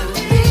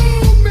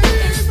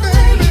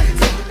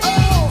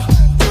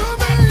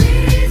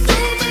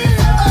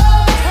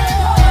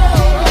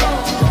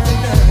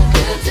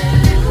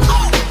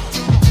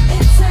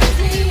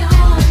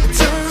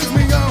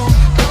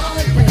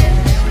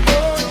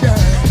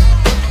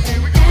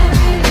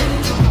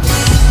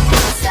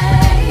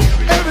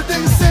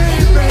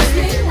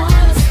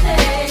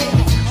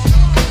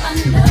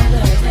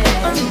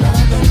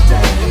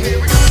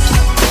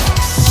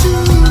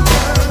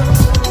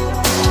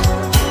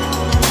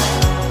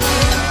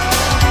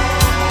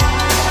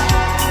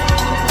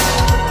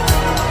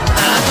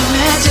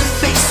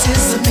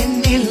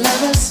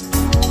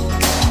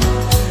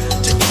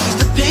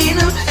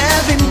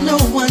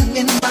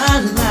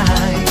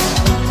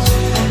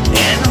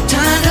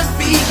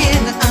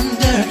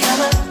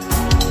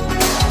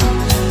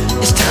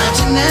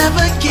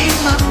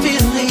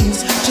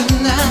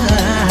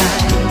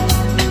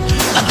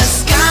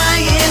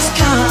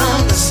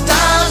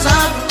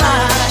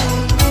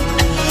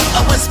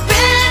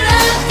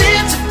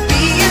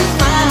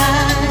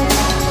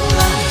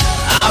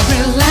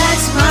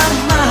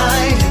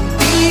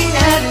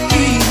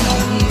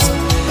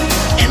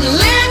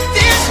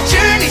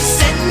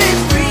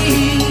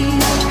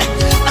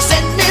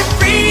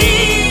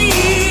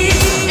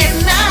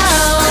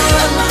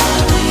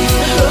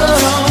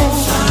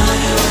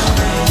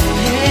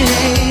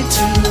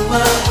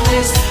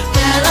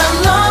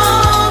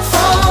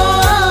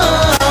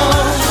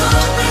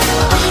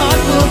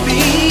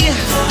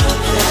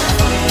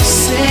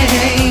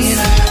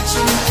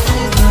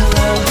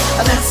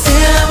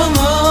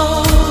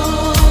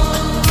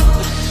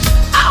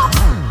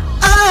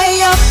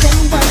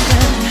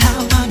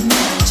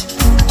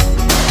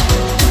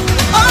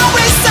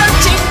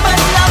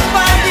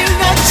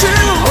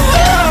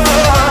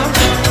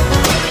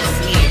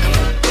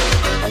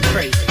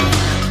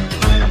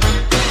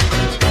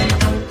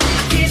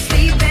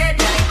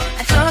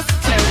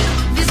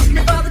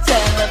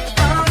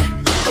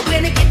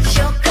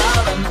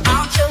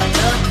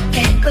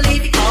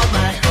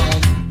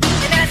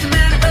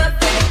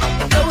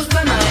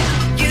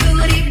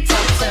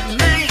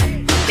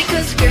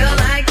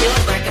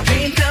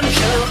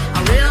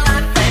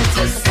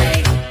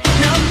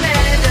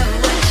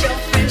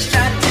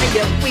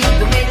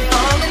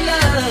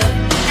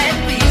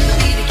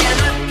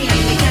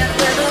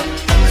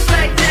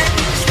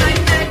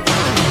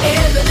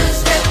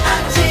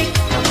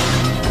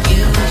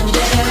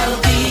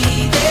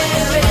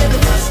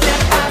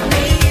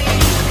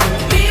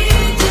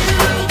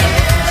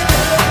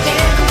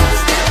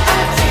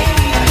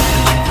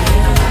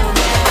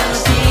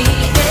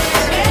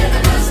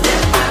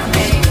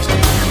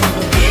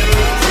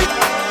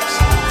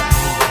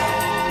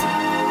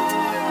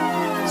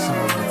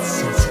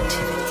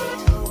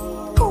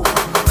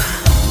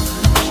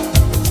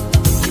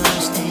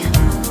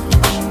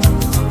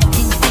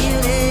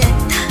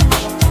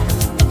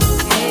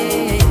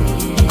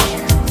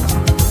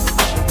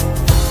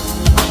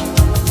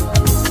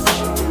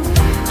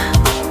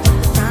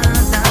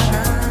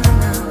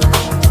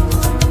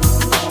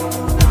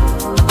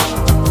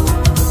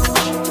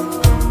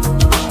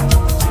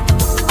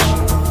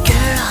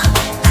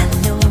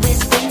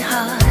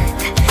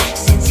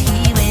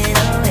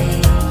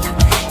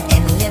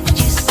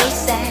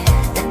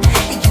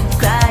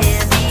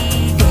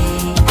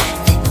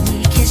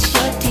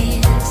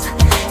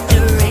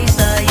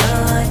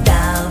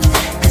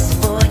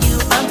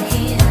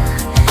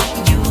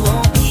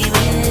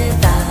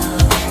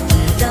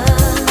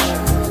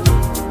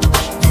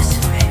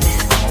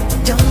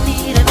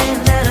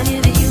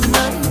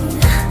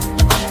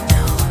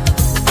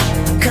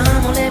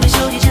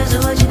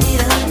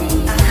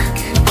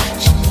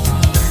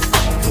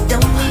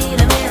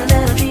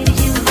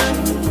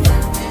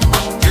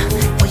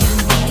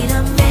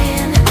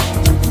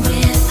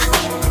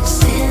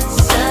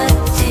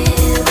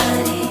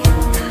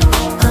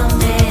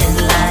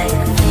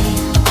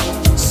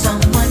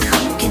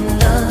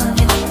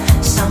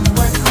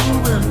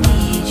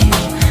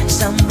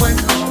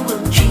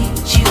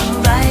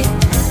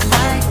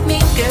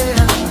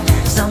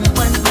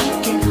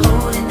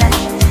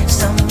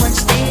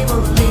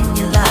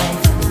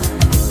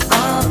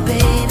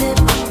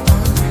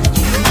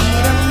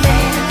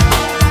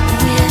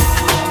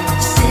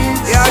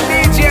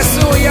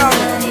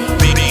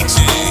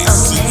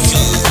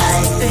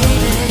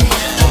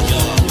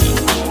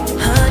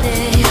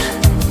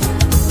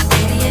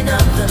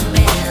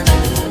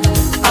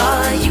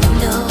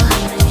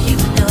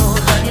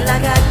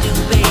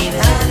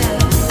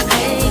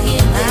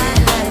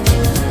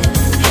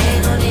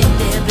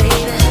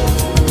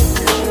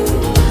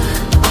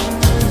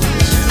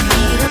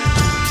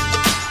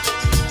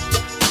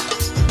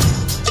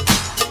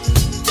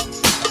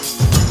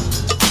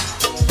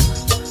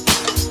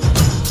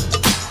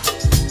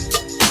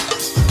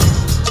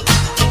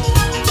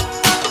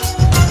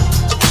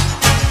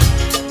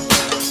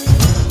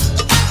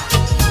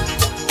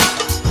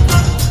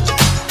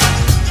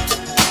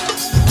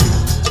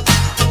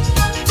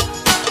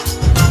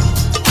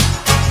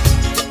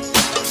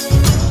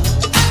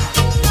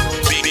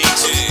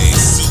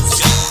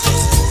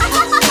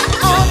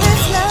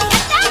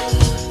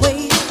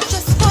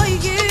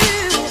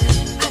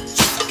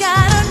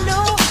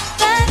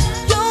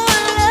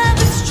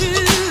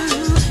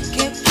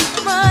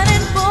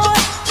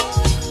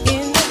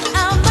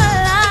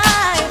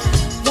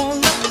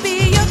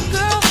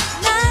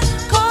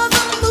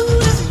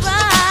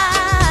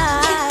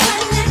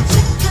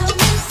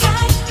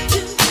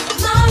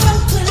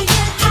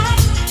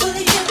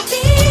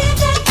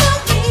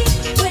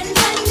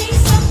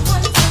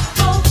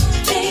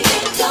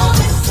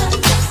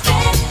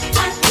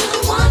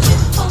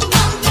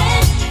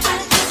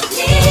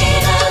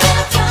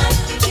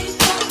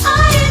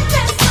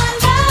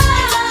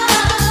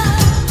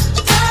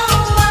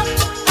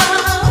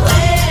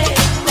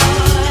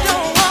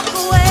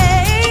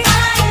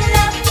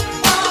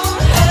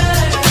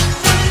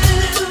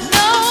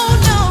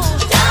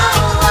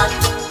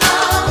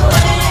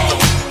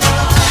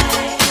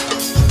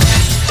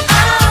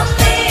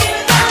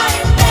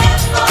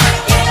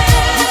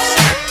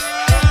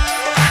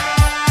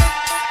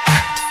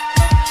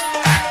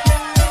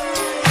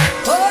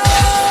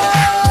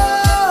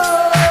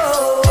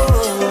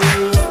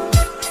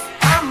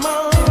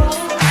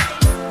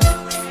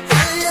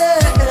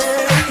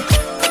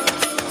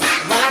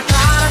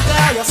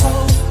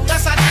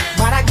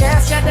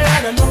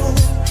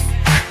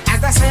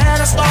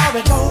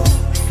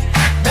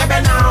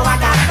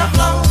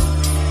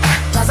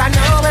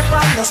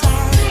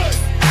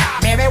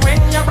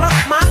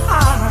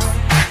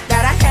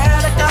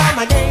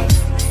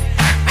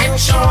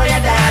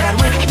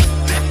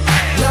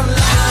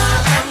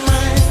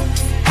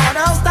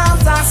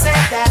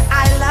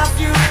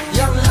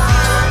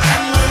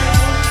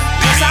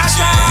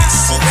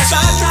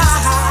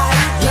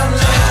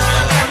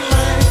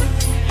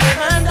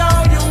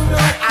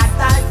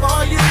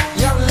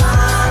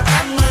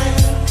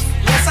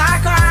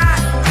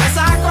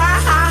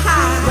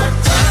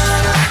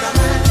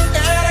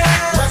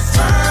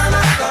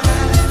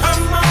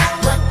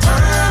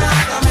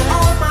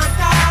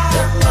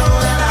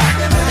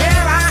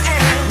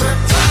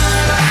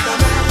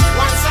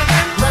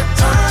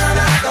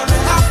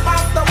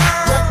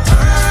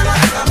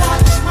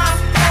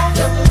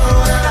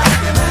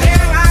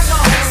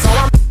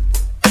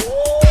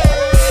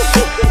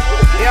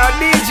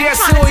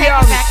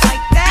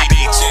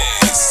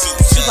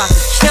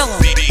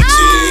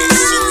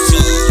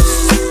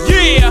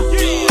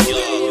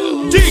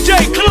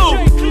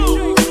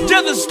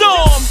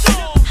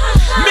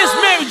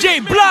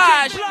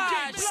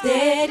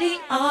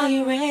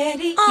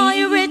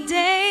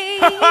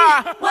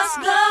What's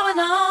going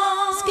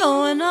on? What's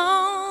going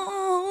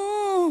on?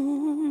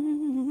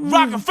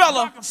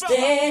 Rockefeller.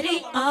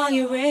 Steady, are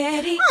you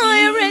ready?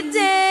 Are you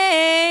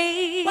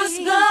ready? What's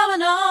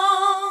going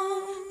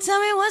on? Tell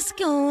me what's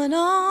going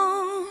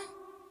on.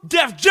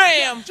 Def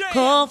Jam.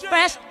 Cold,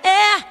 fresh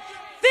air.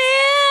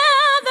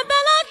 Feel the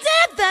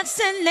melody that's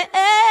in the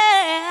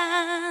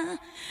air.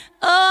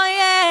 Oh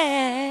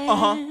yeah.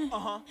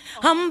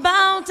 I'm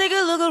bound to take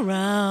a look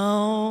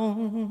around.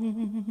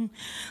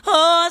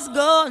 Oh, it's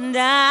going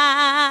down.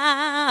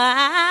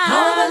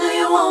 However do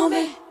you want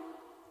me?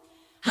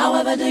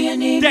 However do you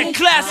need me? That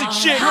classic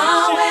shit.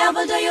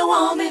 However do you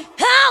want me?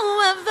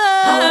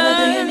 However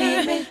do you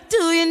need me?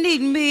 Do you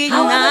need me?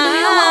 However do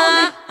you want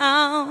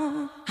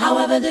me?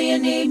 However do you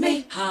need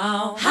me?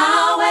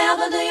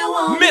 However do you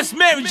want me? Miss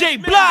Mary J.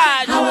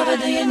 Blige. However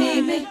do you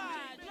need me?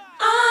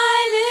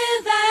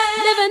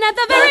 Living at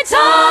the very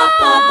top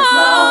of the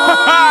floor.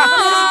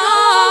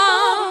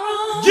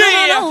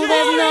 Yeah.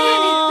 There's no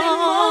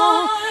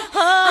I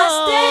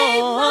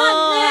state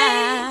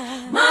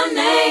my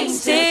name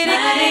State it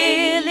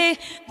clearly.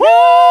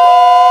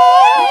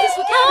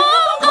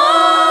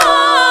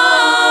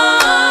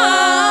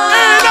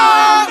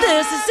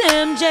 This is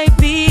MJB.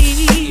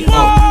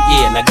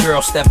 Yeah, now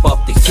girl, step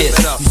up the kiss.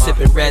 You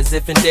sippin' Red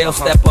Ziffindale,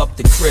 step up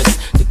the Chris.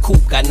 The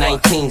coupe got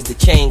 19s, the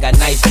chain got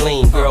nice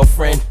gleam.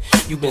 Girlfriend,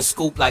 you been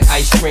scooped like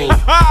ice cream.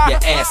 Your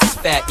ass is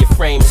fat, your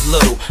frame is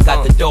little.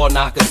 Got the door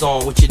knockers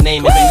on with your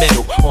name in the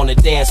middle. On the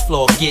dance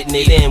floor, getting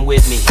it in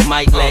with me.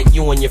 Might let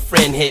you and your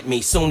friend hit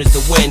me. Soon as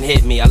the wind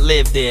hit me, I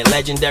live there,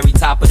 legendary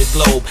top of the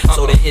globe.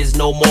 So there is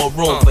no more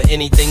room for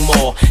anything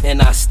more.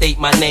 And I state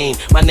my name,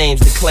 my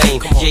name's the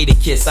claim. Jada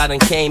Kiss, I done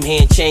came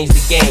here and changed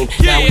the game.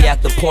 Now we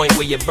at the point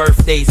where your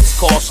birthdays is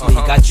costly.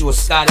 Got you a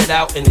Scotted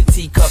out in a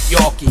teacup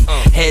Yorkie.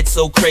 Head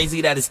so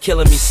crazy that it's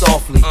killing me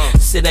softly.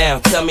 Sit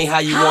down, tell me how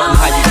you want and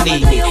how you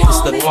need me.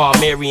 It's the Noir,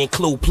 Mary and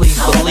Clue, please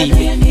believe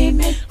me.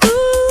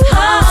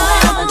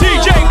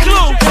 DJ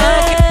Clue,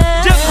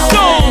 just a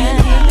song.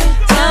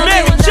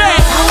 Mary J.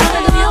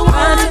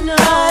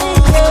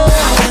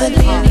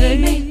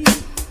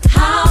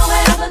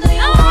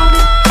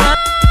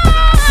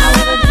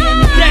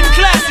 That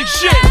classic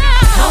shit.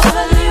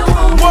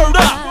 Word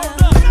up.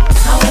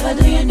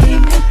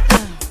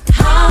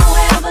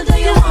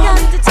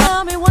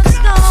 Tell me what's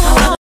going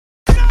on.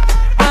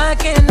 Why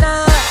can't I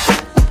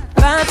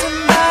find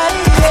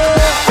somebody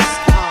else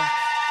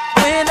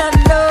when I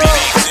know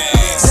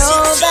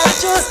that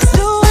you're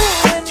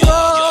doing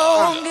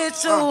wrong? It's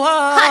so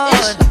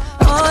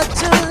hard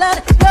to let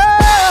it go.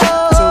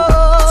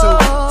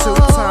 Two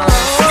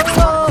times.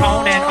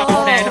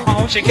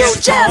 On, she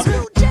gets I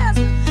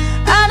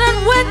done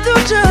went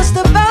through just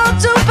about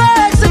 2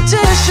 bags of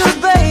tissues,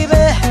 baby,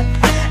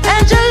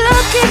 and you're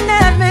looking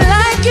at me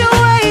like you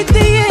ain't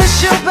the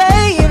issue,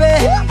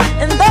 baby.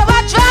 And though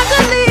I tried to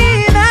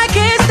leave, I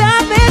can't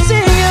stop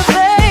missing you,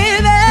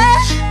 baby.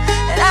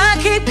 And I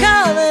keep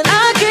coming back.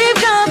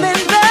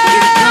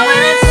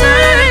 Going in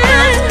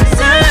circles,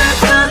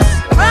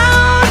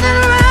 round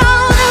and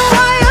round. And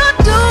why you're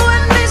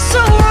doing me so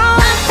wrong?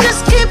 I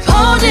just keep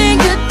holding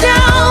you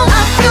down.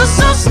 I feel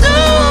so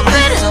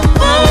stupid, so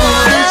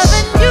foolish,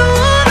 loving you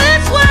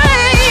this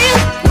way.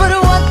 But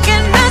what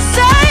can I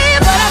say?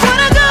 But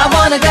I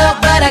wanna go,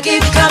 but I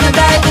keep coming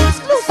back.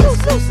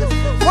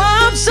 Why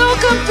I'm so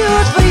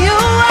confused for you,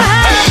 I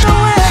have no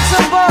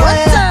answer, boy.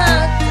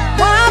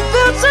 Why I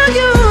feel so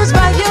used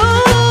by you,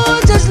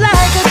 just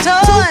like a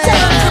toy.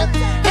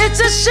 It's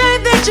a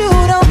shame that you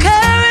don't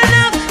care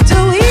enough to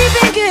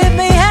even give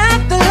me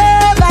half the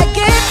love I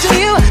give to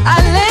you. I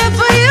live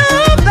for you,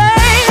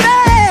 baby.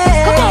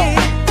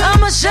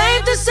 I'm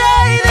ashamed to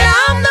say that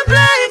I'm to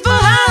blame for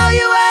how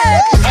you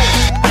act,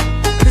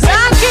 'cause I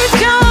keep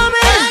coming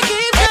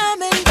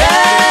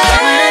back.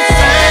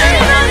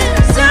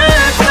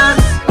 Circles,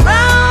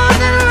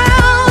 round and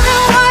round.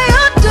 And why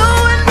you're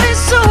doing me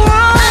so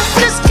wrong? I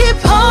just keep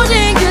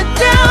holding you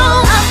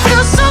down. I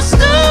feel so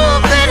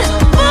stupid,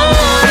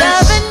 foolish,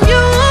 loving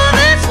you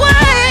this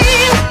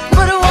way.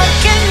 But what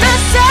can I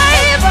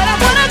say? But I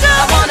wanna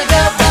go,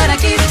 but I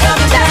keep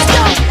coming back.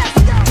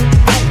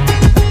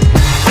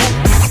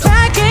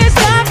 I can't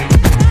stop,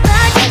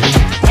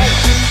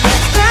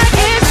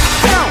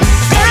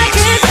 I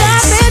can't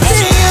stop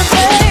missing you,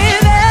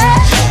 baby.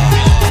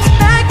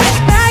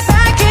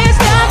 I can't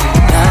stop.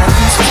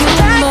 Nothing's too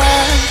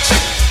much,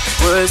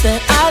 words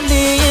that I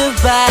live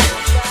by.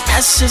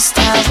 That's just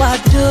how I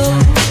do.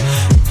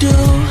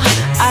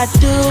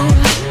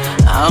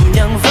 I'm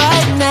young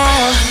right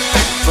now,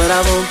 but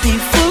I won't be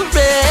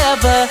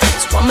forever.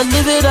 So I'ma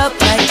live it up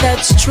like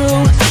that's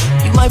true.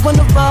 You might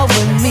wanna roll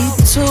with me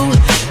too.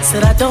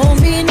 Said I don't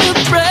mean to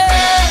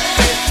brag,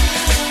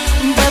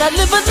 but I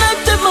live a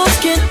life that most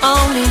can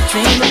only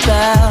dream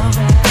about.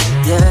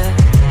 Yeah.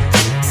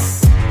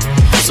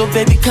 So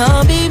baby,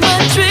 come be my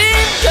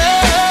dream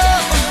girl.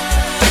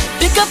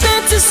 Pick up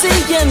fantasy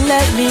and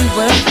let me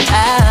work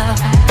out.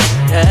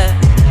 Yeah.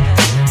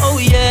 Oh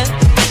yeah.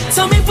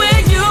 Tell me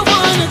where you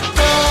wanna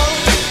go,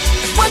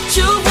 what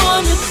you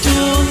wanna do.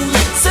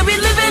 Say we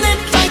living it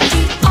like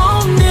we own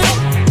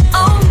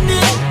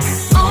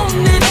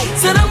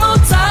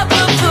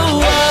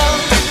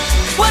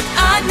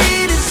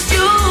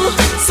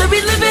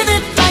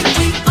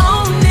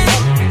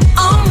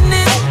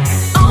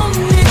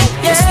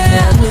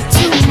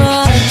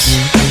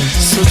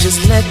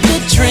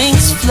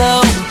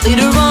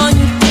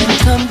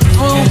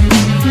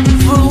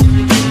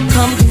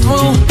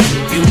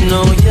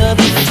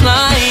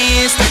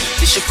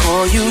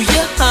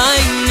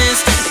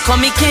Highness. They call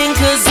me king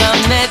cause I'm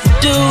that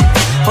dude.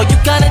 All you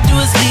gotta do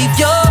is leave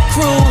your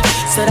crew.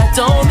 Said I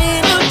don't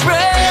mean to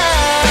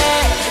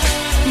brag,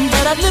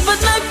 but I live a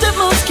life that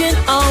most can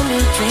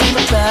only dream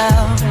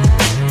about.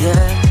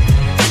 Yeah.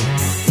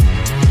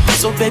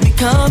 So baby,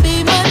 come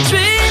be my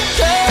dream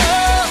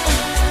girl.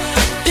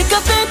 Pick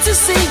a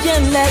fantasy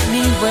and let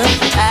me work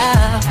it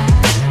out.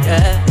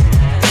 Yeah.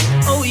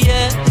 Oh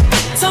yeah.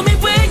 Tell me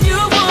where you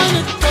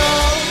wanna go,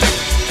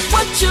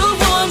 what you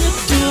wanna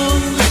do.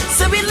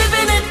 So we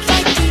living it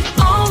like we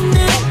own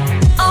it,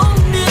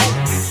 own it,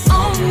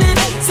 own it.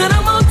 Said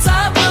I'm on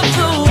top of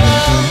the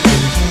world.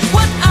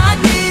 What I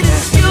need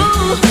is you.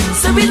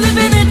 So we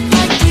living it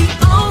like we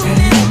own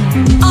it,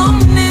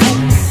 own it,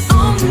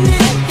 own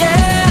it,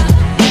 yeah.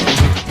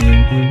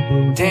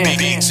 Damn,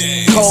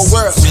 cold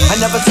world. I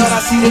never thought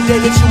I'd see the day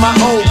that you my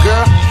old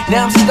girl.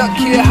 Now I'm stuck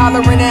here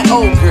hollering at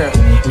old girl.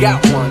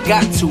 Got one,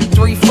 got two,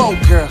 three, four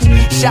girls.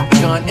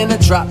 Shotgun in a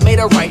drop, made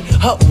a right.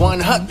 Hut one,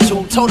 hut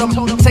two. Told them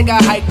take a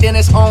hike, then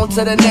it's on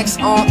to the next,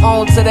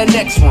 on to the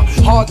next one.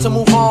 Hard to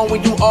move on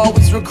when you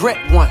always regret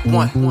one.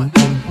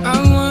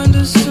 I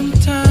wonder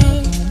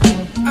sometimes,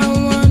 I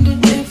wonder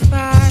if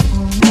I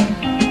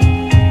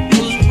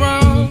was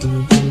wrong.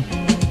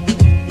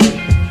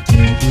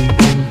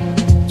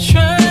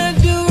 Trying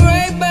to do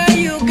right by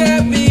you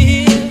got me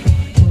here.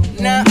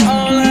 Now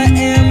all I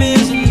am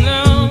is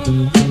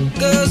alone.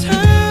 Cause her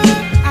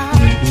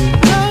eyes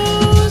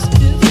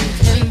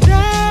and I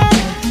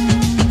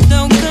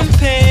don't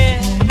compare.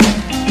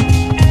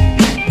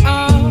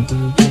 Oh,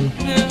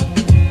 yeah.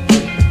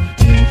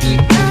 And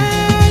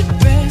at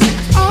best,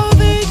 all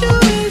they do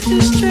is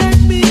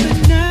distract me. But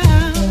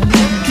now,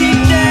 deep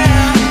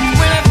down,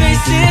 when I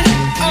face it,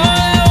 all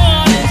I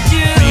want is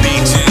you.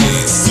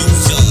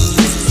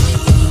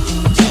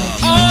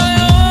 All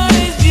I want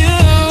is you.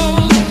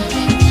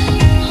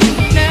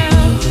 Now,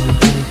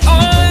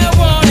 all I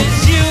want is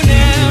you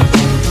now.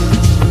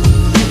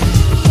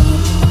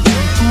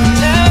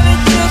 Now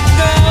that you're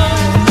gone.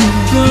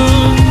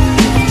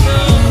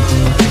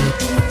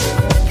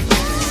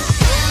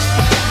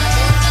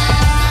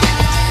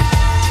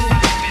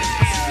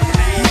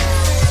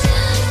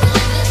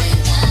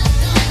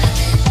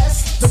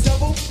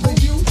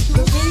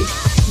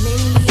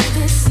 Lately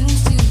there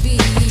seems to be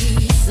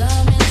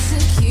some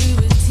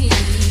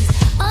insecurities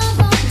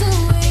about the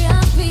way I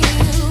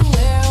feel,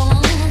 where I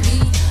wanna be.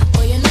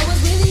 All you know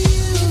is with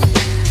you.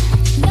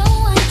 No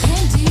one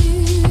can do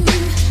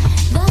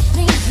the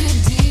things you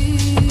do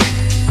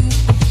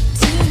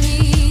to me.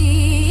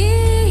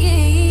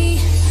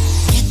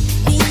 Get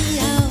me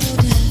out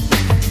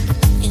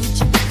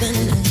into the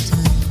night,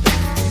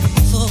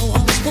 for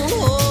what's gonna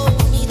hold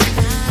me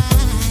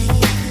tonight.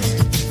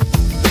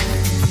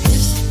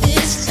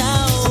 This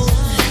town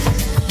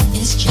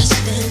is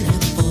just an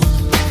apple.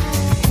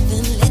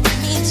 Then let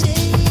me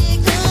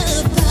take a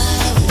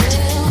bite.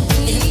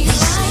 If you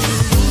say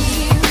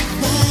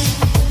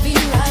be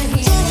right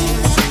here,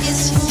 that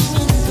is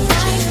human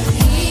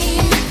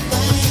nature.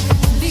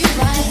 Be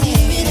right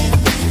here.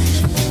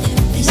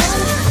 If they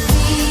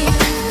say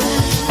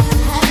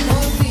have no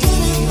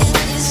fear,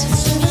 that is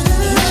human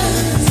nature.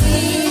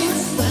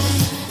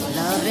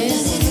 Love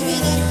is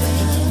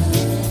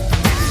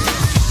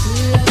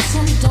love,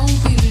 some don't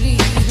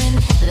believe in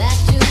that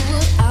you're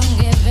what I'm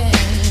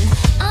giving.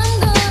 I'm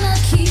gonna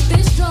keep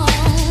it strong.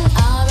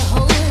 I'll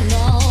hold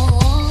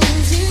on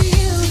to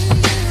you.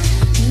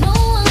 No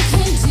one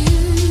can do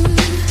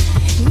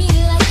me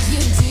like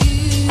you do.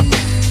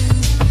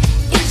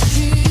 It's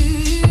true.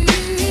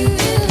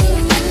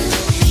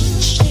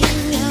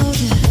 Reaching out,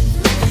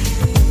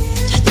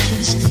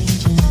 touching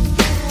stranger.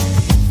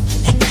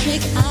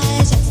 Electric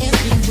eyes are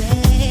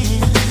everywhere.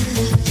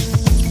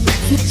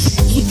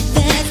 Keep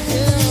that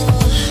girl.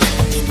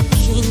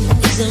 She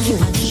knows I'm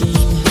watching.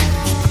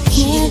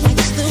 She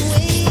likes the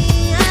way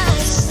I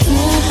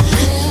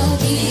smile.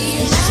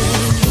 They say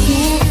be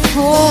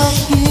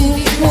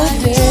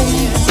right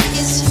here.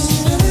 It's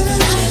human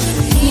nature.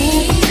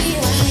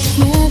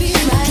 Be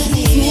right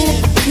here.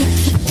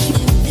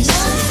 They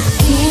say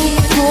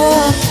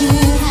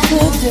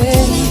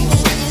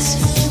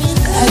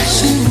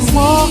As you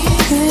walk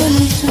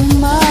into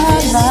my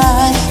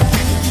life,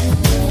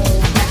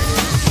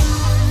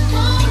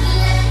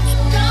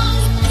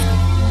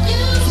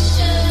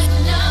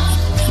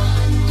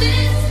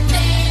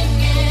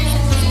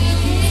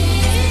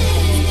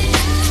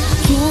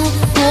 can't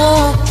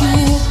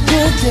forget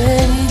the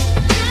day.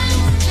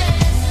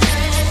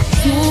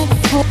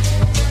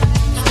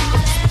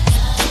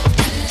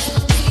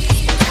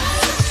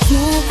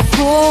 Can't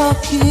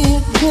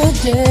forget the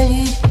day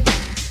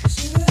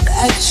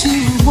that you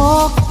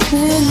walked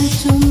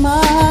into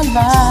my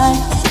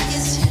life.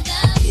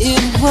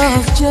 It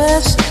was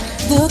just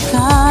the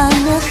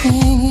kind of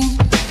thing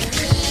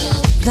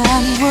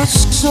that was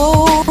so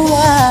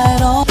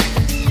right on.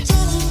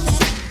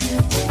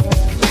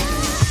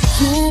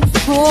 Can't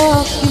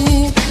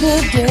forget the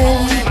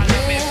day.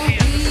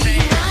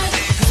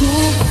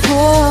 Can't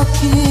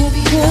forget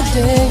the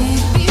day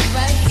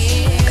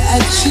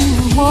that you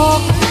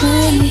walked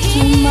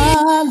into my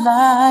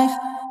life.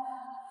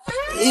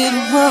 It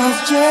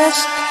was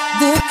just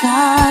the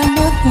kind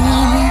of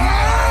thing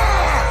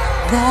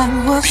that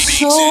was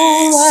so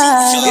right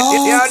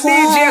on You're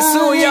DJ time.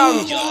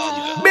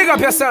 SueYung. Big up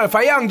yourself,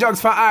 a young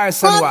jugs for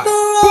Iris and what?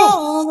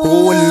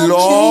 Oh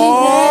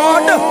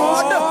Lord!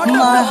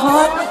 My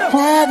heart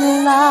had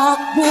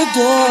locked the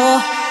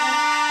door.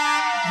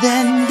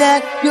 Then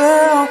that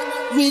girl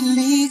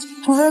released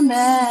her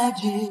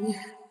magic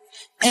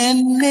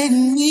and made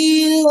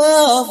me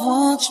love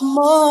once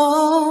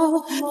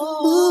more.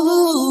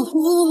 Ooh,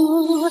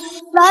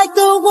 like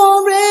the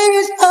warm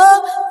rays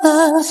of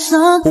the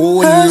sun,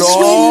 her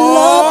sweet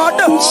love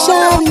was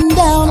shining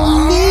down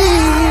on me.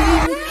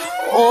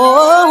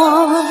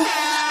 Oh,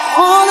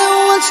 all at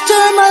once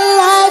turned my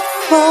life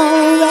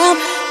around,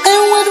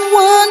 and with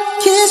one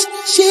kiss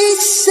she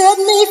set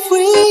me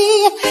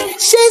free.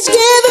 She's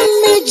giving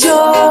me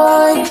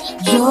joy,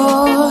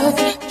 joy,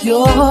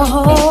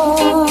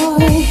 joy.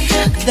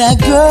 That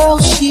girl,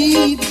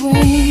 she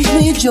brings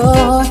me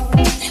joy.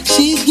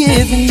 She's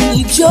giving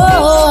me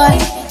joy,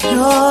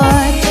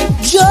 joy,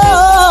 joy.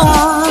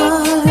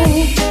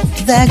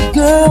 That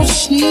girl,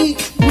 she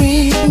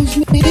brings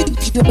me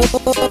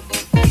joy.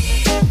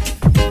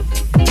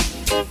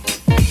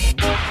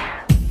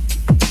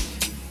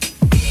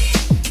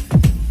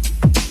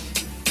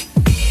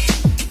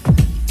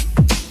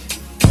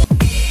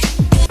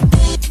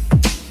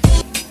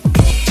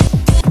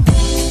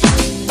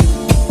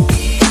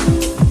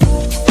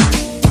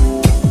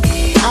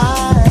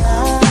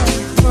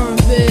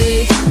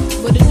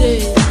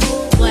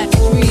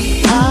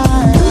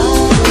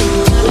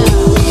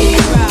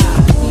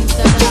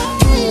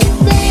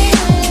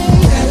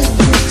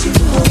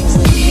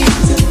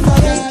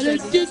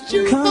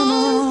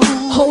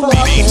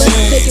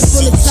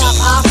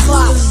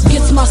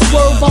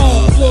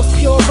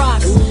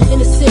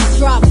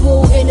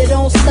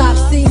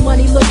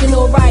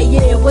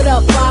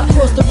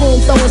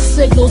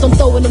 I'm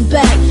throwing them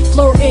back,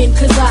 flirting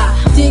cause I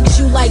digs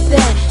you like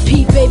that.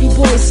 P baby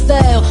boy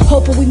style,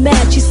 hoping we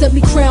match. He sent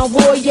me Crown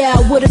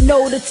Royale with a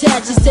note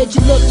attached. He said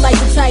you look like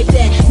the type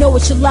that know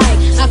what you like.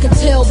 I can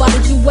tell by the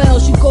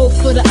jewels you go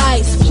for the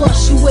ice.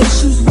 Plus you wear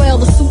shoes well,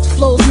 the suit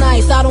flows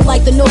nice. I don't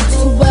like the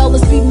notes too well,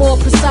 let's be more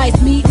precise.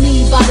 Meet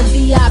me by the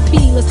VIP,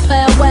 let's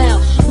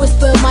powwow.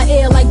 Whisper in my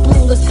ear like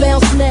blue, let's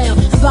bounce now.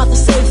 About to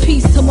say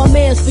peace to my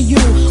mans for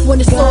you. When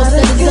it's all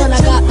said and done,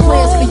 I got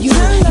plans for you.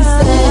 He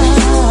said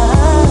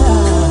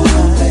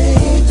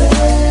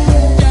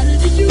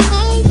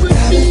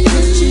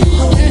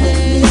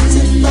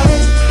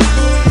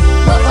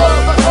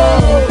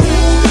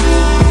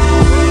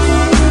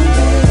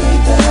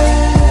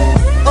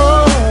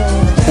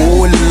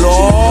oh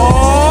Lord!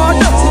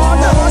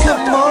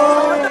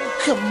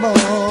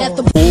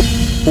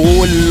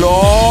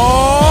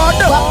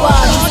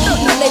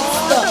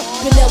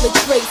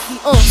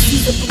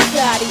 He's a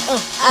Bugatti,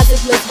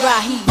 Isaac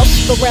Mizrahi.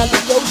 Up around the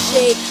yo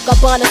shade,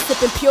 Gabbana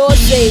sipping pure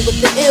J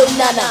with the ill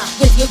nana.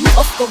 With you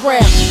up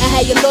around, I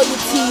had your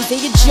loyalties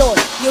in your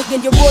joint. You'll get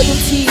your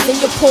royalties and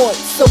your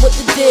points. So what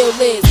the deal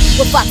is?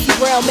 With Foxy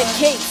Brown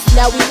McCase,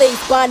 now we lace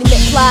Bonnie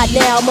McFly.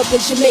 Now I'm up in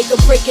Jamaica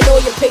breaking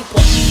all your paper.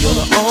 You're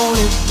the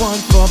only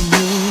one for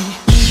me.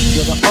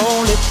 You're the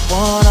only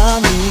one I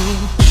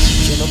need.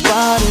 Can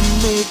nobody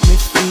make me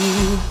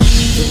feel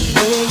the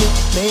way you're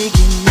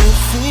making me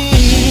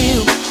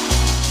feel?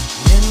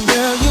 And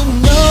girl, you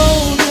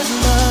know this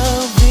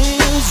love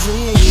is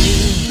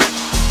real.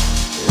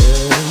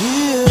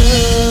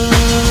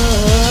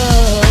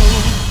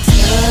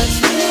 Touch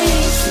me,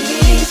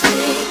 squeeze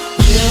me,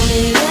 feel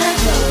me and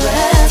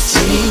caress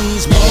me.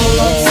 Hold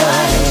on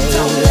tight and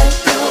don't let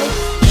go.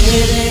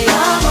 Baby,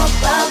 I'm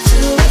about to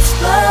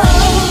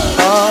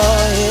explode. Oh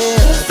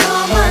yeah. With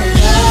all my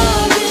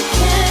love you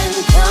can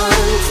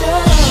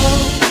control.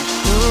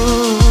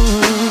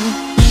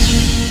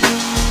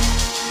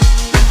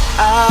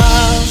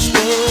 I'll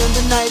spend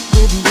the night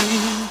with you.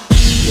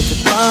 If you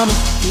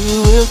promise you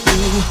will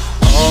do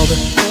all the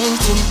things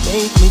to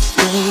make me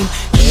scream.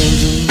 And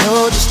you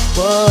know just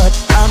what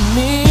I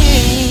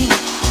mean.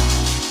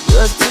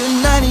 'Cause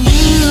tonight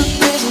you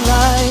taste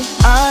like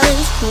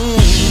ice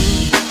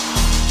cream.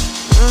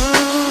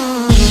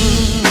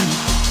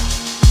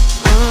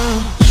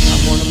 I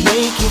wanna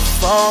make you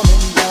fall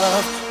in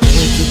love.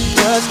 Make you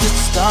touch the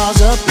stars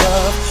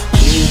above.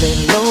 We lay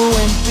low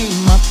and be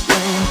my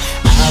friend.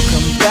 I'll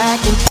come back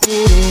and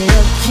get it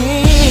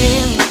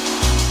again.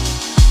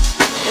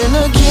 And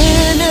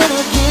again and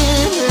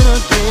again and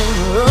again.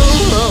 Oh,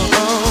 oh,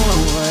 oh,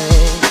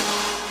 yeah.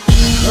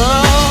 Oh,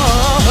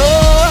 oh,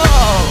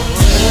 oh.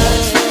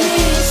 Touch me,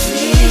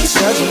 squeeze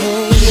Touch me, me.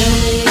 feel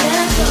me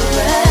and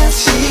caress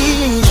me.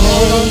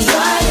 Hold on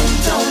tight and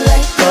don't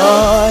let go. Go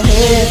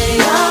ahead.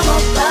 Baby, I'm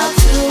about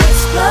to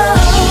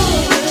explode.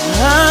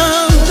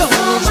 I'm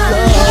gonna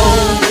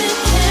explode.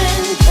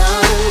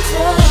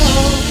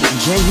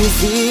 Can you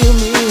feel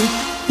me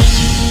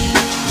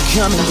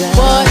coming down?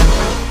 What?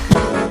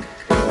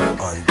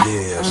 On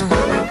this.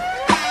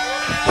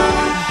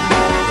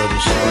 Let the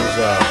songs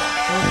out.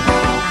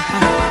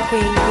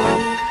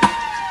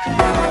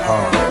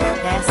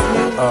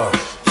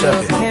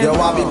 Check it. Yo,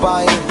 I be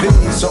buying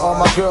B's, so all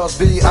my girls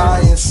be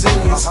eyeing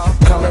C's.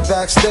 Coming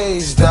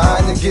backstage,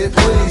 dying to get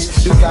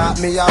pleased. You got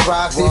me, I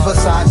rock the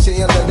Versace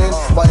and linen.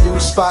 While you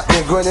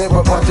spotting, grinning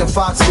with a bunch of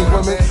foxy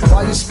women.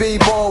 While you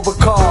speedball with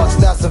cars,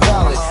 that's the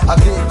valley. I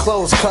get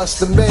clothes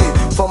custom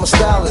made from a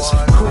stylist.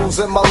 Cruise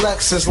in my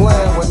Lexus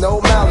land with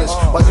no malice.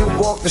 While you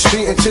walk the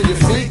street until your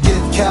feet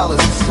get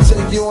callous.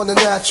 Take you on the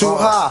natural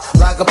high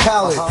like a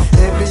pallet.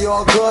 It be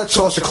all good,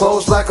 toss your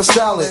clothes like a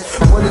salad.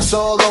 When it's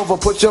all over,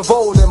 put your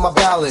vote in my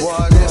ballot.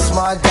 This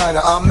my diner,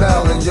 I'm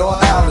Mel and you're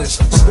Alice.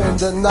 Spend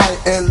the night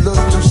and look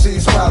to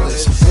C's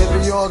Palace.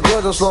 It be all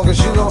good as long as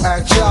you don't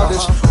act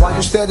childish. While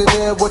you standing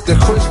there with the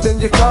crisp in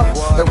your cup,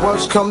 the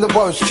worst come to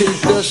worst, keep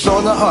this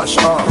on the hush.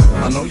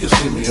 I know you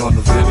see me on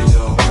the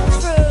video.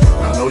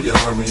 I know you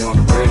heard me on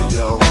the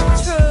radio.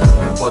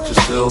 But you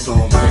still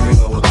don't pay me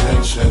no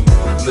attention.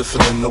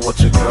 Listening to what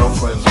your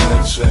girlfriends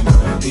mention.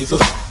 He's a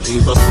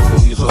freak.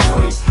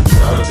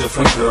 Got a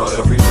different girl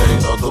every day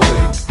of the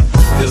week.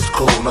 It's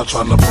cool, not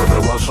trying to put a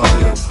rush on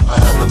you. I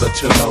have to let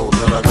you know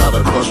that I got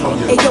a crush on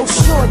you. Hey yo,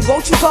 shorty,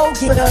 won't you go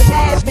get a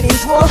half in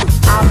his drawer?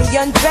 I'll be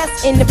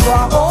undressed in the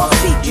bra all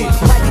see-through.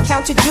 While you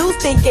count your jewels,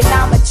 thinking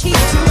I'ma cheat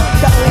you.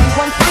 The only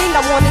one thing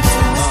I wanna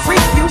do is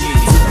freak you.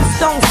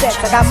 Stone sex,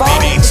 I got my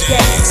own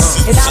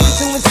sex. And I'll be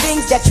doing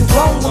things that you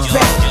won't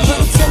regret.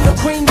 Little Timber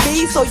Queen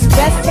Bee, so you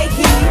best take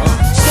heed.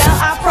 Shall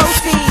I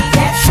proceed?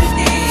 Yes,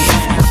 indeed.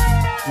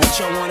 What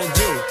y'all wanna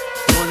do?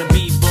 Wanna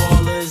be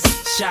ballers,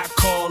 shot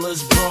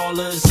callers,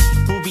 brawlers,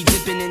 who be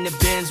dipping in the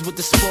Benz with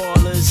the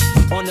spoilers.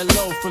 On the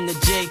low from the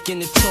Jake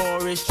and the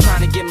Taurus,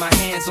 trying to get my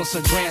hands on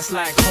some grants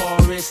like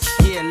Horace.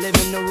 Yeah,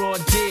 living the raw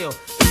deal.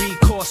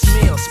 3-course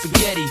meal,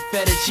 spaghetti,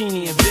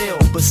 fettuccine and veal.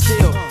 But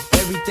still,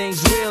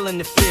 everything's real in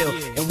the field.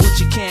 And what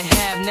you can't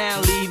have now,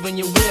 leave when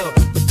you will.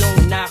 But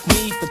don't knock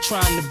me for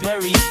trying to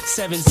bury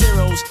 7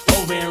 zeros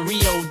over in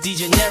Rio de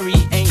Janeiro.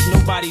 Ain't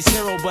nobody's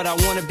hero, but I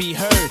wanna be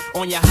heard.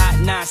 On your hot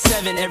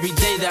 9-7 every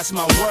day, that's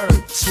my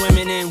word.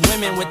 Swimming in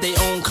women with their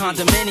own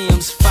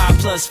condominiums.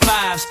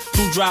 5+5s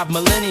who drive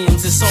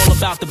millenniums. It's all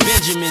about the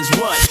Benjamins,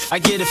 what? I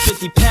get a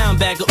 50-pound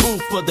bag of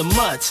oof for the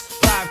mutts.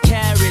 5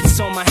 carats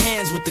on my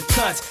hands with the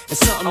cuts. And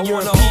something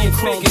European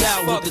chromed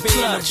out with the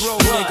clutch.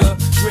 Nigga,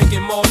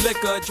 drinking more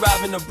liquor,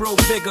 driving a bro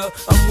bigger.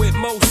 I'm with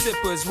mo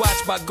sippers,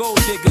 watched by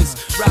gold diggers.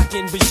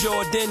 Rocking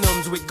Bajor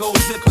denims with gold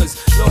zippers.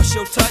 Lost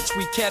your touch,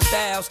 we kept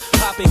ours.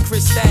 Popping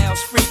crystals,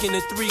 freaking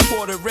the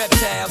 3/4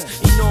 reptiles.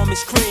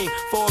 Enormous cream,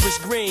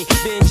 forest green.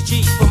 Binge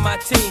G for my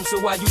team, so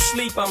while you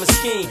sleep, I'm a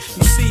scheme.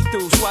 You see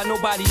through, so why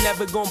nobody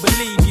never gonna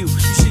believe you.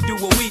 You should do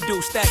what we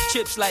do, stack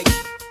chips like.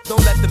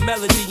 Don't let the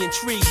melody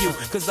intrigue you,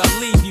 cause I'll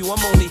leave you.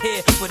 I'm only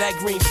here for that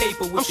green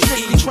paper with the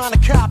strictly trying to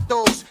cop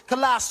those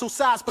colossal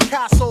size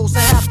Picassos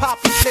and have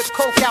Poppy flip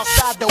coke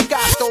outside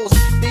Delgados.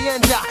 The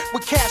end up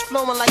with cash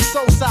flowing like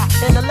Sosa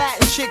and a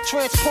Latin chick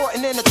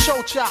transporting in a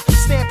chocha.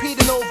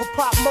 Stampeding over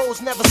pop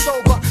modes, never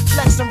sober.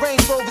 Flexing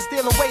Range Rovers,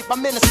 dealing weight by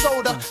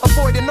Minnesota.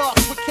 Avoiding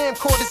arcs with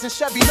camcorders and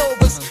Chevy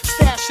Novas.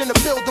 Stash in the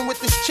building with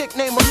this chick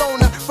named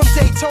Alona from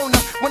Daytona.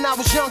 When I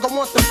was young, I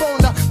want the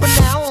boner, but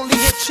now I only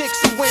hit chicks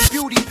who win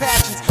beauty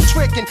pageants.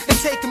 Tricking and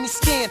taking me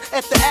skiing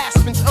at the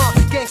Aspens,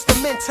 gangsta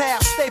mental,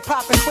 stay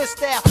poppin'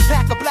 crystal,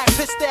 pack a black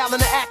pistol in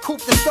the act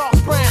coupe that's dark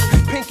brown,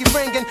 pinky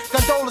ringing,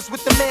 gondolas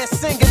with the man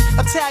singing,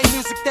 Italian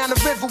music down the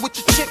river with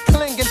your chick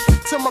clinging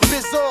to my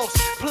bizzos,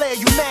 player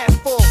you mad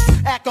fools,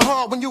 acting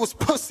hard when you was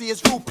pussy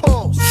as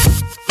RuPaul's.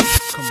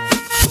 Come on.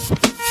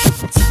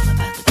 It's all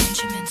about the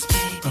Benjamins,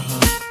 baby.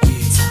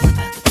 Yeah. It's all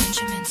about the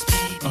Benjamins,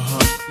 baby.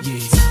 Yeah.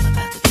 It's all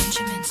about the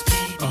Benjamins,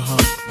 baby.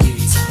 Yeah.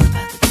 It's all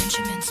about the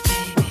Benjamins,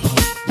 baby.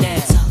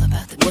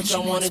 What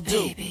y'all wanna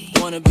do?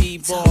 Wanna be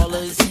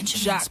ballers,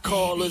 shot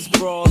callers,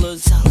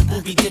 brawlers,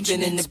 who be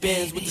dipping in the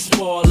Benz with the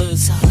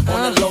spoilers.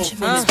 On the low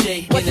from the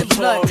Jake and the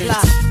Taurus.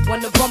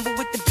 Wanna rumble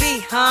with the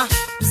B, huh?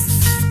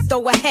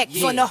 Throw a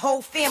hex on the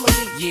whole family.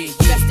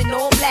 Dressed in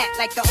all black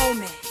like the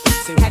omen.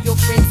 Have your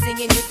friends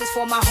singing, this is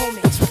for my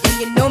homies. And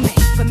you know me,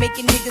 for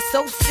making niggas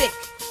so sick.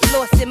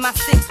 Lost in my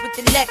 6 with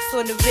the Lex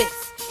on the wrist.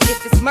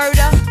 If it's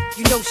murder,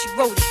 you know she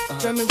wrote it.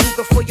 German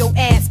Ruger for your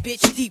ass,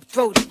 bitch, deep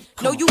throated.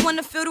 Know you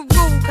wanna feel the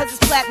rule, cause it's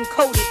platinum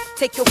coated.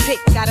 Take your pick,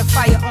 got a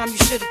firearm, you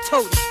should've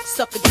told it.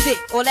 Suck a dick,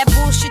 all that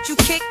bullshit you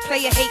kick,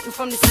 player hating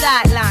from the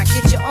sideline.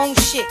 Get your own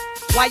shit,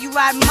 why you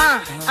ride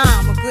mine?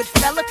 I'm a good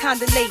fella,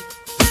 kinda lady.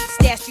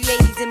 Stash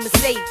 380s in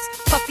Mercedes.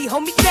 Puffy,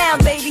 hold me down,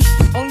 baby.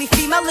 Only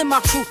female in my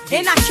crew,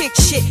 and I kick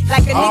shit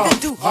like a nigga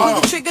do. Pull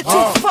the trigger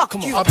too, fuck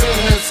you. I've been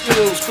had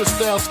skills,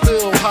 crystal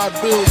spill, hot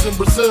bills in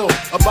Brazil.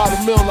 About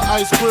a meal of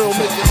ice grill,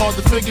 make it hard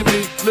to figure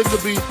me.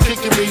 Liquor be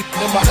kicking me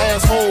in my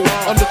asshole.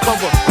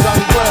 Undercover,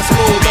 Johnny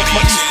Brasco, that's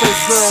my East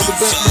Coast girl, the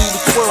Bentley,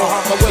 the twirl.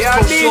 My West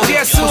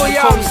Coast shorty,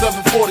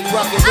 740,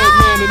 rockin' Red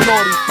Man and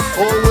Naughty.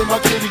 All with my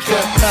kitty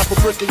cat, half a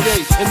brick and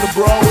gate. In the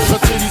bra where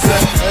her titties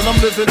at. And I'm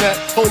living that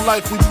whole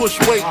life we push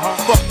weight.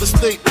 Fuck the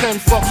state pen,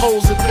 fuck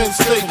hoes in Penn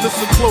State.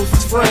 Listen close,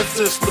 it's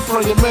Francis, the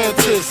praying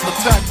mantis.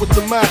 Attack with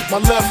the Mac, my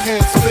left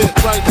hand spit.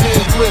 Right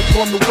hand grip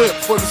on the whip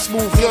for the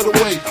smooth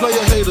getaway.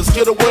 Player haters,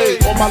 get away,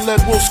 or my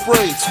lead will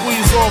spray.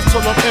 Squeeze off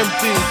till I'm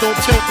empty, don't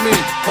tempt me.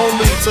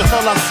 Only to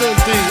hell I send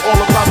thee, all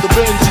about the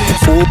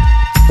Benjis.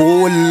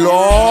 Oh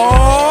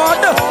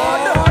Lord!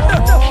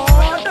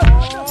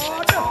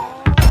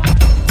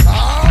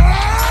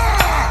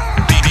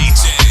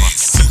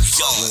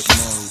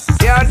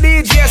 Yeah,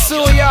 DJ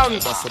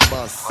SueYung. Bust a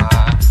bus.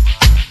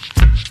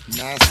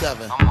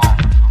 9-7.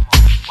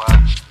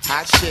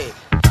 Hot shit.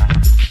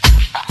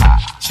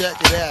 Check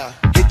it out.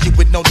 Hit you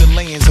with no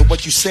delaying, so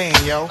what you saying,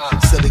 yo?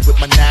 Silly with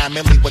my 9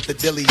 milli, what the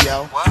dilly,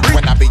 yo?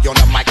 When I be on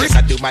the mic, yes,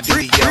 I do my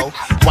duty, yo.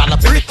 While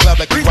up in the club,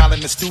 like we while in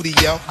the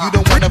studio. You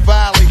don't wanna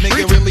violate,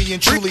 nigga, really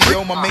and truly,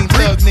 yo. My main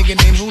thug, nigga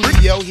named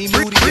Julio, he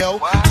moody, yo.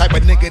 Type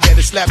of nigga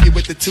that'll slap you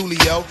with the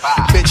tulio.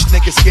 Bitch,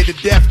 nigga scared to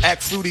death,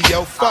 act fruity,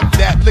 yo. Fuck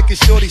that, look at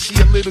shorty, she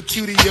a little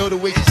cutie, yo. The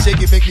way she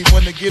shake it make me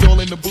wanna get all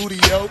in the booty,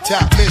 yo.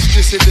 Top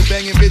mistress into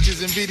banging bitches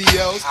and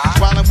videos.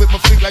 While I'm with my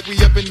freak like we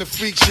up in the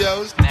freak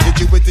shows. Hit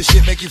you with the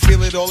shit, make you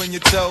feel it all in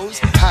your toes.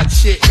 Hot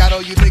shit, got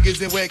all you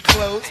niggas in wet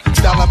clothes.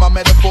 Style my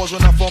metaphors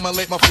when I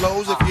formulate my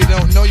flows. If you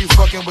don't know, you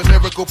fucking with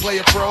lyrical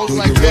player pros. Do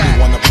like you really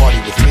wanna party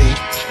with me?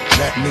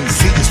 Let me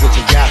see just what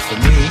you got for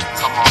me.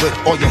 Put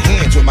all your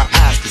hands with my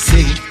eyes to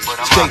see.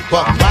 Straight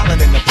buck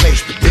wildin' in the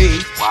place to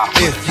be.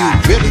 If you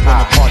really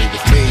wanna party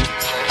with me,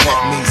 let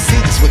me see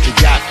just what you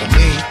got for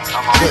me.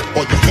 Put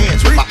all your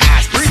hands with my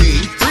eyes to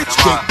see.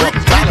 Straight buck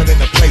wildin' in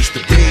the place to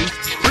be.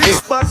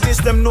 Badness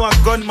them know a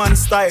gunman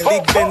style.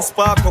 Big Ben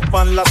spark up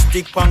and last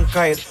stick pan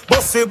kite.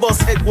 Bossy boss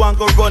head one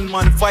go run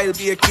man file.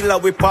 Be a killer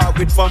we part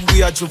with from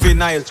we are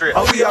juvenile.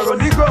 How we are on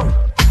the ground.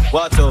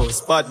 What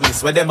else?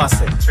 Badness, where them a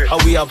say? How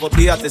we have up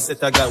the artist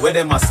set a guy, where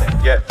them a say?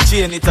 Yeah.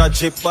 Chain it a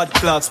drip, bad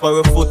clocks by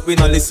we foot. We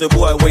no listen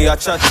boy, where you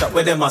chat,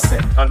 where them a say?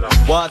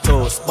 What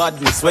else?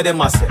 Badness, where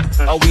them a say?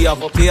 How we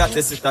have up the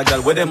artist set a guy,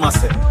 where them a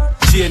say?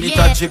 Chain it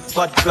a drip,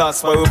 bad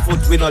clocks by we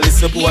foot. We no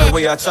listen boy,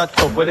 where you chat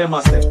up, where them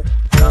a say?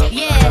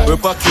 Yeah. We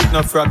pocket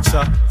no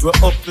fracture. We're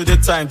up to the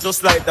time,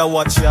 just like the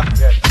watcher.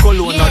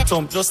 Cologne a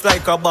thump, just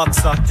like a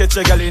boxer. Catch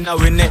a girl in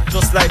our net,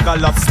 just like a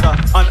lobster.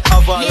 And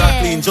have a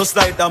clean, just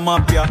like the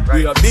mafia.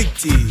 We are big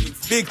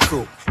thief, big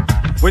crook.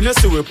 When you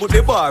see we put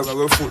the bar on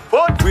our foot,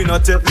 but we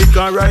not take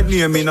liquor right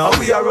near me now.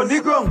 We are on the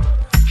ground.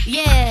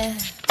 Yeah,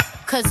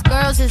 cause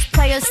girls is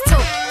players too.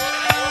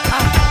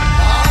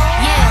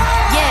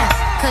 Yeah,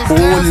 cause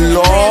girls is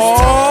players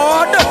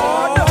too.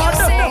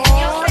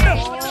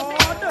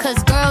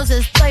 Cause girls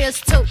is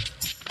players too.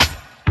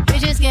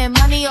 Bitches getting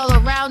money all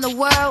around the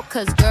world.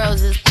 Cause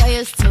girls is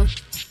players too.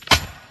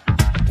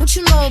 What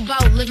you know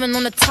about living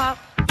on the top?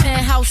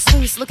 Penthouse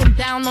suites, looking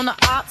down on the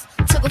ops.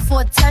 Took her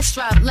for a test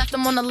drive, left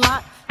them on the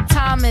lot.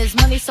 Time is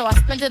money, so I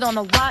spent it on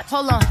a watch.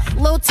 Hold on,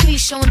 little T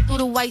showing through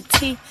the white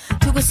tee.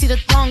 You can see the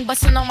thong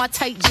busting on my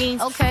tight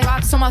jeans. Okay,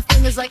 rocks on my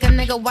fingers like a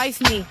nigga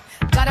wife me.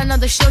 Got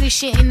another shorty,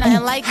 shit ain't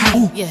nothing like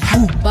me.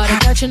 Yeah, about to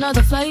catch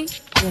another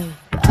flight. Yeah,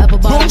 the apple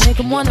bottom make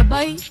him wanna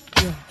bite.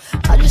 Yeah,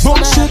 I just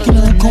wanna have a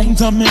good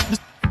night.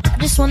 I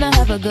just wanna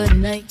have a good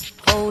night.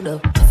 Hold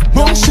up.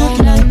 Don't shake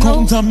it and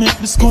come to make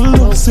the skull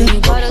look sick. No,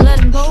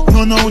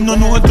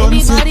 don't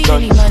sit.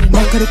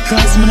 Back of the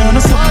class, man, I'm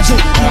a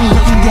subject. I'm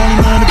working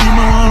down and be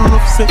my one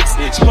rough sex.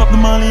 She pop the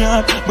molly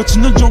out, but she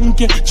no drunk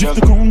yet. Drift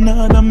the crown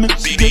out and make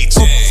she get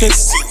upset.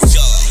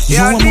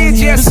 Yeah,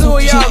 DJ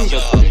SueYung.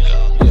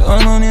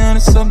 All money on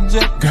the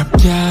subject. Grab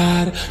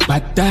yard,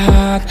 bad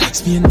dog,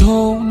 spin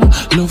down,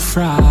 love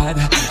fraud.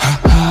 Ha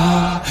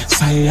ha,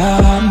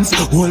 science,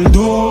 hold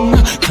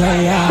on,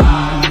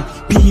 client.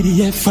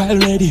 PDF file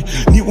ready,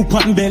 new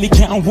pan belly,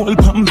 can't hold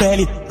pan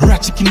belly.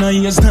 Ratchet in her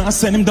ears, now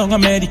send him down a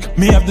medic.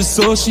 May have the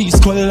soul, she's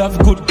called have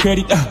good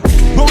credit.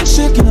 Don't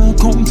shake it and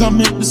come to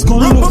make the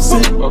skull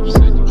upset. No,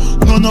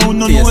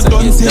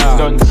 don't say.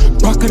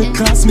 Back of the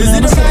class, man,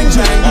 I'm a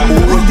subject.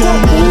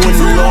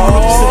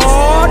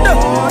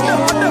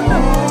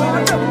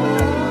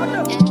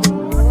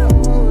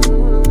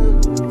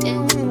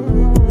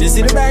 This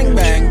is the bang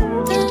bang.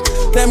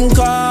 Them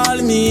call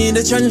me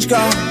the trench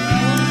car.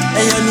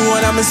 And you know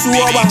when I'm a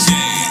sober.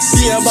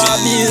 Be a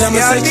Barbies, I'm a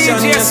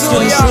section. Yes,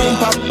 swim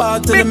pop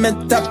out to the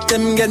med top.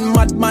 Them get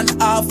mad man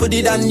off with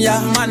the danya.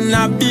 Man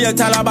a be a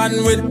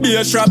Taliban with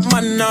beer strap.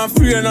 Man a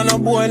free on a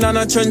boy in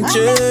a trenches.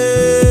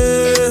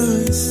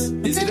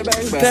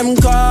 Them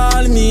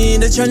call me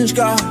the trench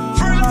car.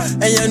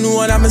 And you know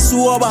when I'm a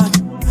sober.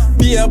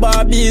 Be a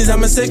Barbies,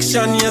 I'm a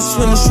section. Yes,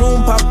 swim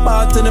shroom pop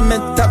out to the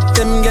med top.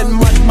 Them get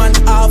mad man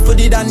off with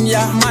the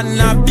danya. Man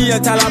a be a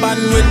Taliban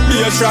with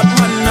beer strap.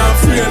 Man a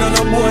free on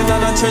a boy in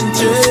a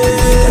trenches.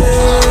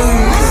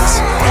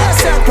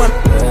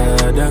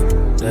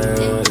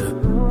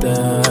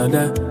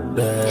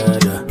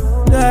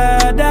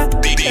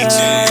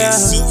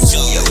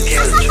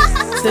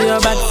 Say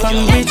you're back from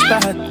beach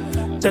bad.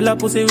 Tell a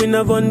pussy we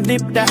no one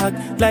dip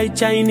tag. Like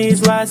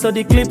Chinese war, so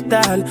the clip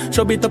tall.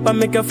 Show it up and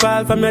make you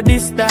fall from your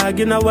disc tag.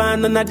 You know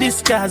want none of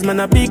this cause, man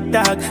a big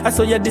tag. I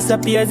saw you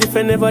disappear as if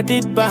I never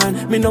did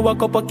ban. Me no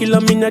walk up a kilo,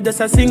 me no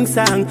just a sing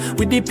song.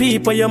 With the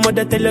people your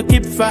mother tell you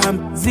keep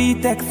fam.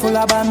 Z-Tech full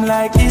of bam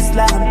like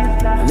Islam.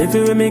 And if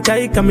you make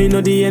I come, me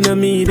know the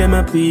enemy, them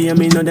a pray. And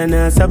me know they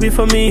not sorry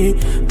for me.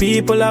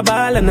 People are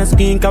ball and a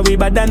skin, cause we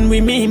bad than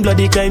we mean.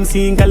 Bloody crime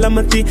scene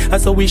calamity. I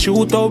saw we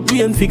shoot out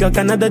brain figure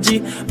Canada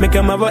G. Make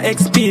them have a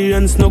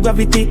experience, no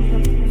gravity.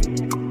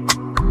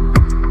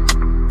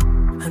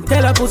 And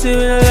tell a pussy we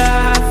no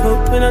laugh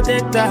up, we no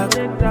take talk.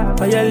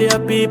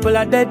 Violate people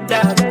are dead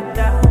dog.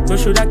 So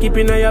should I keep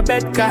in your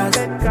bed cause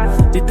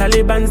the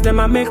Talibans them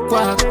a make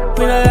quack.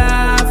 We no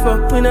laugh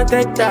up, we no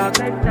take talk.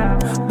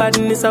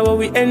 Badness how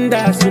we end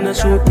us. We no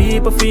show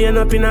people feeling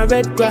up in a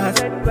red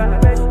grass.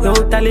 Yo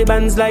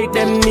Talibans like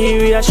them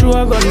need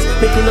reassure guns.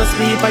 Make you no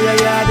sleep on your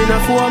yard in a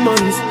 4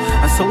 months.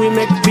 And so we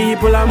make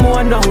people a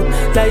more now.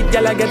 Like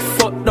y'all get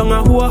fucked down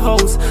a whole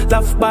house.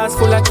 Laugh bars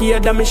full of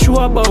kids that me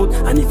sure about.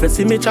 And if you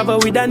see me travel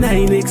with a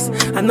 9X,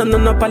 and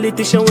no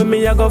politician with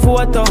me I go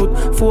vote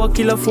out. 4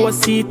 kilo, 4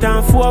 seat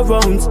and 4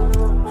 rounds.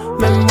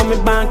 Remember me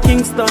born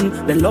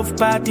Kingston. The love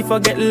party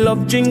forget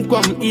love drink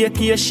rum.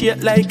 AK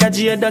shit like a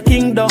Jada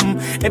Kingdom.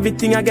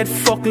 Everything I get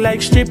fucked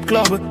like strip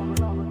club.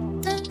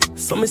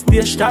 So me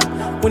stay sharp.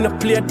 When I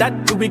play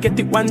that, do we get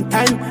it one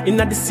time in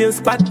the same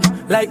spot?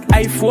 Like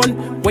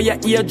iPhone, where your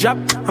ear drop.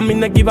 I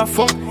mean I give a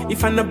fuck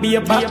if I not be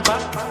a back.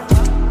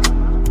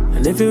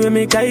 And if you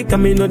make I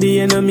come, me know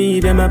the enemy,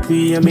 them a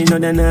pray. And me know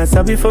they not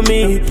sorry for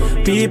me.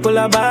 People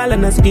are ball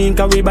and a skin,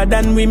 cause we bad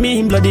than we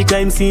mean. Bloody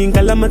crime scene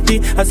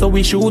calamity. And so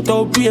we shoot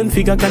out brain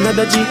figure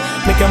Canada G.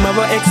 Make them have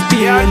a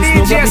experience,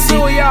 no gravity.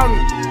 SueYung.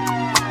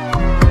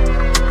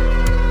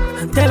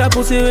 And tell a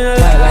pussy we no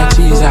like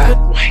Jesus.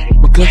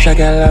 Clutch I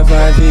got love for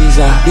a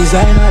visa.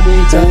 Designer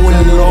beats. Oh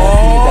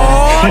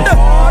Lord.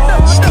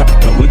 Stop,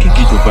 we can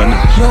keep up on it.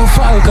 Yo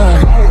Falcon.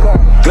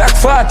 Glock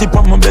 40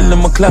 on my belly,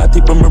 my clot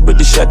tip on my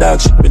ready. Shot dog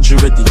shit, bet you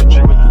ready.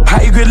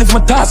 High grade lift my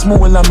task more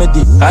while I'm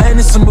ready. I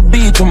ain't some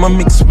beat on my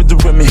mix with the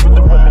Remy.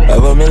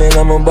 Have $1 million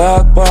on my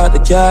back part, the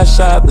cash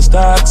shop, the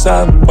stocks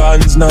up,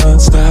 bonds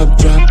non-stop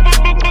drop.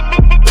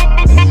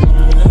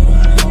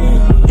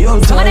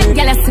 Some of them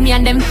girls see me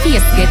and them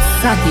face get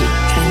saggy.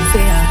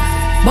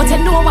 But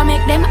I know what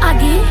make them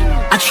aggy.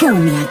 I show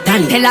me a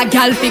dolly. Tell a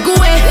girl fi go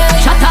away.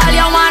 Shut all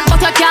you want, but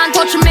you can't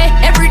touch me.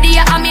 Every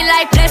day I'm in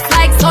life blessed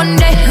like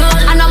Sunday.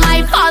 And I'm my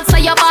fault, so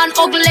you're born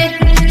ugly.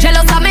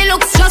 Jealous of me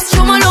looks, just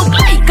you me look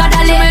like a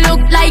dolly. Me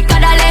look like a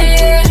dolly.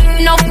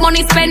 Enough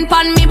money spent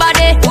on me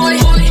body.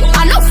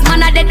 Enough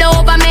man are dead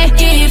over me.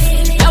 If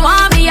you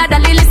want me a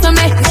dolly, listen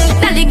me.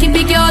 Dolly keep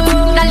it cute,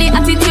 dolly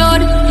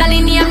attitude.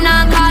 Dolly name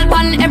now call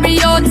pan every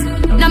youth.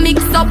 No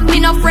mix up, me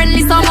no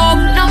friendly some up.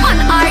 No man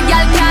or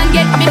girl can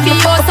get me for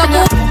you so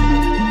good.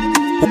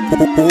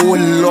 Oh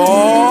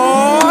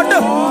Lord.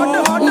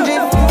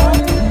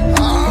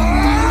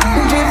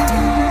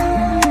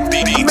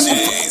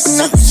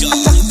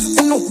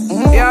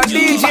 Yeah,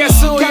 DJ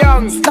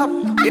SueYung. Stop.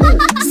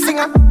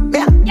 Singer.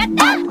 Yeah.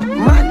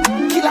 Man.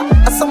 Killer.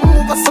 Some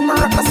move, some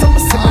rock, some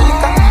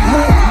liquor.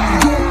 Move.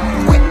 Do.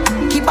 Quick.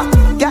 Keep up.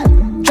 Girl.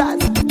 Drive.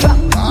 Drop.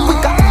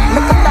 Quicker.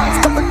 Make a dance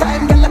couple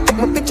time. Girl, I take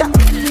my picture.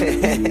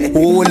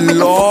 Oh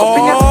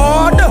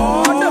Lord.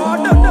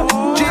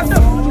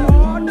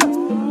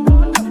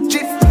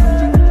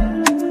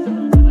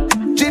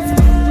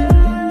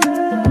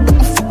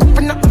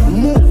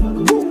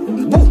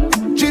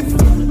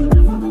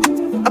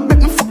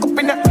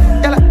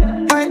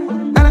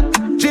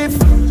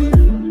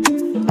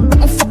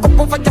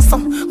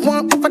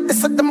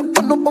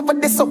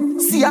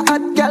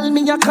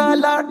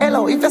 Call her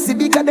hello. If you see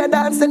bigger the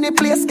dance and the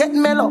place get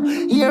mellow.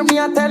 Hear me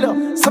I tell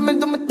you. Some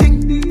do my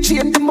thing,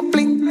 chain do my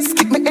bling.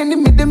 Skip me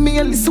enemy, the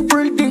merely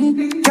super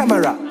ding.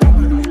 Camera,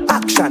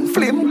 action,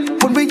 flame.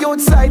 When we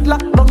outside,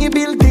 lock down your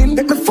building.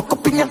 Let me fuck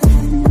up in ya.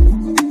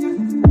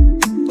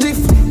 Jiff,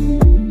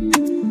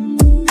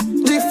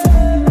 jiff,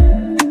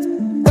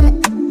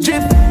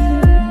 jiff.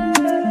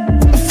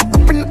 Fuck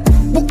up in ya.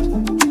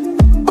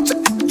 What's it?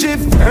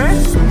 Jiff,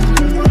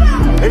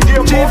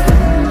 jiff.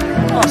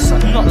 Oh, son,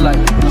 not like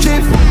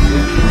Chief, I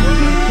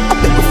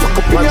bet we fuck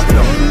up in ya.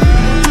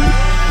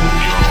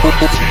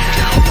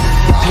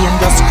 The plane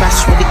just crash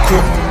with the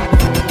crew.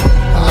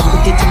 I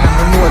put it in my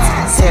notes.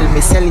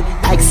 Sell it.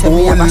 Like sell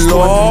me have a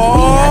stone.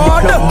 Me and the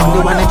plug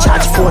money wanna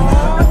charge phone.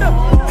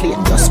 The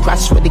plane just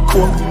crash with the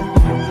coke.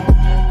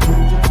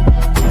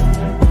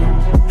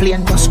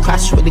 Plane just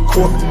crash with the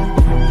coke.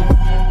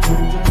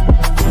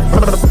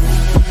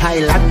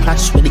 Pilot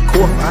crash with the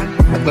coke.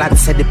 I'm glad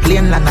said the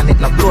plane land and it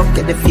no broke.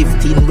 Get the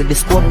 15 with the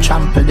scope,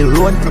 trample the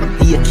road.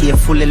 AK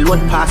fully load,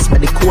 pass me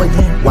the code.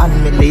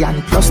 1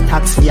 million plus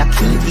tax for your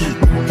key.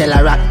 Tell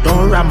a rat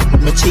don't ramp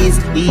with me cheese.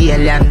 The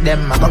alien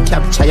them I go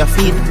capture your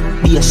feet.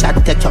 Be a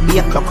shot, take your be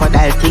a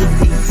crocodile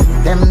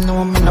teeth. Them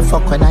know me no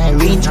fuck when I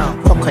reach.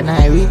 Fuck when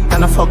I reach,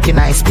 and no fucking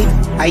I speak.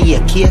 I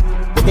hear cake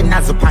with the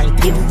nozzle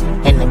pointed.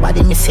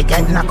 Anybody miss a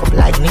get knock up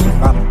lightning.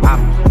 Bam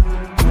bam.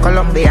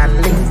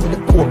 Colombian link with the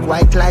coke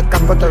white like a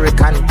Puerto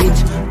Rican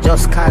bitch.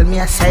 Just call me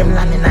a same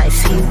land and I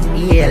see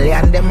the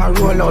alien them a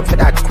roll out for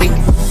that quick.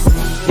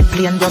 The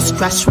plane just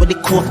crash with the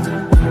coke.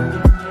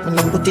 When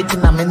you put it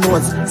in my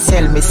nose,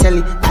 sell it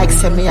like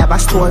say me have a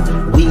store.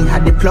 We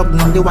had the plug,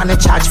 now they wanna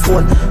charge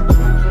phone.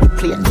 The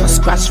plane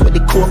just crash with the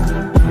coke.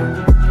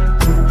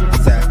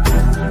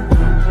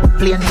 The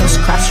plane just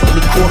crash with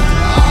the coke.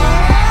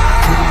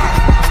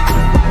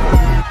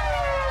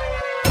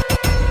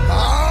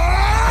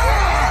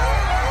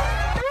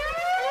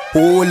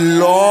 Oh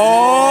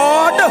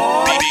Lord!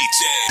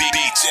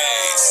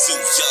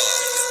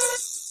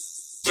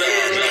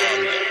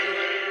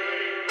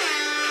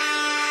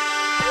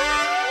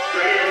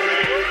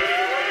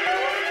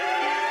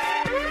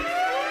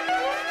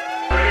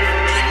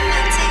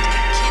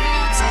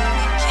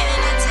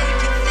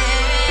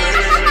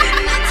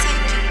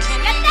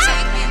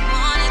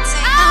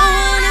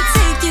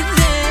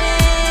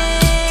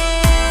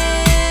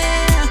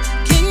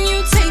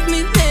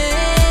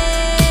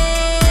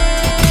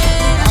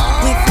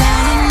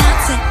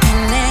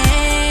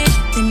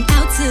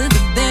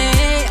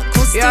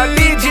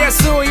 DJ SueYung. DJ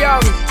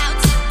SueYung.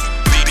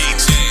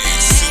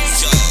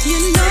 You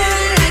know I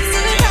like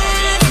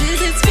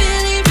surprises, it's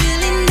really,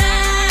 really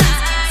nice.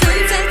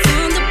 Sunsets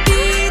on the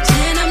beach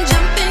and I'm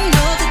jumping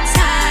over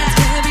tides,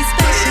 very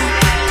special.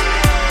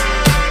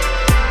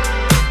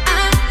 I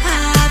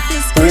have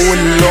this special. Oh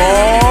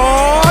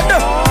Lord!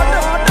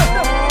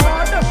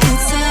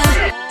 It's a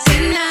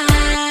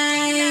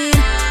tonight,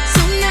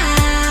 so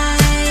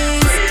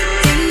nice,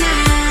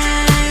 tonight,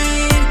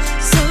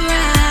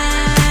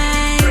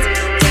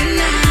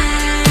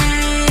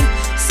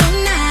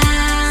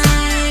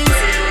 so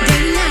right.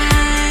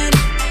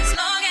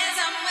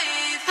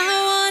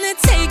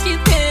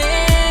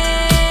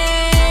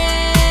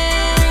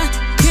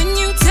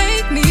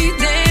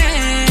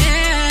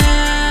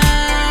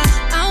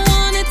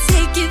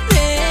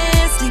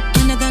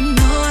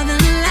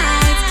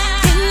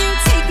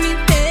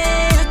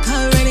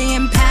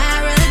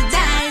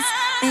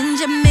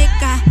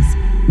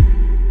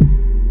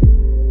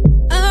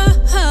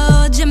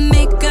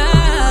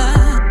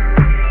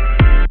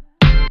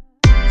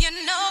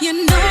 You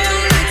know I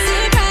like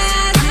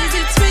surprises,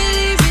 it's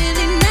really,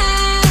 really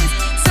nice.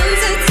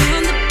 Sunsets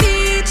on the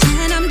beach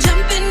and I'm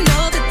jumping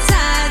over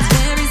tides,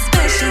 very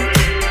special.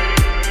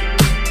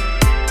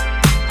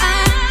 I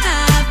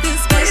feel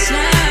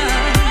special.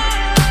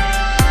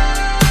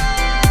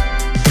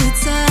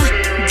 It's a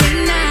day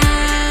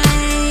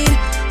night,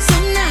 so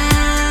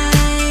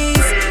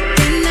nice.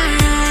 Day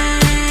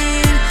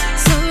night,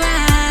 so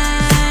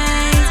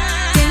right.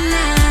 Day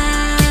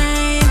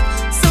night,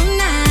 so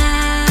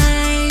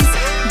nice.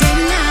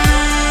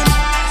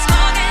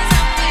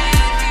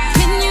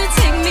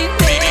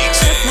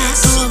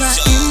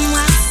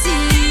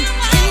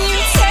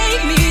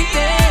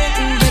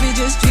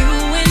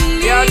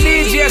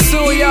 DJ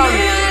SueYung.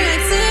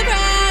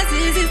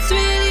 Surprises, it's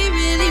really,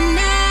 really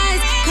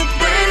nice.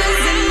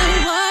 Cabanas in the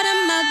water,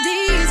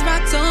 Maldives,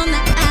 rocks on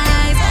the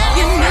ice.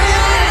 You know I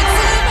like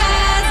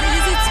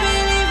surprises, it's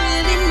really,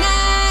 really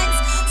nice.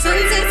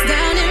 Sunsets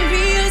down in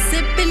Rio,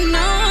 sipping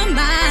on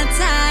my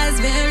ties,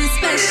 very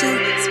special.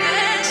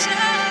 Special.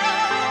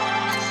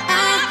 I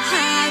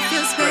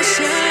feel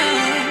special.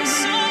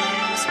 So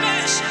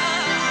special.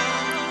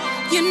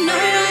 You know I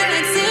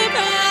like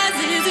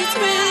surprises, it's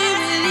really,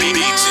 really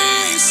nice.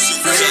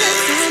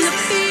 Sunsets on the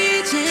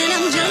beach and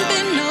I'm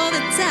jumping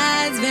over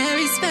tides,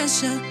 very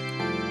special.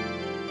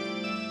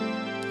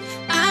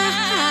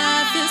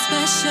 I feel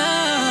special.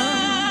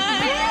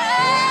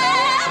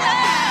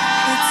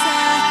 It's a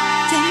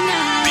day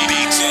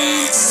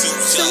night,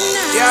 so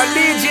nice. Yeah,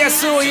 DJ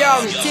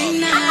SueYung. Day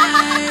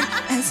night,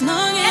 as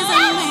long as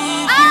I'm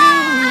with you.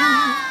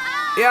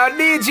 Yeah,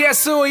 DJ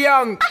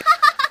SueYung.